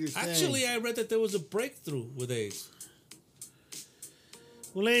you do your thing. Actually, I read that there was a breakthrough with AIDS.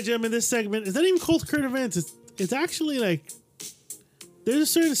 Well, ladies and gentlemen, this segment is not even called current events. It's actually like there's a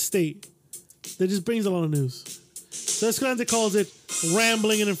certain state that just brings a lot of news. So Escalante calls it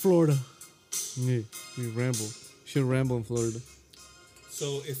rambling in Florida. Yeah, we ramble. Should ramble in Florida.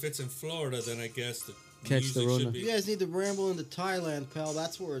 So if it's in Florida, then I guess the Catch the music Rona. should be. You guys need to ramble into Thailand, pal.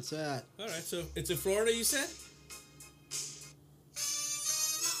 That's where it's at. All right, so it's in Florida, you said?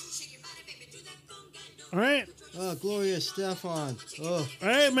 All right. Oh, Gloria Stefan. Oh, All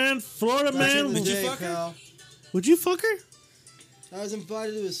right, man. Florida back in man. the Did you day, fuck her? pal. Would you fuck her? I was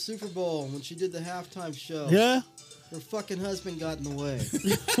invited to a Super Bowl when she did the halftime show. Yeah. Her fucking husband got in the way.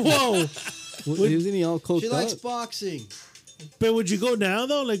 Whoa. Isn't he all coked She likes out? boxing. But would you go down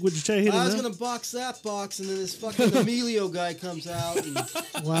though? Like, would you try to hit I was him? gonna box that box, and then this fucking Emilio guy comes out. And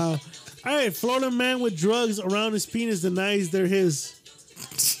Wow. All right. Florida man with drugs around his penis denies they're his.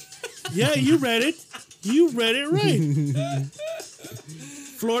 Yeah, you read it. You read it right.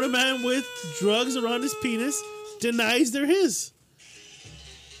 Florida man with drugs around his penis denies they're his.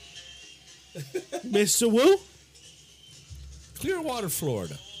 Mr. Wu? Clearwater,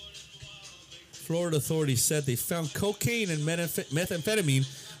 Florida. Florida authorities said they found cocaine and methamphetamine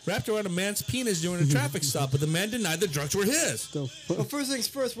wrapped around a man's penis during a traffic stop, but the man denied the drugs were his. The fuck? well, first things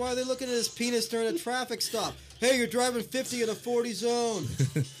first, why are they looking at his penis during a traffic stop? Hey, you're driving 50 in a 40 zone.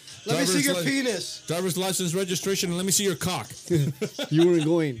 Let me see your penis. Driver's license, registration, and let me see your cock. You weren't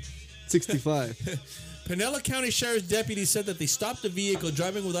going 65. Pinella County Sheriff's deputy said that they stopped the vehicle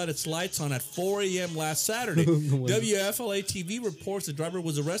driving without its lights on at 4 a.m. last Saturday. WFLA TV reports the driver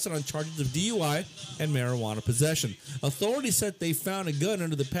was arrested on charges of DUI and marijuana possession. Authorities said they found a gun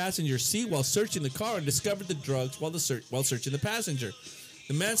under the passenger seat while searching the car and discovered the drugs while searching the passenger.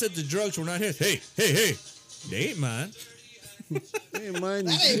 The man said the drugs were not his. Hey, they ain't mine. Hey, mine.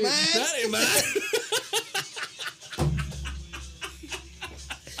 Hey, man. That ain't mine.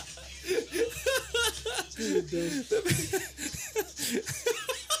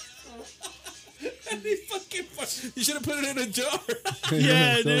 You should have put it in a jar.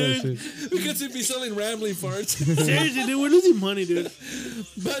 Yeah, I saw that dude. shit. Because he'd be selling rambling farts. Seriously, dude, we're losing money, dude.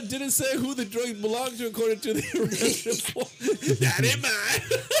 But didn't say who the drugs belonged to according to the arrest report. That ain't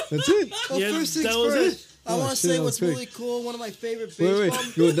mine. That's it. Well, Yeah, first things that was first. it. I Oh, want to shit, say that what's was fake. really cool. One of my favorite baseball.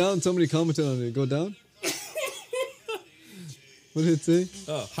 Wait. Go down. Somebody commented on it. Go down. What did it say?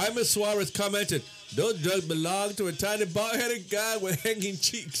 Jaime Suarez commented, those drugs belong to a tiny bald-headed guy with hanging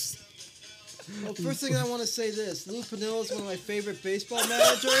cheeks. Well, first thing I want to say this: Lou Piniella is one of my favorite baseball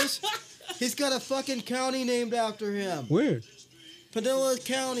managers. He's got a fucking county named after him, Where? Pinella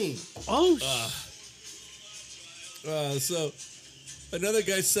County. Oh, So another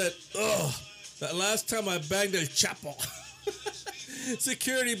guy said, That last time I banged El Chapo.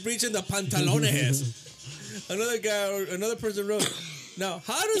 Security breach in the pantalones. Another person wrote, now,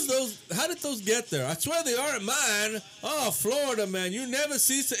 how did those get there? I swear they aren't mine. Oh, Florida, man. You never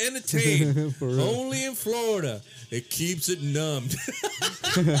cease to entertain. Only in Florida. It keeps it numbed.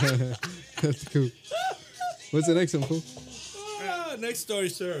 That's cool. What's the next one, fool? Next story,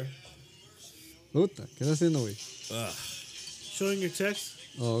 sir. Puta, ¿qué estás haciendo, güey? Showing your text.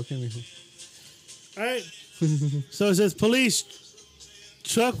 Oh, okay, mijo. All right. So it says police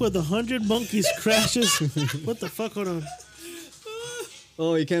truck with 100 monkeys crashes. What the fuck? Hold on.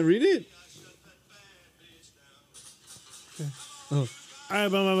 Oh, you can't read it? Oh. All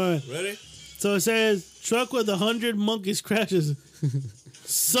right, bye. Ready? So it says truck with 100 monkeys crashes.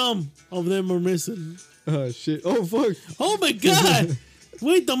 Some of them are missing. Oh, shit. Oh, fuck. Oh my god!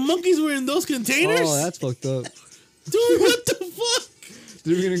 Wait, the monkeys were in those containers? Oh, that's fucked up. Dude, what the fuck?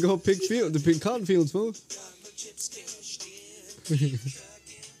 They're gonna go pick cotton fields, fool.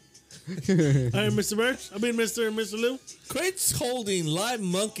 All right, Mr. Mr. Lou. Crates holding live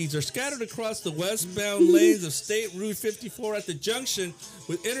monkeys are scattered across the westbound lanes of State Route 54 at the junction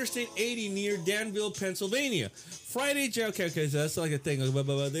with Interstate 80 near Danville, Pennsylvania. Friday, okay, so that's like a thing.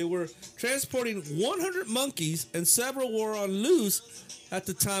 They were transporting 100 monkeys and several were on loose at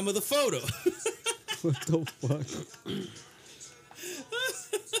the time of the photo. What the fuck?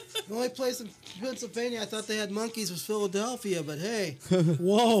 The only place in Pennsylvania I thought they had monkeys was Philadelphia, but hey.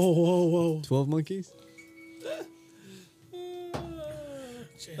 Whoa. 12 monkeys?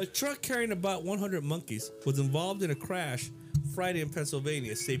 A truck carrying about 100 monkeys was involved in a crash Friday in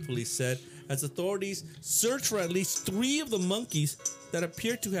Pennsylvania, state police said, as authorities searched for at least 3 of the monkeys that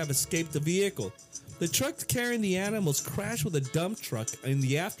appeared to have escaped the vehicle. The truck carrying the animals crashed with a dump truck in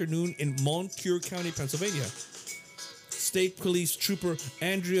the afternoon in Montour County, Pennsylvania. State Police Trooper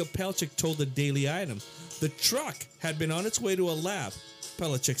Andrea Pelchik told the Daily Item. The truck had been on its way to a lab,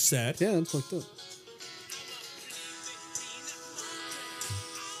 Pelchik said. Yeah, that's fucked up.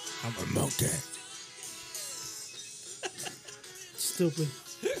 I'm a monkey. Stupid.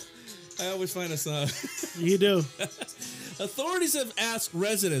 I always find a song. You do. Authorities have asked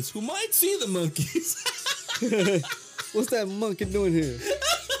residents who might see the monkeys. What's that monkey doing here?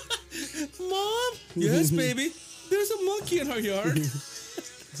 Mom? Yes, baby. There's a monkey in our yard.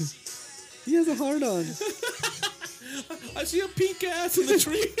 He has a heart on. I see a pink ass in the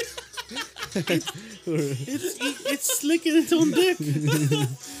tree. It's licking its own dick.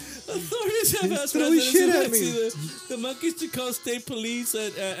 Authorities have asked throwing residents shit who at might me. see the monkeys to call state police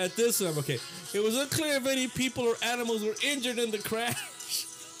at this time. Okay. It was unclear if any people or animals were injured in the crash.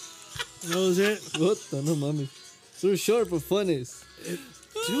 That was it. What the no, mommy? So short but funny.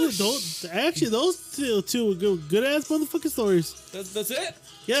 Dude, those two were good ass motherfucking stories. That's it?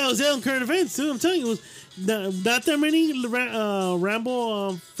 Yeah, it was on current events too. I'm telling you, it was not that many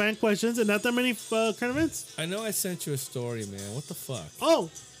Rambo fan questions and not that many current events. I know I sent you a story, man. What the fuck? Oh,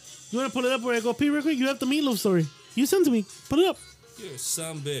 you want to pull it up where I go pee real quick? You have the meatloaf story. You sent it to me. Put it up. You're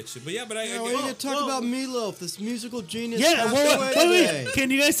some bitch. But yeah, but I Now, we're going to talk about Meatloaf, this musical genius. Yeah, passed away today. wait. Can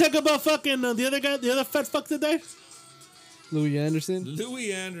you guys talk about fucking the other guy, the other fat fuck that died? Louis Anderson.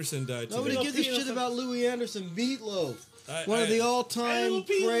 Louis Anderson died today. Nobody gives a shit about Louis Anderson. Meatloaf, one of the I all-time will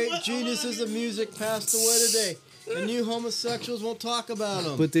be- great geniuses of music, passed away today. And you homosexuals won't talk about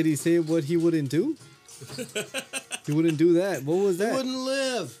him. But did he say what he wouldn't do? He wouldn't do that. What was He that? wouldn't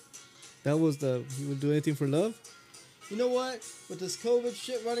live. That was he would do anything for love? You know what? With this COVID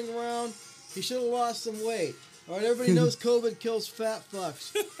shit running around, he should have lost some weight. All right, everybody knows COVID kills fat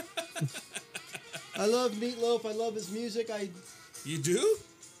fucks. I love Meatloaf. I love his music. You do?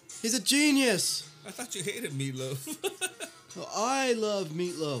 He's a genius. I thought you hated Meatloaf. So I love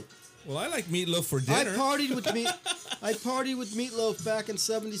Meatloaf. Well, I like Meatloaf for I dinner. partied with Meatloaf back in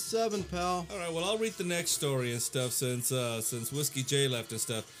 '77, pal. All right, well, I'll read the next story and stuff since Whiskey J left and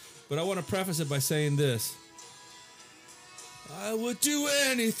stuff. But I want to preface it by saying this. I would do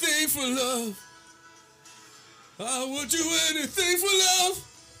anything for love. I would do anything for love.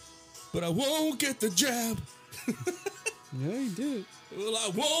 But I won't get the jab. Yeah, he did. Well, I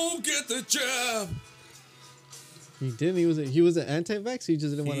won't get the jab. He did. He was an anti-vax. He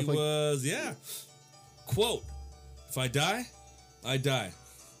just didn't want He to fuck. was, yeah. Quote, if I die, I die.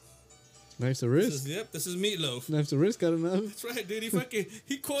 Knives to This wrist. this is Meatloaf. Knives to wrist got him out. That's right, dude.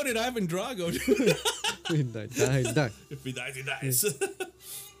 He quoted Ivan Drago, dude. He died. If he dies, he dies.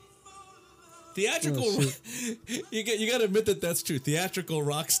 Theatrical, Oh, you gotta admit that that's true. Theatrical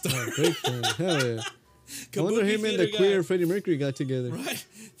rock star, Big fan. Hell yeah. I wonder Kabuki him and the theater queer guy. Freddie Mercury got together. Right?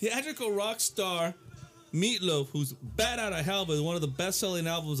 Theatrical rock star Meatloaf, who's Bad Out of Hell, but one of the best-selling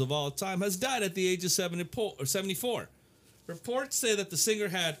albums of all time, has died at the age of 74. Reports say that the singer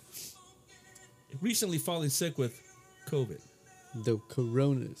had recently fallen sick with COVID. The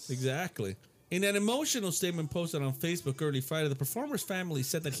coronas. Exactly. In an emotional statement posted on Facebook early Friday, the performer's family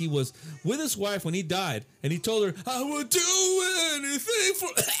said that he was with his wife when he died, and he told her, "I would do anything for..."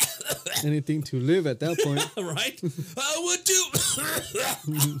 Anything to live at that point. Right? I would do...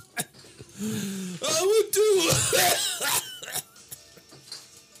 I would do...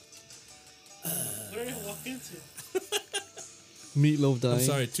 What are you walking into? Meatloaf dying. I'm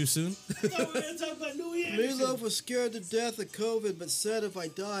sorry, too soon? We're gonna talk about Louis Anderson. Meatloaf was scared to death of COVID, but said, if I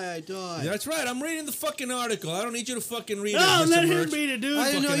die, I die. That's right. I'm reading the fucking article. I don't need you to fucking read it, No, Mr. let him Merch. read it, dude.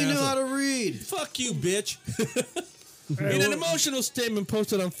 I didn't know Fucking you knew asshole. how to read. Fuck you, bitch. Hey, In an what- emotional statement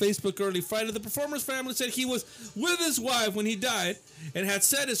posted on Facebook early Friday, the performer's family said he was with his wife when he died and had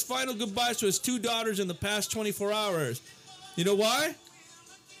said his final goodbyes to his 2 daughters in the past 24 hours. You know why?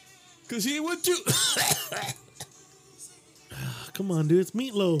 Because he would do... Come on, dude. It's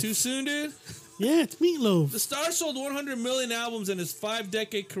Meatloaf. Too soon, dude? Yeah, it's Meatloaf. The star sold 100 million albums in his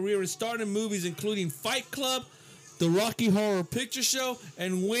 5-decade career and starred in movies including Fight Club, The Rocky Horror Picture Show,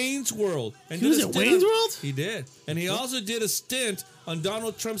 and Wayne's World. And He did was a at stint Wayne's on- World? He did. And he also did a stint on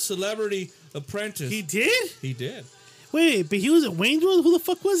Donald Trump's Celebrity Apprentice. He did? He did. Wait, but he was at Wayne's World? Who the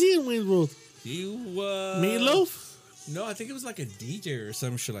fuck was he in Wayne's World? He was... Meatloaf? No, I think it was like a DJ or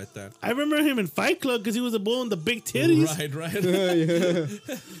some shit like that. I remember him in Fight Club because he was the boy with the big titties. Right.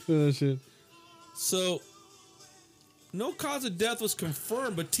 Yeah. Oh, shit. So, no cause of death was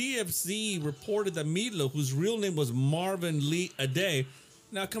confirmed, but TMZ reported that Meatloaf, whose real name was Marvin Lee Aday.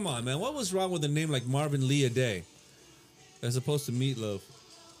 Now, come on, man. What was wrong with a name like Marvin Lee Aday as opposed to Meatloaf?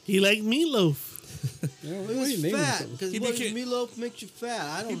 He liked Meatloaf. Yeah, He why was you naming fat. something? Because He what became- Meatloaf makes you fat?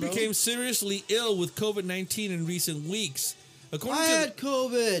 I He don't know. became seriously ill with COVID-19 in recent weeks. According I to had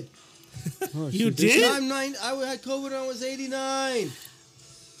COVID. Oh, You shit. did? I'm 9. I had COVID when I was 89.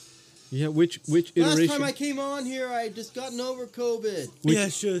 Yeah, which Last iteration? time I came on here, I had just gotten over COVID. Which- yeah,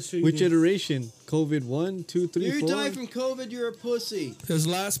 sure. you Which did. iteration? COVID 1, 2, 3, You 4? die from COVID, you're a pussy. his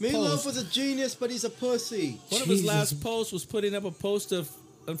last Meatloaf post, was a genius, but he's a pussy. one of his Jesus. last posts was putting up a post of,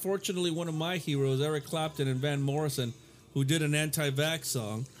 unfortunately, one of my heroes, Eric Clapton and Van Morrison, who did an anti-vax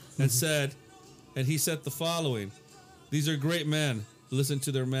song, and said, and he said the following: "These are great men. Listen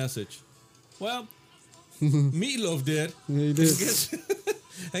to their message." Well, Meatloaf did. Yeah, he did.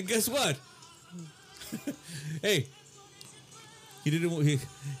 And guess what? Hey, he didn't.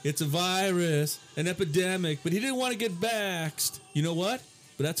 It's a virus, an epidemic, but he didn't want to get vaxxed. You know what?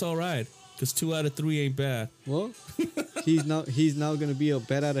 But that's all right, because 2 out of 3 ain't bad. Well, he's now gonna be a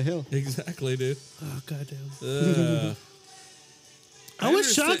bat out of hell. Exactly, dude. Oh, goddamn. I I was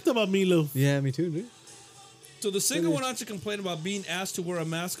understand- shocked about Meatloaf. Yeah, me too, dude. So the singer went on to complain about being asked to wear a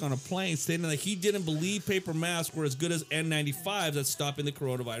mask on a plane, stating that he didn't believe paper masks were as good as N95s at stopping the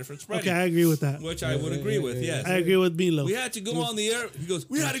coronavirus from spreading. Okay, I agree with that. Which I would agree with, yes. I agree with Meatloaf. We had to go on the air. He goes,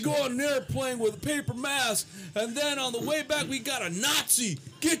 we had to go on an airplane with a paper mask, and then on the way back we got a Nazi.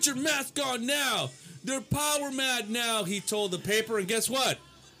 Get your mask on now. They're power mad now, he told the paper, and guess what?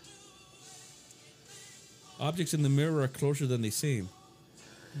 Objects in the mirror are closer than they seem.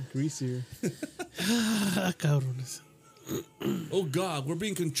 Greasier. Ah, cabrones. Oh God, we're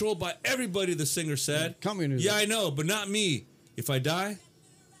being controlled by everybody, the singer said. Communism. Yeah, I know, but not me. If I die,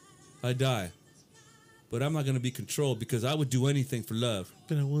 I die. But I'm not going to be controlled because I would do anything for love,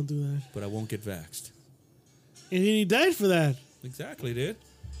 But I won't do that. but I won't get vaxxed. And he died for that. Exactly, dude.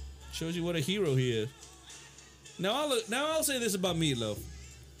 Shows you what a hero he is. Now I'll say this about Meatloaf.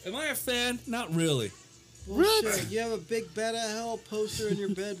 Am I a fan? Not really. Bullshit. You have a big Bat Out of Hell poster in your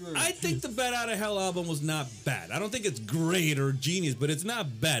bedroom. I think the Bad Out of Hell album was not bad. I don't think it's great or genius, but it's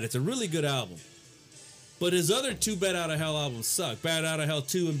not bad. It's a really good album. But his other 2 Bad Out of Hell albums suck. Bad Out of Hell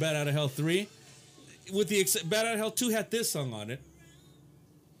 2 and Bad Out of Hell 3. With the Bad Out of Hell 2 had this song on it.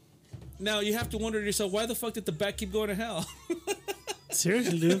 Now you have to wonder to yourself, why the fuck did the bat keep going to hell?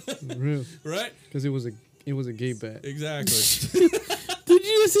 Seriously, dude. Real. Right? Because it was a gay bat. Exactly. Did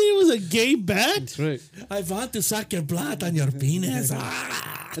you say it was a gay bat? That's right. I want to suck your blood on your penis.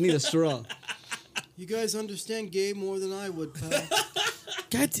 I need a straw. You guys understand gay more than I would, pal.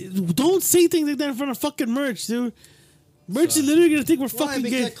 God, don't say things like that in front of fucking Merch, dude. Merch is literally gonna think we're Why? fucking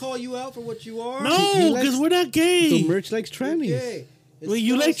Because gay. I call you out for what you are? No, He likes- because we're not gay. The merch likes You're trannies. gay. It Wait,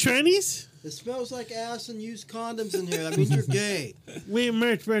 you like smells- trannies? It smells like ass and used condoms in here. That means you're gay. Wait,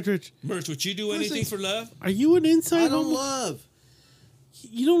 Merch. Merch, would you do anything for love? Are you an inside I don't homo? love.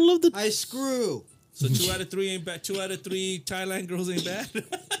 You don't love the. I screw. So 2 out of 3 ain't bad. 2 out of 3 Thailand girls ain't bad.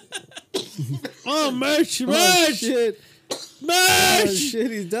 Oh, merch, Oh, merch, shit. merch, Oh,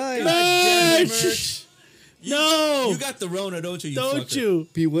 shit, he's dying. damn it, merch. Merch. No, You got the Rona, don't you? don't fucker? you?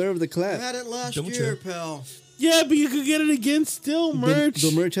 Beware of the I clap. had it last Don't year, you? pal. Yeah, but you could get it again still, merch.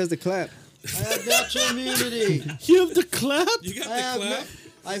 The merch has the clap. I have natural immunity. You have the clap? You got I the have. clap?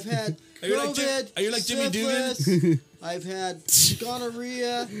 I've had Are you like COVID. Are you like Jimmy Dugan? syphilis, I've had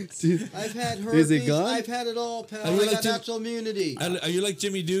gonorrhea. I've had herpes. Is it gone? I've had it all, pal. Are you I like got Jim- natural immunity. Are you like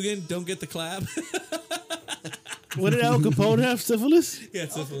Jimmy Dugan? Don't get the clap. What did Al Capone have? Syphilis? Yeah,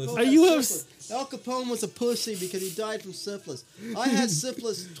 syphilis. Capone Are had you have- syphilis. Al Capone was a pussy because he died from syphilis. I had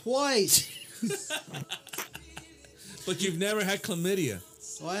syphilis twice. But you've never had chlamydia.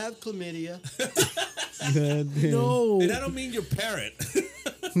 So I have chlamydia. God damn. No, And I don't mean your parrot.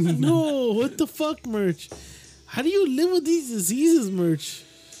 no. What the fuck, merch? How do you live with these diseases, merch?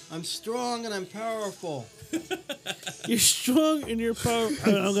 I'm strong and I'm powerful. You're strong and you're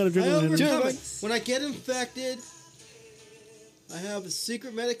powerful. I'm gonna I drink one. overcome it. When I get infected, I have a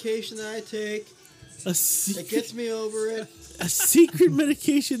secret medication that I take. A It secret, gets me over it. a secret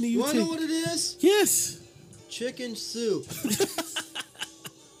medication that You you want to take. know what it is? Yes. Chicken soup.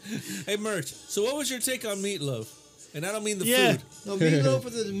 Hey, Merch. So what was your take on meatloaf? And I don't mean the Yeah. food. No, Meatloaf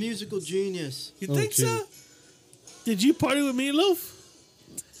is a musical genius. You think Okay. so? Did you party with Meatloaf?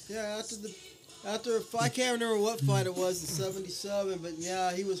 Yeah, after I can't remember what fight it was in '77, but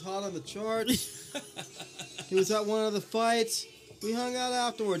yeah, he was hot on the charts. He was at one of the fights. We hung out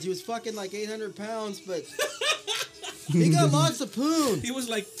afterwards. He was fucking like 800 pounds, but he got lots of poon. He was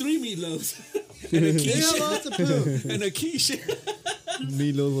like 3 meatloafs. and a He got quiche. lots of poon. And a quiche.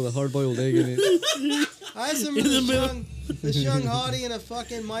 Meatloaf with a hard-boiled egg in it. I just In remember the this young hottie in a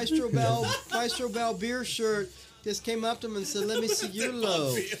fucking Maestro Bell beer shirt just came up to him and said, "Let me see your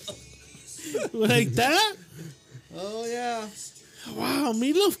loaf." Like that? Oh yeah, Wow,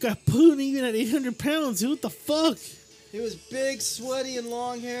 Meatloaf got poon even at 800 pounds. Dude, what the fuck? he was big, sweaty, and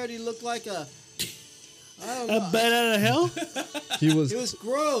long-haired. He looked like I don't A know. bat out of hell? He was He was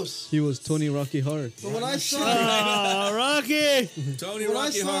gross. Tony Rocky Hart. But when I saw Oh, Rocky! Tony When I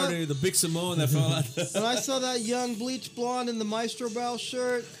Rocky saw- Harder, the big Samoan that fell out. when I saw that young bleach blonde in the Maestro Bell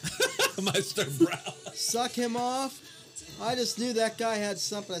shirt Meister Brow. suck him off, I just knew that guy had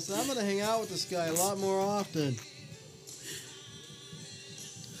something. I said, I'm gonna hang out with this guy a lot more often.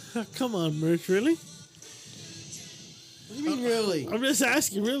 Come on, Merch, really? What do you mean, really? I'm just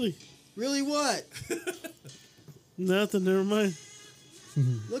asking, really. Really what? Nothing, never mind.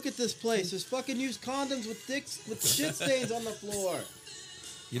 Look at this place. There's fucking used condoms with shit stains on the floor.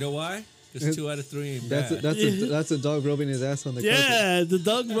 You know why? Because 2 out of 3 ain't That's a, bad. that's a dog rubbing his ass on the carpet. Yeah, the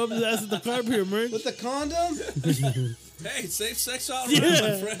dog rubbed his ass at the carpet here, Merch. With the condom? Hey, safe sex all around,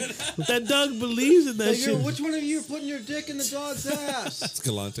 Yeah. my friend. That dog believes in that Hey, shit. which one of you are putting your dick in the dog's ass?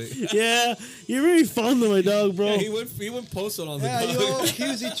 Escalante. Yeah, you're very fond of my dog, bro. Yeah, he went postal on the Yeah, you all dog.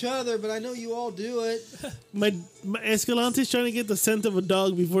 accuse each other, but I know you all do it. My Escalante's trying to get the scent of a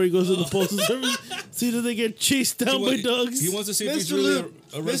dog before he goes to the postal service. See that they get chased down by dogs. He wants to see if he's Mr. really Luke,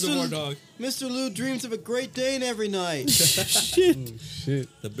 a reservoir Mr. dog. Mr. Lou dreams of a Great Dane every night. Shit. Shit.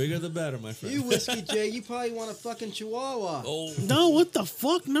 The bigger the better, my friend. You Whiskey J, you probably want a fucking Chihuahua. Oh, No, what the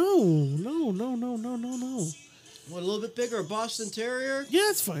fuck? No. No. What, a little bit bigger, a Boston Terrier? Yeah,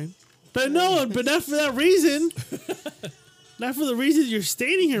 it's fine. But no, but not for that reason. Not for the reasons you're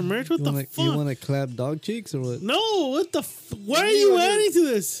stating here, Merch. What the fuck? You want to clap dog cheeks or what? No, what the why are You you on your- adding to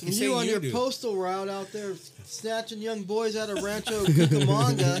this? And say you on you your do. postal route out there snatching young boys out of Rancho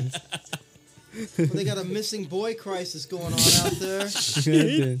Cucamonga. Well, they got a missing boy crisis going on out there.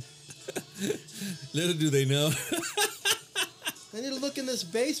 God little do they know. They need to look in this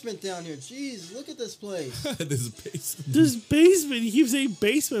basement down here. Jeez, look at this place. This is basement. This basement. You keep saying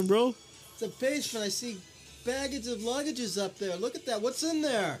basement, bro. It's a basement. I see baggage of luggages up there. Look at that. What's in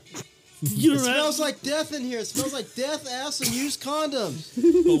there? You It don't smells have, like death in here. It smells like death, ass, and used condoms.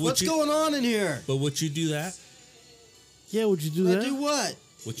 But would What's you, going on in here? But would you do that? Yeah, would you do I that? do what?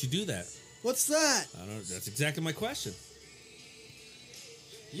 Would you do that? What's that? I don't know. That's exactly my question.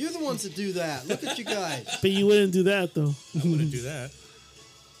 You're the ones that do that. Look at you guys. But you wouldn't do that though. I wouldn't do that.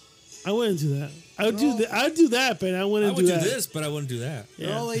 I wouldn't do that. I would No. do that. I'd do that, but I I wouldn't would do that. this, but I wouldn't do that. They're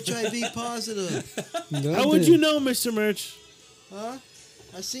Yeah. all HIV positive. damn. How would you know, Mr. Merch? Huh?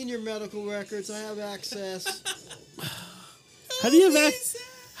 I've seen your medical records. I have access. How do you have access?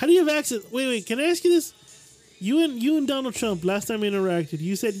 How do you have access? Wait. Can I ask you this? You and Donald Trump last time you interacted,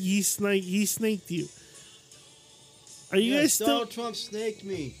 you said he snaked you. Are you guys Yes, still? Donald Trump snaked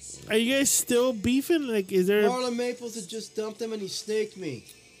me. Are you guys still beefing? Like, is there? Marlon Maples had just dumped him and he snaked me.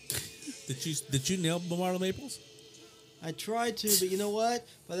 Did you nail Marlon Maples? I tried to, but you know what?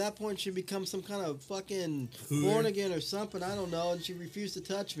 By that point, she become some kind of fucking Hooer? born again or something. I don't know. And she refused to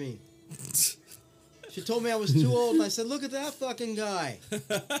touch me. She told me I was too old, and I said, "Look at that fucking guy."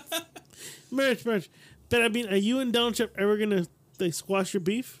 Merch. But I mean, are you and Donald Trump ever gonna squash your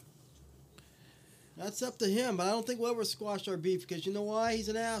beef? That's up to him, but I don't think we'll ever squash our beef because you know why? He's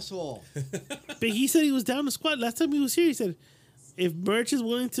an asshole. But he said he was down to squash. Last time he was here, he said, if Merch is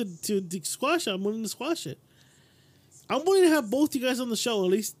willing to squash it, I'm willing to squash it. I'm willing to have both you guys on the show,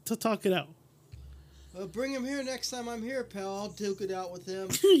 at least to talk it out. Well, bring him here next time I'm here, pal. I'll duke it out with him.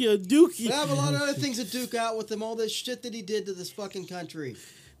 Yeah, Dookie. But I have a lot of other things to duke out with him. All this shit that he did to this fucking country.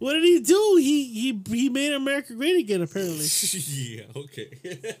 What did he do? He made America great again, apparently. Yeah, okay.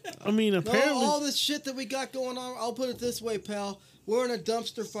 I mean, No, apparently. all this shit that we got going on, I'll put it this way, pal. We're in a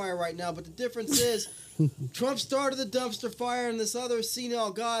dumpster fire right now, but the difference is Trump started the dumpster fire, and this other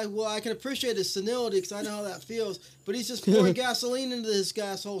senile guy, well, I can appreciate his senility because I know how that feels, but he's just pouring gasoline into this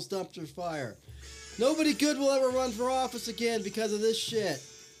asshole's dumpster fire. Nobody good will ever run for office again because of this shit.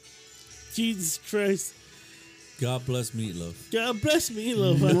 Jesus Christ. God bless Meatloaf. God bless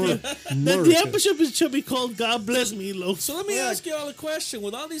Meatloaf. The episode should be called God Bless Meatloaf. So let me ask you all a question.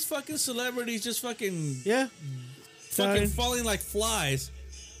 With all these fucking celebrities just fucking Yeah. Fine. falling like flies,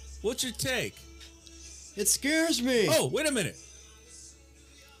 what's your take? It scares me. Oh, wait a minute.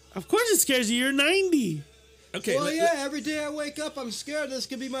 Of course it scares you. You're 90. Okay. Well, yeah, every day I wake up, I'm scared this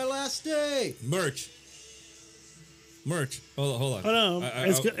could be my last day. Merch. Hold on. Hold on.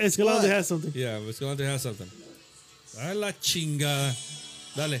 Escalante has something. Yeah, Escalante has something. A la chinga.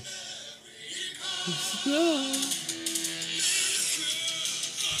 Dale.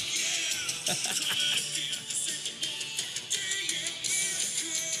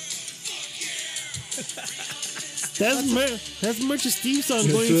 That's Merch's theme song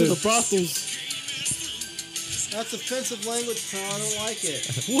going into the brothels. That's offensive language, pal. I don't like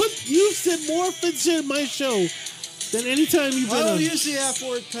it. What? You said more offensive in my show than any time you've I been don't on. use the F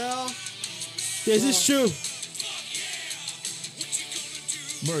word, pal. This is true.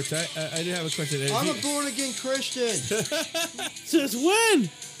 Merch, I do have a question. I'm a born again Christian. Since when?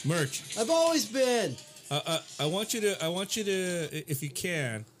 Merch. I've always been. I want you to, if you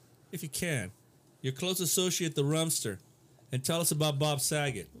can, your close associate, the Rumster, and tell us about Bob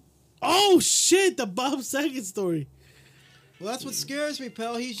Saget. Oh shit! The Bob Saget story. Well, that's what scares me,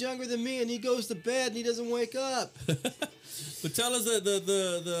 pal. He's younger than me, and he goes to bed and he doesn't wake up. But tell us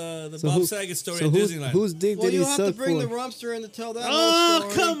the Bob Saget story at Disneyland. Whose dick Well, did he you have to suck bring for? the Rumster in to tell that whole Oh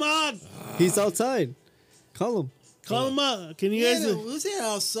story. come on! He's outside. Call him. Call him up. Can you Yeah, guys? who's that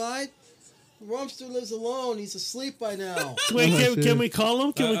outside? Rumster lives alone. He's asleep by now. Wait, Oh, can we call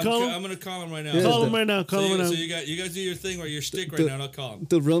him? Can we call I'm him? gonna call him right now. Yeah. Call him right now. Call him right So now. you guys do your thing or your shtick right The- now, and I'll call him.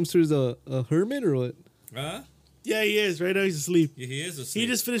 The Rumster's a hermit or what? Huh? Yeah, he is. Right now he's asleep. Yeah, he is asleep. He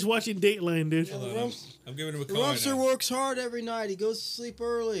just finished watching Dateline, dude. Yeah, the Hold on, Rumster, I'm giving him a the call right Rumster now. works hard every night. He goes to sleep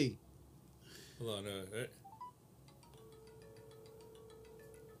early. Hold on.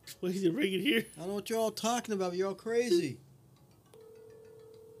 Wait, is it ringing here? I don't know what you're all talking about, but you're all crazy.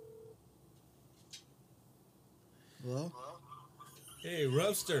 Well, Hey,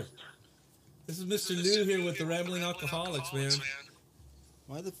 Rumster. This is Mr. New here with the Rambling Alcoholics, man.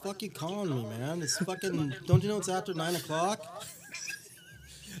 why the fuck you calling me, man? It's fucking. Don't you know it's after 9 o'clock?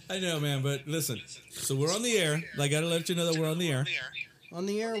 I know, man, but listen. So we're on the air. I gotta let you know that we're on the air. On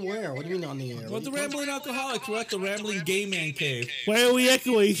the air where? What do you mean on the air? With the Rambling Alcoholics, we're at the Rambling Gay Man Cave. Why are we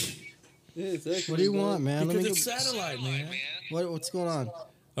echoing? Yeah, exactly. What do you want, man? Let Because me it's satellite, man. what's going on?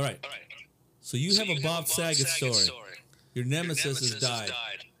 All right. So you have a Bob Saget story. Your nemesis has died.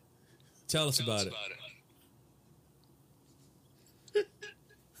 Tell us about it.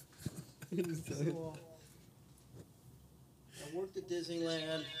 Well, I worked at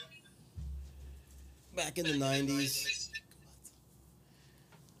Disneyland back in the 90s.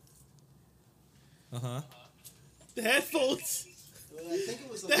 Uh-huh. The headphones. I think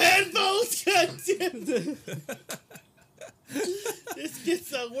it was The headphones. God damn it. This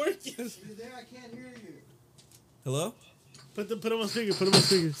kid's not working. You there? I can't hear you. Hello? Put them on speaker. Put them on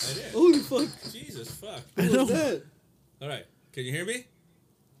speaker. I did. Holy fuck! Jesus, fuck. I What know. was that? All right. Can you hear me?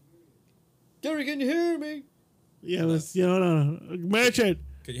 Gary, can you hear me? Yeah, let's. Yeah, hold on. Merchant.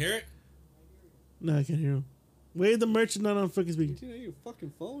 Can you hear it? No, I can't hear him. Wait, the merchant not on fucking speaker. Do you know your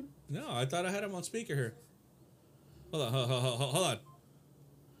fucking phone? No, I thought I had him on speaker here. Hold on. Hold on.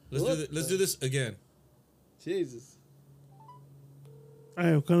 Let's do this again. Jesus. All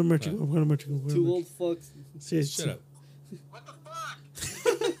right, call him merchant. Call him merchant. Two old fucks. Shut up.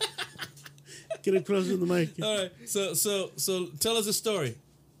 Get it closer to the mic. All right. So tell us a story.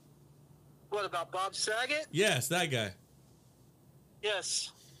 What about Bob Saget? Yes, that guy.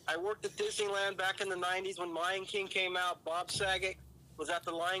 Yes. I worked at Disneyland back in the 90s when Lion King came out. Bob Saget was at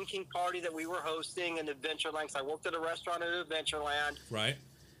the Lion King party that we were hosting in Adventureland. So I worked at a restaurant at Adventureland. Right.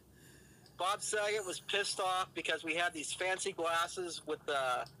 Bob Saget was pissed off because we had these fancy glasses with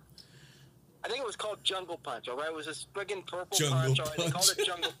I think it was called Jungle Punch, all right? It was this friggin' purple punch, all right? They called it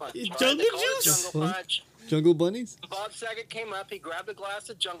Jungle Punch, all right? Jungle They called it juice? Jungle Punch. Jungle bunnies? Bob Saget came up, he grabbed a glass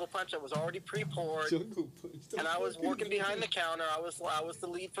of Jungle Punch that was already pre-poured, and I was working behind the counter. I was the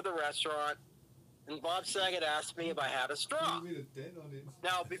lead for the restaurant, and Bob Saget asked me if I had a straw.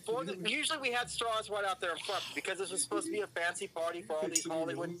 Now, usually we had straws right out there in front, because this was supposed to be a fancy party for all these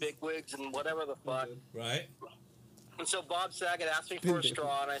Hollywood bigwigs and whatever the fuck. Right. And so Bob Saget asked me for a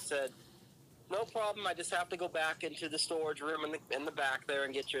straw, and I said, no problem, I just have to go back into the storage room in the back there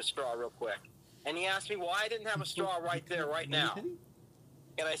and get you a straw real quick. And he asked me why I didn't have a straw right there, right now.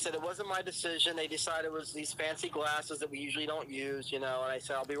 And I said, it wasn't my decision. They decided it was these fancy glasses that we usually don't use, you know. And I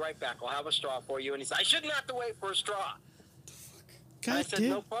said, I'll be right back. I'll have a straw for you. And he said, I shouldn't have to wait for a straw. And I said,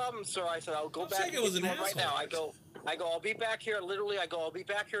 no problem, sir. I said, I'll go back and get you one right now. I go, I'll be back here I'll be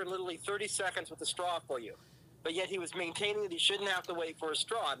back here in literally 30 seconds with a straw for you. But yet he was maintaining that he shouldn't have to wait for a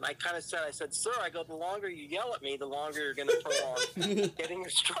straw. And I kind of said, sir, the longer you yell at me, the longer you're going to prolong getting your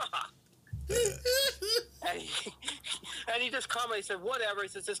straw. and he just commented, he said, whatever. He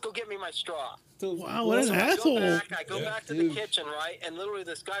says, just go get me my straw. Wow, what an asshole. I go back to the kitchen, right? And literally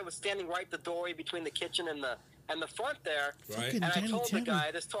this guy was standing right the doorway between the kitchen and the front there. Right. And I told the guy,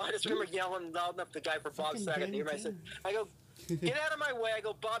 I just remember yelling loud enough the guy for Bob Saget to hear me. I go, get out of my way. I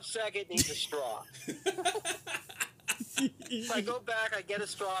go, Bob Saget needs a straw. So I go back, I get a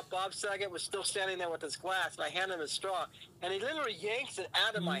straw. Bob Saget was still standing there with his glass, and I hand him his straw, and he literally yanks it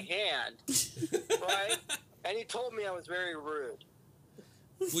out of my hand, right? And he told me I was very rude.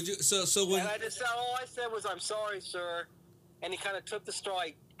 Would you? So when? And all I said was, "I'm sorry, sir." And he kind of took the straw.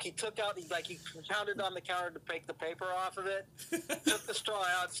 He took out, he pounded on the counter to take the paper off of it. Took the straw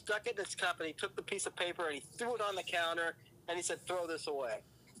out, stuck it in his cup, and he took the piece of paper and he threw it on the counter, and he said, "Throw this away."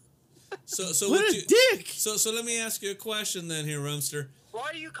 So what a dick! So let me ask you a question then, here, Rumster.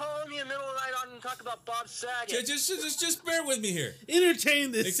 Why are you calling me in the middle of the night on and talk about Bob Saget? Just bear with me here.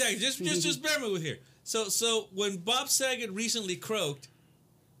 Entertain this. Exactly. Just bear with me here. So when Bob Saget recently croaked,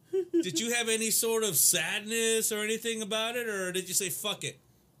 did you have any sort of sadness or anything about it, or did you say fuck it?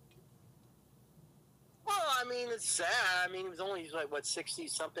 Well, I mean, it's sad. I mean, he was only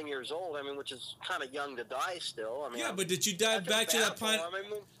 60-something years old. I mean, which is kind of young to die still. I mean, yeah, but did you dive back to that point?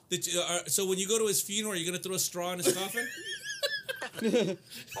 So when you go to his funeral, are you going to throw a straw in his coffin? Well,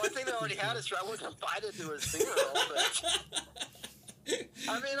 I think they already had his straw. I wasn't invited to his funeral, but...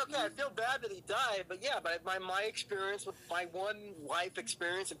 I mean, okay, I feel bad that he died, but yeah, but my experience with my one life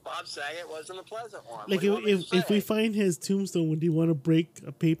experience with Bob Saget wasn't a pleasant one. Like, if we find his tombstone, would you want to break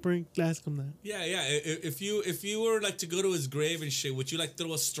a paper and ask him that? Yeah. If you were like to go to his grave and shit, would you like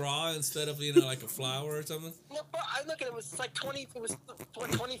throw a straw instead of like a flower or something? No, but I look at it was like 20. It was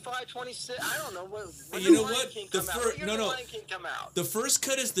 25, 26. I don't know. When you know Lion what? King The come out? first When no did no. Lion King come out? The first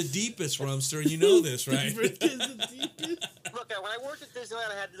cut is the deepest, Rumster, and you know this, right? Look, when I worked at Disneyland,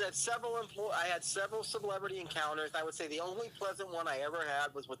 I had several celebrity encounters. I would say the only pleasant one I ever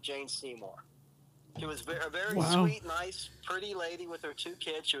had was with Jane Seymour. She was a very sweet, nice, pretty lady with her 2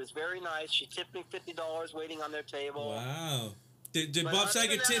 kids. She was very nice. She tipped me $50 waiting on their table. Wow. Did Bob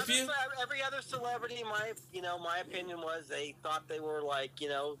Saget tip you? Every other celebrity, my opinion was they thought they were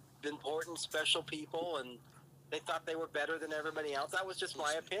important, special people, and they thought they were better than everybody else. That was just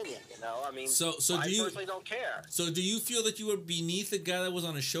my opinion, I mean, I personally don't care. So do you feel that you were beneath a guy that was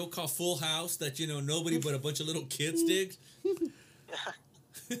on a show called Full House that, nobody but a bunch of little kids dig? I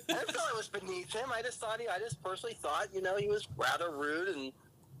didn't feel it was beneath him. I just personally thought, he was rather rude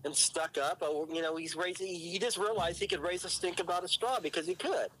and stuck up. He just realized he could raise a stink about a straw because he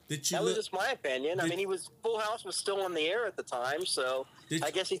could. That was just my opinion. I mean, Full House was still on the air at the time, so I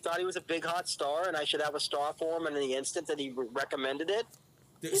guess he thought he was a big hot star and I should have a straw for him. And in the instant that he recommended it,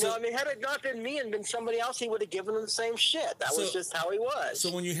 had it not been me and been somebody else, he would have given him the same shit. That was just how he was.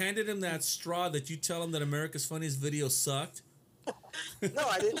 So when you handed him that straw, did you tell him that America's Funniest Video sucked? No,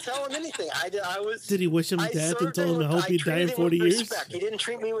 I didn't tell him anything. Did he wish him death and told him, I hope you die in 40 years? Respect. He didn't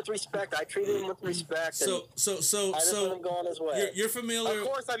treat me with respect. I treated him with respect. So I just let him go on his way. You're familiar. Of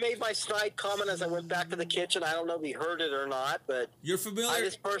course, I made my snide comment as I went back to the kitchen. I don't know if he heard it or not, but you're familiar. I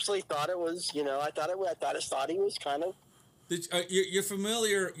just personally thought it was, I thought he was kind of. You're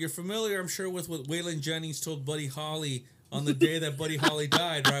familiar. You're familiar, I'm sure, with what Waylon Jennings told Buddy Holly on the day that Buddy Holly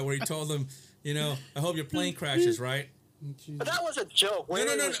died, right? Where he told him, I hope your plane crashes, right? But that was a joke. No.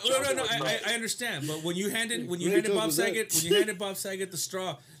 Waylon was joking with me. I understand, but when you handed Really handed joke Bob was that? Saget when you handed Bob Saget the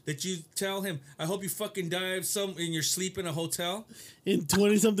straw, that you tell him, "I hope you fucking die of some in your sleep in a hotel." In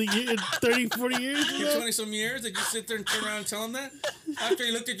 20-something years, 30, 40 years? In 20-some years, did you sit there and turn around and tell him that? After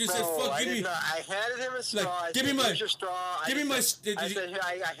he looked at you and said, No, "Fuck, I give me." did not. I handed him a straw. Like, I give said, me my- "Here's your straw." give me my- I said,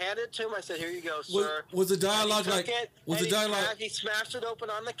 I handed it to him. I said, "Here you go, Was, sir." was the And he dialogue took like? it, Was and the dialogue? He smashed it open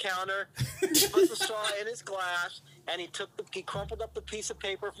on the counter. He put the straw in his glass, and he crumpled up the piece of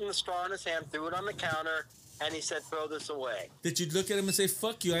paper from the straw in his hand, threw it on the counter, and he said, "Throw this away." Did you look at him and say,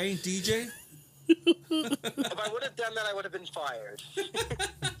 "Fuck you, I ain't DJ"? If I would have done that, I would have been fired.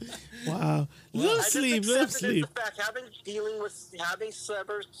 Wow. I Little just sleep, little accepted it sleep. as the fact, having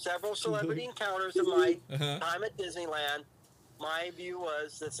several celebrity encounters in my Uh-huh. time at Disneyland. My view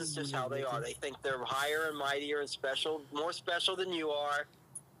was this is just how they are. They think they're higher and mightier and special, more special than you are.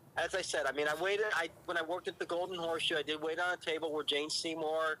 As I said, I mean, when I worked at the Golden Horseshoe, I did wait on a table where Jane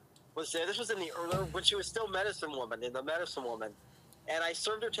Seymour was there. This was in the earlier when she was still the Medicine Woman. And I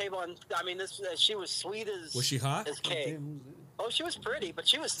served her table, and I mean, she was sweet as Was she hot? as cake. Oh, she was pretty, but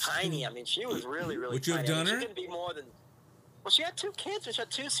she was tiny. I mean, she was really, really Would you have tiny. done I mean, her? She couldn't be more than. Well, she had 2 kids. She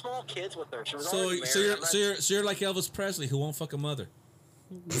had 2 small kids with her. She was So already so married. you're like Elvis Presley who won't fuck a mother.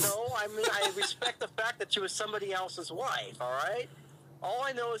 No, I mean, I respect the fact that she was somebody else's wife. All right. All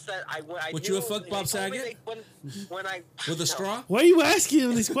I know is that I Would knew you have fucked Bob they told me Saget? when I With no. a straw? Why are you asking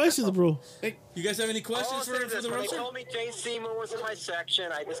him these questions, bro? Hey, you guys have any All questions I'll say for is this, the when they roaster? told me Jane Seymour was in my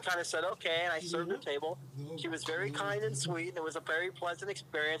section, I just kind of said, okay, and I served her table. She was very kind and sweet, and it was a very pleasant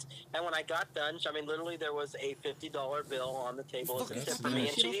experience. And when I got done, I mean, literally, there was a $50 bill on the table as a tip for me,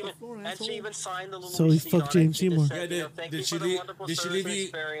 and she even signed the little So he receipt fucked on Jane it. She just Seymour. said, Yeah, thank did you she for the leave? wonderful Did she service leave and you?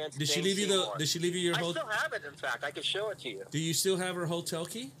 experience, Did she Jane leave you the? Seymour." Did she leave you your I hotel? still have it, in fact. I could show it to you. Do you still have her hotel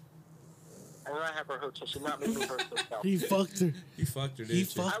key? I don't have her hotel. She's not making her hotel. He fucked her. You fucked her, He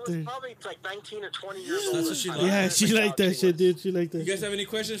didn't you? I fucked was her. probably like 19 or 20 years old. That's at what she the time. liked. Yeah, I she don't know liked how that she shit, was. dude. She liked that You shit. guys have any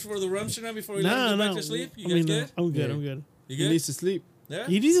questions for the Rumster now before we let him Nah, go nah. back to sleep? You I guys mean, good? I'm good. Yeah. I'm good. You He good? needs to sleep. Yeah.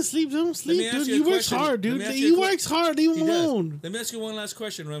 He needs to sleep. Don't me sleep, ask dude. you a He works question. hard, Let dude. me ask He you a works hard. Leave him He does. alone. Let me ask you one last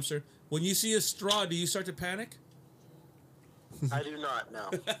question, Rumster. When you see a straw, do you start to panic? I do not know.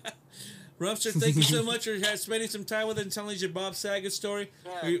 Rumster, thank you so much for spending some time with us and telling us your Bob Saget story.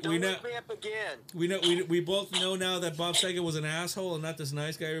 Yeah, don't wake me up again. We both know now that Bob Saget was an asshole and not this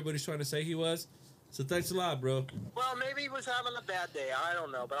nice guy everybody's trying to say he was. So thanks a lot, bro. Well, maybe he was having a bad day. I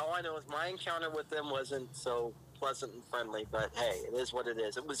don't know. But all I know is my encounter with them wasn't so pleasant and friendly. But hey, it is what it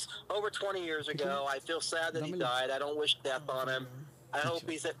is. It was over 20 years ago. I feel sad that he died. I don't wish death on him. I hope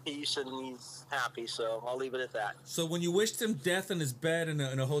he's at peace and he's happy. So I'll leave it at that. So when you wished him death in his bed in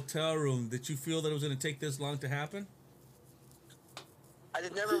a hotel room, did you feel that it was going to take this long to happen? I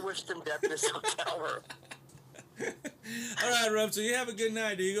did never wish him death in his hotel room. All right, Rumster, you have a good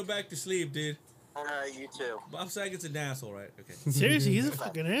night, dude. You go back to sleep, dude. All right, you too. Bob Saget's an asshole, right? Okay. Seriously, he's a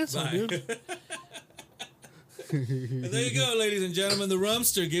fucking asshole, Bye. dude. And there you go, ladies and gentlemen. The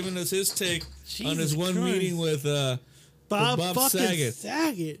Rumster giving us his take on his Jesus one Christ. meeting with Bob Bob fucking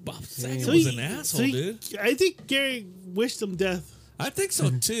Saget. Bob Saget So was he- an asshole, so he- dude. I think Gary wished him death. I think so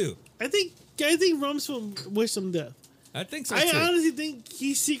too. I think Rumsfeld wished him death. I think so I too. honestly think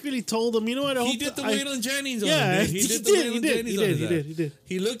he secretly told him, you know what? I He hope did the I- Waylon Jennings on Yeah, him, dude. he did did, the he Waylon did, Jennings he on did, his he ass. did, he did.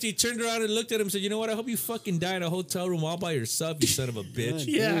 He looked, he turned around and looked at him and said, you know what? I hope you fucking die in a hotel room all by yourself, you son of a bitch.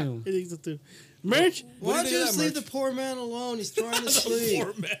 Yeah, Damn. I think so too. Merch? Why What don't do you you just think leave of the poor man alone? He's trying to sleep.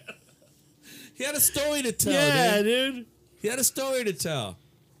 Poor man. He had a story to tell, Yeah, dude. dude. He had a story to tell.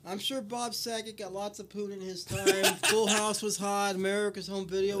 I'm sure Bob Saget got lots of poon in his time. Full House was hot. America's Home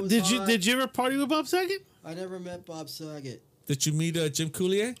Video was hot. Did you ever party with Bob Saget? I never met Bob Saget. Did you meet Jim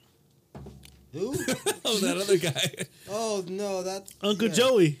Coulier? Who? Oh, that other guy. Oh no, that Uncle yeah.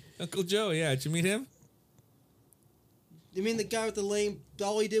 Joey. Uncle Joe, yeah. Did you meet him? You mean the guy with the lame?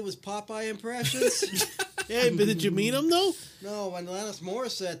 All he did was Popeye impressions. Yeah, but did you meet him though? No, and Alanis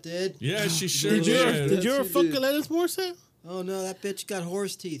Morissette did. Yeah, she sure Did you did. ever, did you ever Yes, he fuck did. Alanis Morissette? Oh no, that bitch got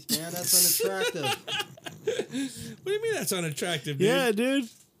horse teeth, man. That's unattractive. What do you mean that's unattractive, dude? Yeah, dude.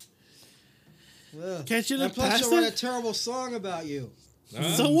 Ugh. Can't you And look plus, past she'll write a that? terrible song about you.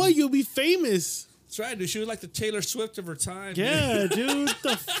 So what? You'll be famous. That's right, dude. She was like the Taylor Swift of her time. Yeah, dude.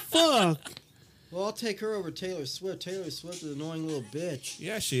 The fuck? Well, I'll take her over Taylor Swift. Taylor Swift is an annoying little bitch.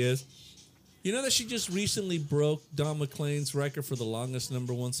 Yeah, she is. You know that she just recently broke Don McLean's record for the longest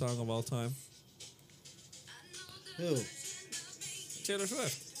 #1 song of all time? Who? Taylor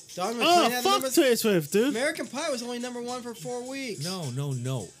Swift. Don McLean Oh, had fuck number. Taylor Swift, dude. American Pie was only #1 for 4 weeks.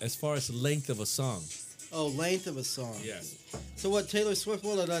 No. As far as the length of a song. Oh, length of a song. Yes. So what, Taylor Swift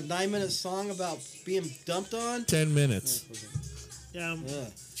wanted a 9-minute song about being dumped on? 10 minutes. Yeah. Yeah.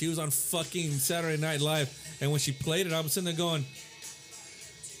 She was on fucking Saturday Night Live, and when she played it, I'm sitting there going,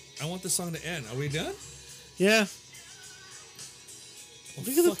 I want this song to end. Are we done? Yeah. Well,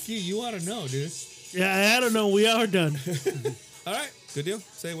 Look at fuck you. You ought to know, dude. Yeah, I don't know. We are done. All right. Good deal.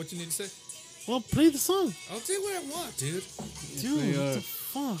 Say what you need to say. Well, play the song. I'll say what I want, dude. Dude, They what are. the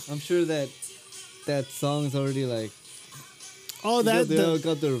fuck? I'm sure that song's already like. Oh, they all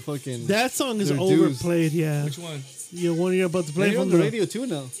got their fucking. that song is their dues. overplayed, yeah. Which one? The one you're about to play They're on from the radio too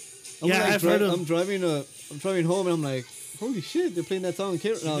now. Yeah, I've heard 'em. I'm driving home and I'm like, holy shit, they're playing that song.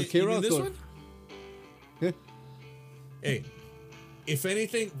 You mean Rock. this one? Yeah. Hey, if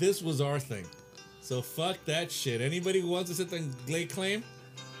anything, this was our thing. So fuck that shit. Anybody who wants to sit there and lay claim,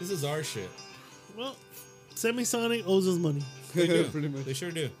 this is our shit. Well, Semisonic owes us money. They do. Pretty much. They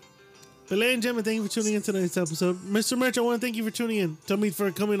sure do. But ladies and gentlemen, thank you for tuning in to tonight's episode. Mr. Merch, I want to thank you for tuning in. Tell me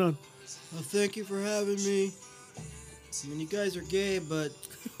for coming on. Well, thank you for having me. I mean, you guys are gay, but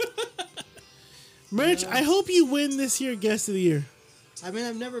Merch, I hope you win this year Guest of the Year. I mean,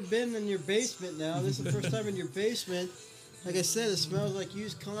 I've never been in your basement now. This is the first time in your basement. Like I said, it smells like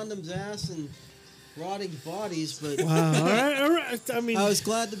used condoms, ass, and rotting bodies, but Wow. All right. I mean, I was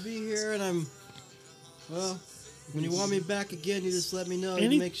glad to be here, and well, when you want me back again, you just let me know. You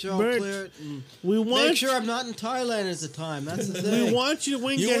Any make sure I'll merch. clear it, and we want make sure I'm not in Thailand at the time. That's the thing. we want you to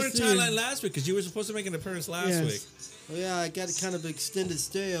win You were in Guest of the Year. Thailand last week because you were supposed to make an appearance last Yes. week. Well, yeah, I got a kind of extended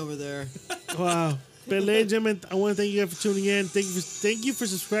stay over there. Wow. But ladies and gentlemen, I want to thank you guys for tuning in. Thank you for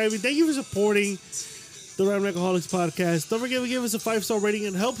subscribing. Thank you for supporting the Rhyme Alcoholics podcast. Don't forget to give us a 5-star rating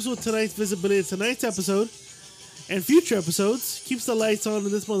and help us with tonight's visibility of tonight's episode and future episodes. Keeps the lights on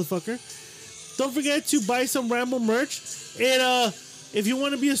in this motherfucker. Don't forget to buy some Ramble merch. And if you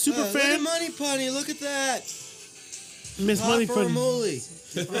want to be a super Look at fan, Money Punny. Look at that. Miss Hot Money for a Fun. moolie.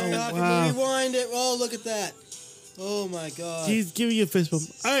 Very hot for wow. Rewind it. Oh, look at that. Oh, my God. He's giving you a fist bump.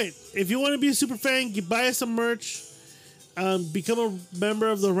 All right. If you want to be a super fan, you buy us some merch. Become a member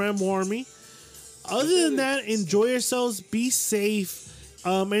of the Ramble Army. Other than that, enjoy yourselves. Be safe.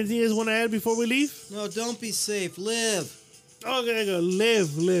 Anything you guys want to add before we leave? No, don't be safe. Live. Okay, go.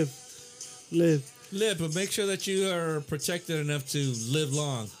 Live. Live, but make sure that you are protected enough to live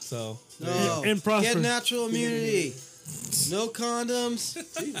long. So No. And prosper. Get natural immunity. No condoms.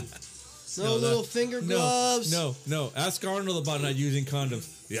 No, No, that- little finger gloves. No. Ask Arnold about not using condoms.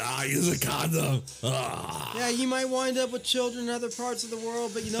 Yeah, I use a condom. Ah. Yeah, you might wind up with children in other parts of the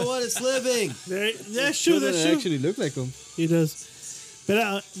world, but you know what? It's living. That's true. That's Doesn't true. actually look like them. He does.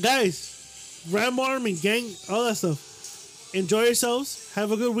 But guys, Ramble Army, gang, all that stuff. Enjoy yourselves.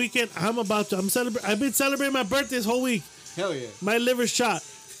 Have a good weekend. I've been celebrating my birthday this whole week. Hell yeah. My liver shot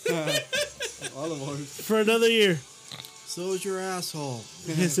All of ours. for another year. So is your asshole.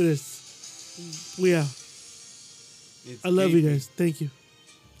 Yes, it is. We out. I love you guys. Thank you.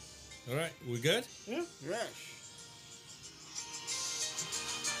 All right, we good? Yeah.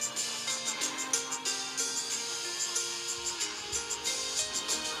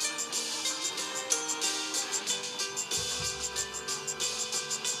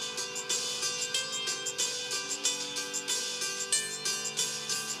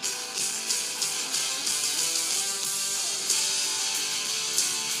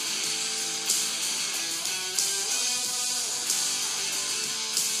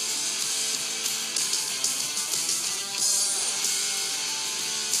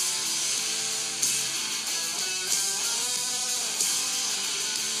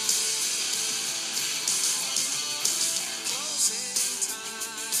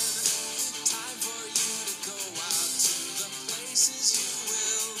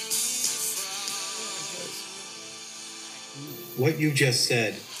 What you just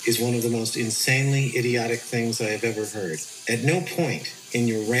said is one of the most insanely idiotic things I have ever heard. At no point in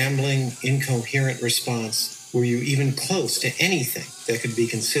your rambling, incoherent response were you even close to anything that could be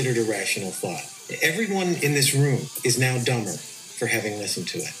considered a rational thought. Everyone in this room is now dumber for having listened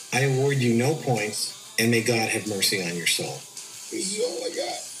to it. I award you no points, and may God have mercy on your soul. This is all I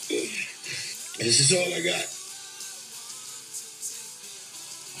got. This is all I got.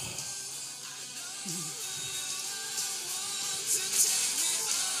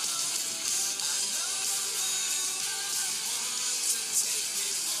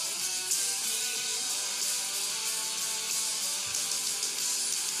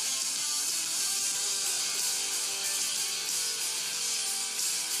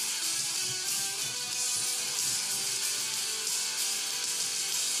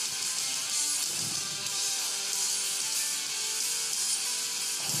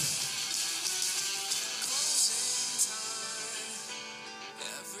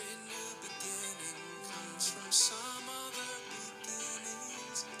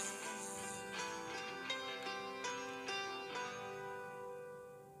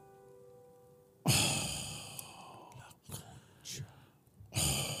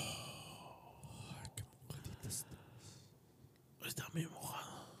 bien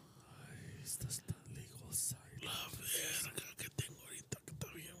mojado. Estás tan legal, La verga que tengo ahorita que está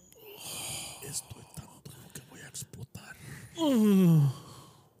bien. Estoy tan duro que voy a explotar.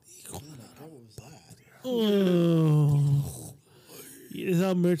 Yeah, that's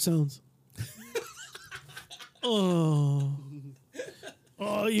how merch sounds. Oh.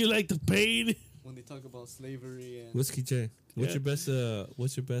 Oh, you like the pain? When they talk about slavery and Whiskey J, what's Yeah. your best?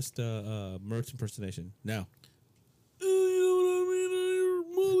 What's your best Mertz impersonation now? You know what I mean? Your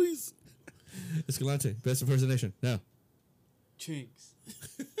moolies. Escalante, best impersonation now. chinks.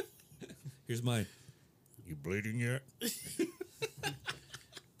 Here's mine. You bleeding yet?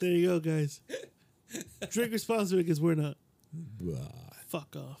 There you go, guys. Drink responsibly because we're not.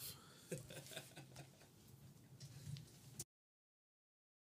 Fuck off.